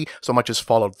strategy, so much as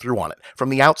followed through on it. From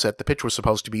the outset, the pitch was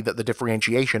supposed to be that the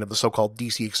differentiation of the so-called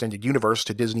DC Extended Universe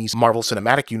to Disney's Marvel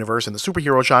Cinematic Universe in the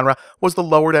superhero genre was the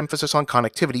lowered emphasis on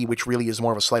connectivity, which really is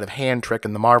more of a sleight of hand trick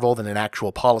in the Marvel than an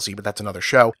actual policy, but that's another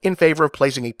show, in favor of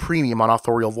placing a premium on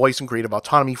authorial voice and creative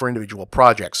autonomy for individual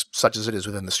projects, such as it is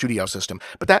within the studio system.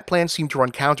 But that plan seemed to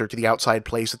run counter to the outside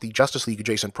place that the Justice League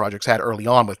adjacent projects had early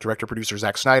on, with director-producer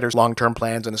Zack Snyder's long-term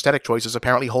plans and aesthetic choices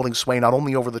apparently holding sway not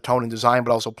only over the tone and design,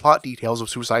 but also plot details of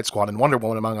Suicide Squad and Wonder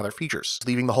Woman, among other features,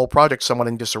 leaving the whole project somewhat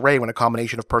in disarray when a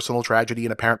combination of personal tragedy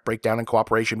and apparent breakdown in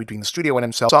cooperation between the studio and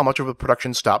himself saw much of the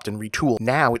production stopped and retooled.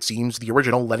 Now, it seems the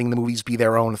original letting the movies be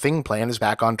their own thing plan is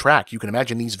back on track. You can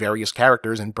imagine these various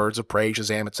characters in Birds of Prey,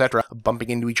 Shazam, etc. bumping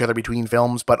into each other between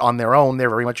films, but on their own, they're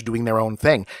very much doing their own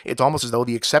thing. It's almost as though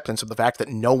the acceptance of the fact that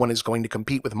no one is going to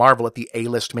compete with Marvel at the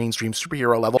A-list mainstream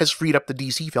superhero level has freed up the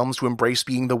DC films to embrace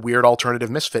being the weird alternative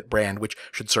misfit brand, which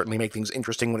should certainly make things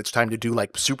interesting when it's time to do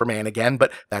like Superman again,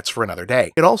 but that's for another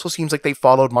day. It also seems like they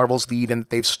followed Marvel's lead and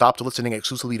they've stopped listening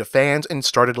exclusively to fans and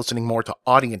started listening more to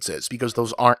audiences, because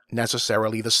those aren't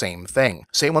necessarily the same thing.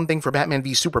 Say one thing for Batman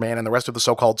v Superman and the rest of the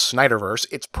so-called SnyderVerse,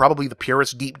 it's probably the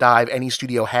purest deep dive any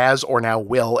studio has or now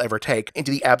will ever take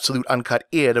into the absolute uncut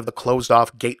id of the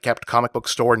closed-off, gate-kept comic book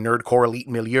store nerdcore elite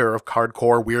milieu of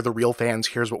hardcore, we're the real fans,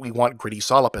 here's what we want gritty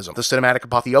solipism. The cinematic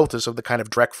apotheosis of the kind of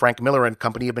Drek, Frank Miller and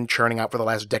company have been churning out for the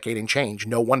last decade and change.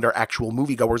 No wonder actual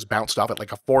moviegoers bounced off it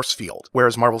like a force field.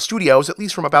 Whereas Marvel Studios, at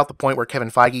least from about the point where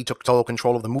Kevin Feige took total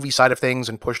control of the movie side of things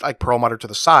and pushed Ike Perlmutter to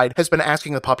the side, has been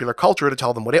asking the popular culture to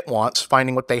tell them what it wants,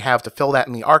 finding what they have to fill that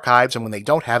in the archives, and when they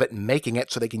don't have it, making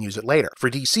it so they can use it later. For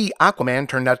DC, Aquaman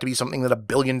turned out to be something that $1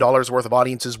 billion worth of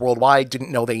audiences worldwide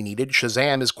didn't know they needed.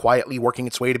 Shazam is quietly working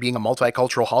its way to being a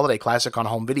multicultural holiday classic on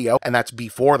home video, and that's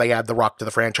before they add The Rock to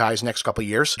the franchise next couple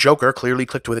years. Joker clearly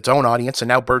clicked with its own audience, and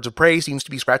now Birds of Prey seems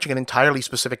to be scratching an entirely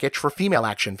specific itch for female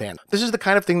action fans. This is the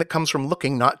kind of thing that comes from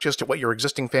looking not just at what your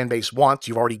existing fan base wants,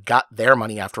 you've already got their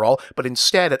money after all, but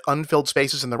instead at unfilled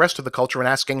spaces in the rest of the culture and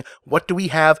asking, what do we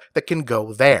have that can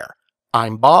go there?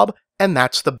 I'm Bob, and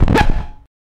that's the...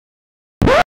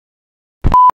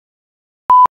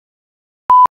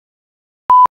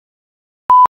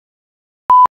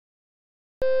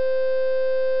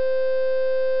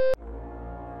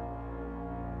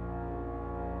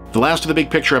 The last of the Big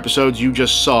Picture episodes you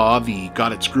just saw, the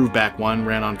Got Its Groove Back one,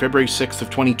 ran on February 6th of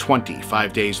 2020.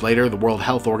 5 days later, the World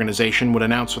Health Organization would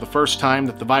announce for the first time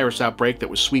that the virus outbreak that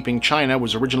was sweeping China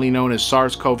was originally known as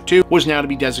SARS-CoV-2, was now to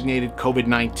be designated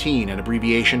COVID-19, an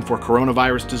abbreviation for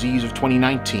Coronavirus Disease of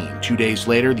 2019. 2 days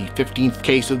later, the 15th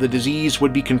case of the disease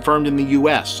would be confirmed in the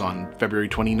US. On February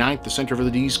 29th, the Center for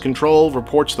Disease Control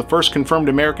reports the first confirmed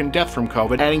American death from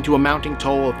COVID, adding to a mounting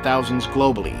toll of thousands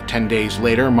globally. 10 days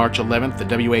later, March 11th,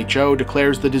 the WHO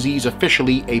declares the disease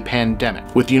officially a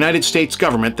pandemic. With the United States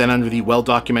government then under the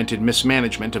well-documented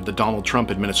mismanagement of the Donald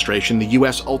Trump administration, the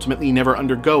US ultimately never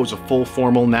undergoes a full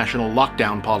formal national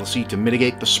lockdown policy to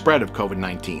mitigate the spread of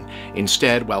COVID-19.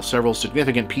 Instead, while several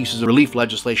significant pieces of relief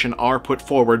legislation are put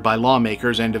forward by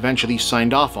lawmakers and eventually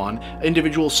signed off on,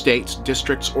 individual states,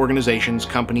 districts, organizations,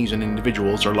 companies, and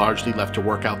individuals are largely left to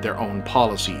work out their own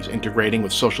policies, integrating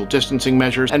with social distancing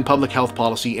measures and public health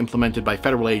policy implemented by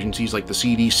federal agencies like the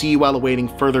CDC, while awaiting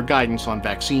further guidance on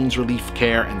vaccines, relief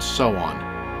care, and so on.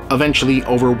 Eventually,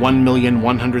 over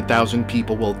 1,100,000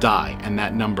 people will die, and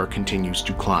that number continues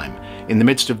to climb. In the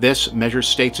midst of this, measures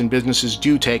states and businesses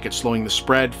do take at slowing the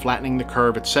spread, flattening the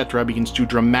curve, etc. begins to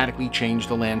dramatically change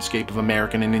the landscape of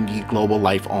American and indeed global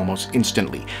life almost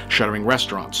instantly, shuttering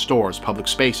restaurants, stores, public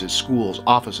spaces, schools,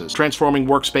 offices, transforming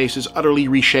workspaces, utterly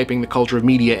reshaping the culture of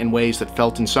media in ways that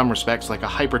felt in some respects like a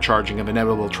hypercharging of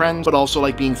inevitable trends, but also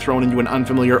like being thrown into an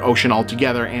unfamiliar ocean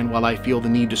altogether. And while I feel the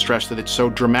need to stress that it's so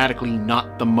dramatically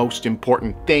not the most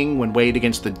important thing when weighed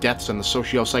against the deaths and the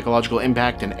socio-psychological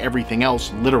impact and everything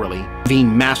else, literally. The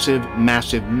massive,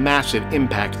 massive, massive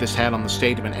impact this had on the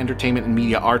state of an entertainment and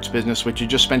media arts business which had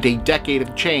just spent a decade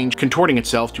of change contorting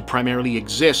itself to primarily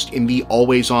exist in the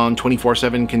always-on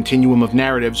 24/7 continuum of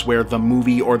narratives where the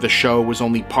movie or the show was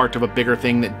only part of a bigger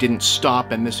thing that didn't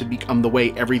stop, and this had become the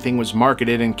way everything was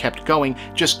marketed and kept going,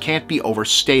 just can't be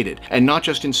overstated. And not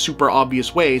just in super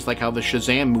obvious ways like how the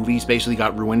Shazam movies basically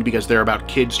got ruined because they're about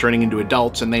kids turning into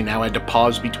adults and they now had to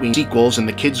pause between sequels and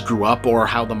the kids grew up, or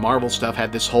how the Marvel stuff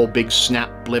had this whole big snap,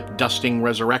 blip, dusting,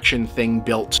 resurrection thing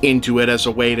built into it as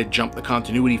a way to jump the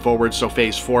continuity forward so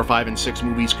Phase 4, 5, and 6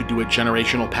 movies could do a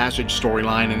generational passage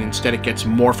storyline, and instead it gets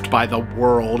morphed by the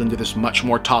world into this much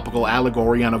more topical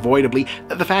allegory unavoidably.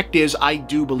 The fact is, I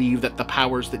do believe that the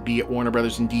powers that be at Warner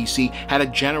Brothers and DC had a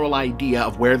general idea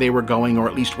of where they were going, or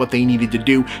at least what they needed to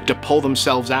do to pull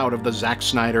themselves out of the Zack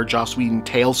Snyder, Joss Whedon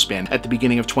tailspin at the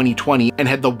beginning of 2020, and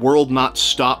had the world not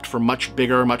stopped for much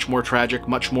bigger, much more tragic,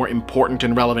 much more important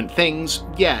and relevant things,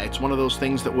 yeah, it's one of those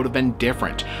things that would have been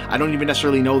different. I don't even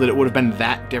necessarily know that it would have been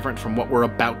that different from what we're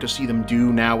about to see them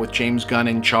do now with James Gunn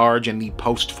in charge and the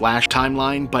post-Flash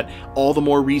timeline, but all the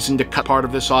more reason to cut part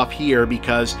of this off here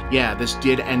because, yeah, this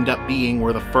did end up being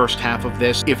where the first half of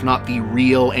this, if not the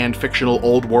real and fictional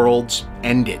old worlds,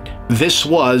 ended. This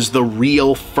was the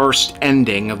real first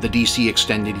ending of the DC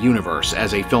Extended Universe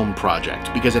as a film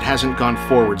project, because it hasn't gone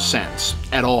forward since,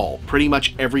 at all. Pretty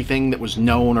much everything that was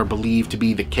known or believed to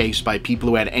be the case by people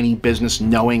who had any business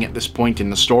knowing at this point in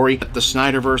the story, that the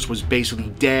SnyderVerse was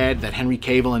basically dead, that Henry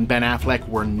Cavill and Ben Affleck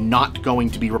were not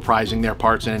going to be reprising their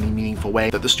parts in any meaningful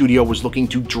way, that the studio was looking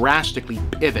to drastically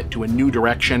pivot to a new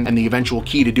direction, and the eventual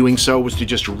key to doing so was to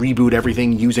just reboot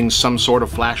everything using some sort of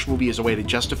Flash movie as a way to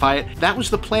justify it. That was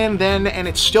the plan then, and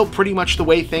it's still pretty much the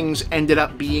way things ended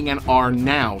up being and are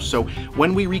now. So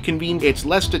when we reconvene, it's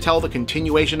less to tell the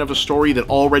continuation of a story that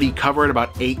already covered about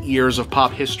 8 years of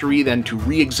pop history than to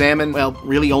re-examine, well,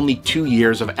 really only 2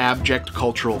 years of abject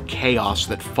cultural chaos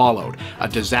that followed. A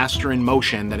disaster in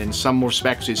motion that in some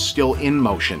respects is still in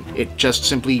motion. It just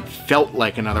simply felt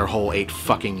like another whole 8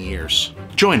 fucking years.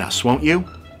 Join us, won't you?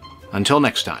 Until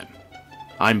next time.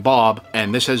 I'm Bob,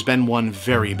 and this has been one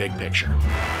very big picture.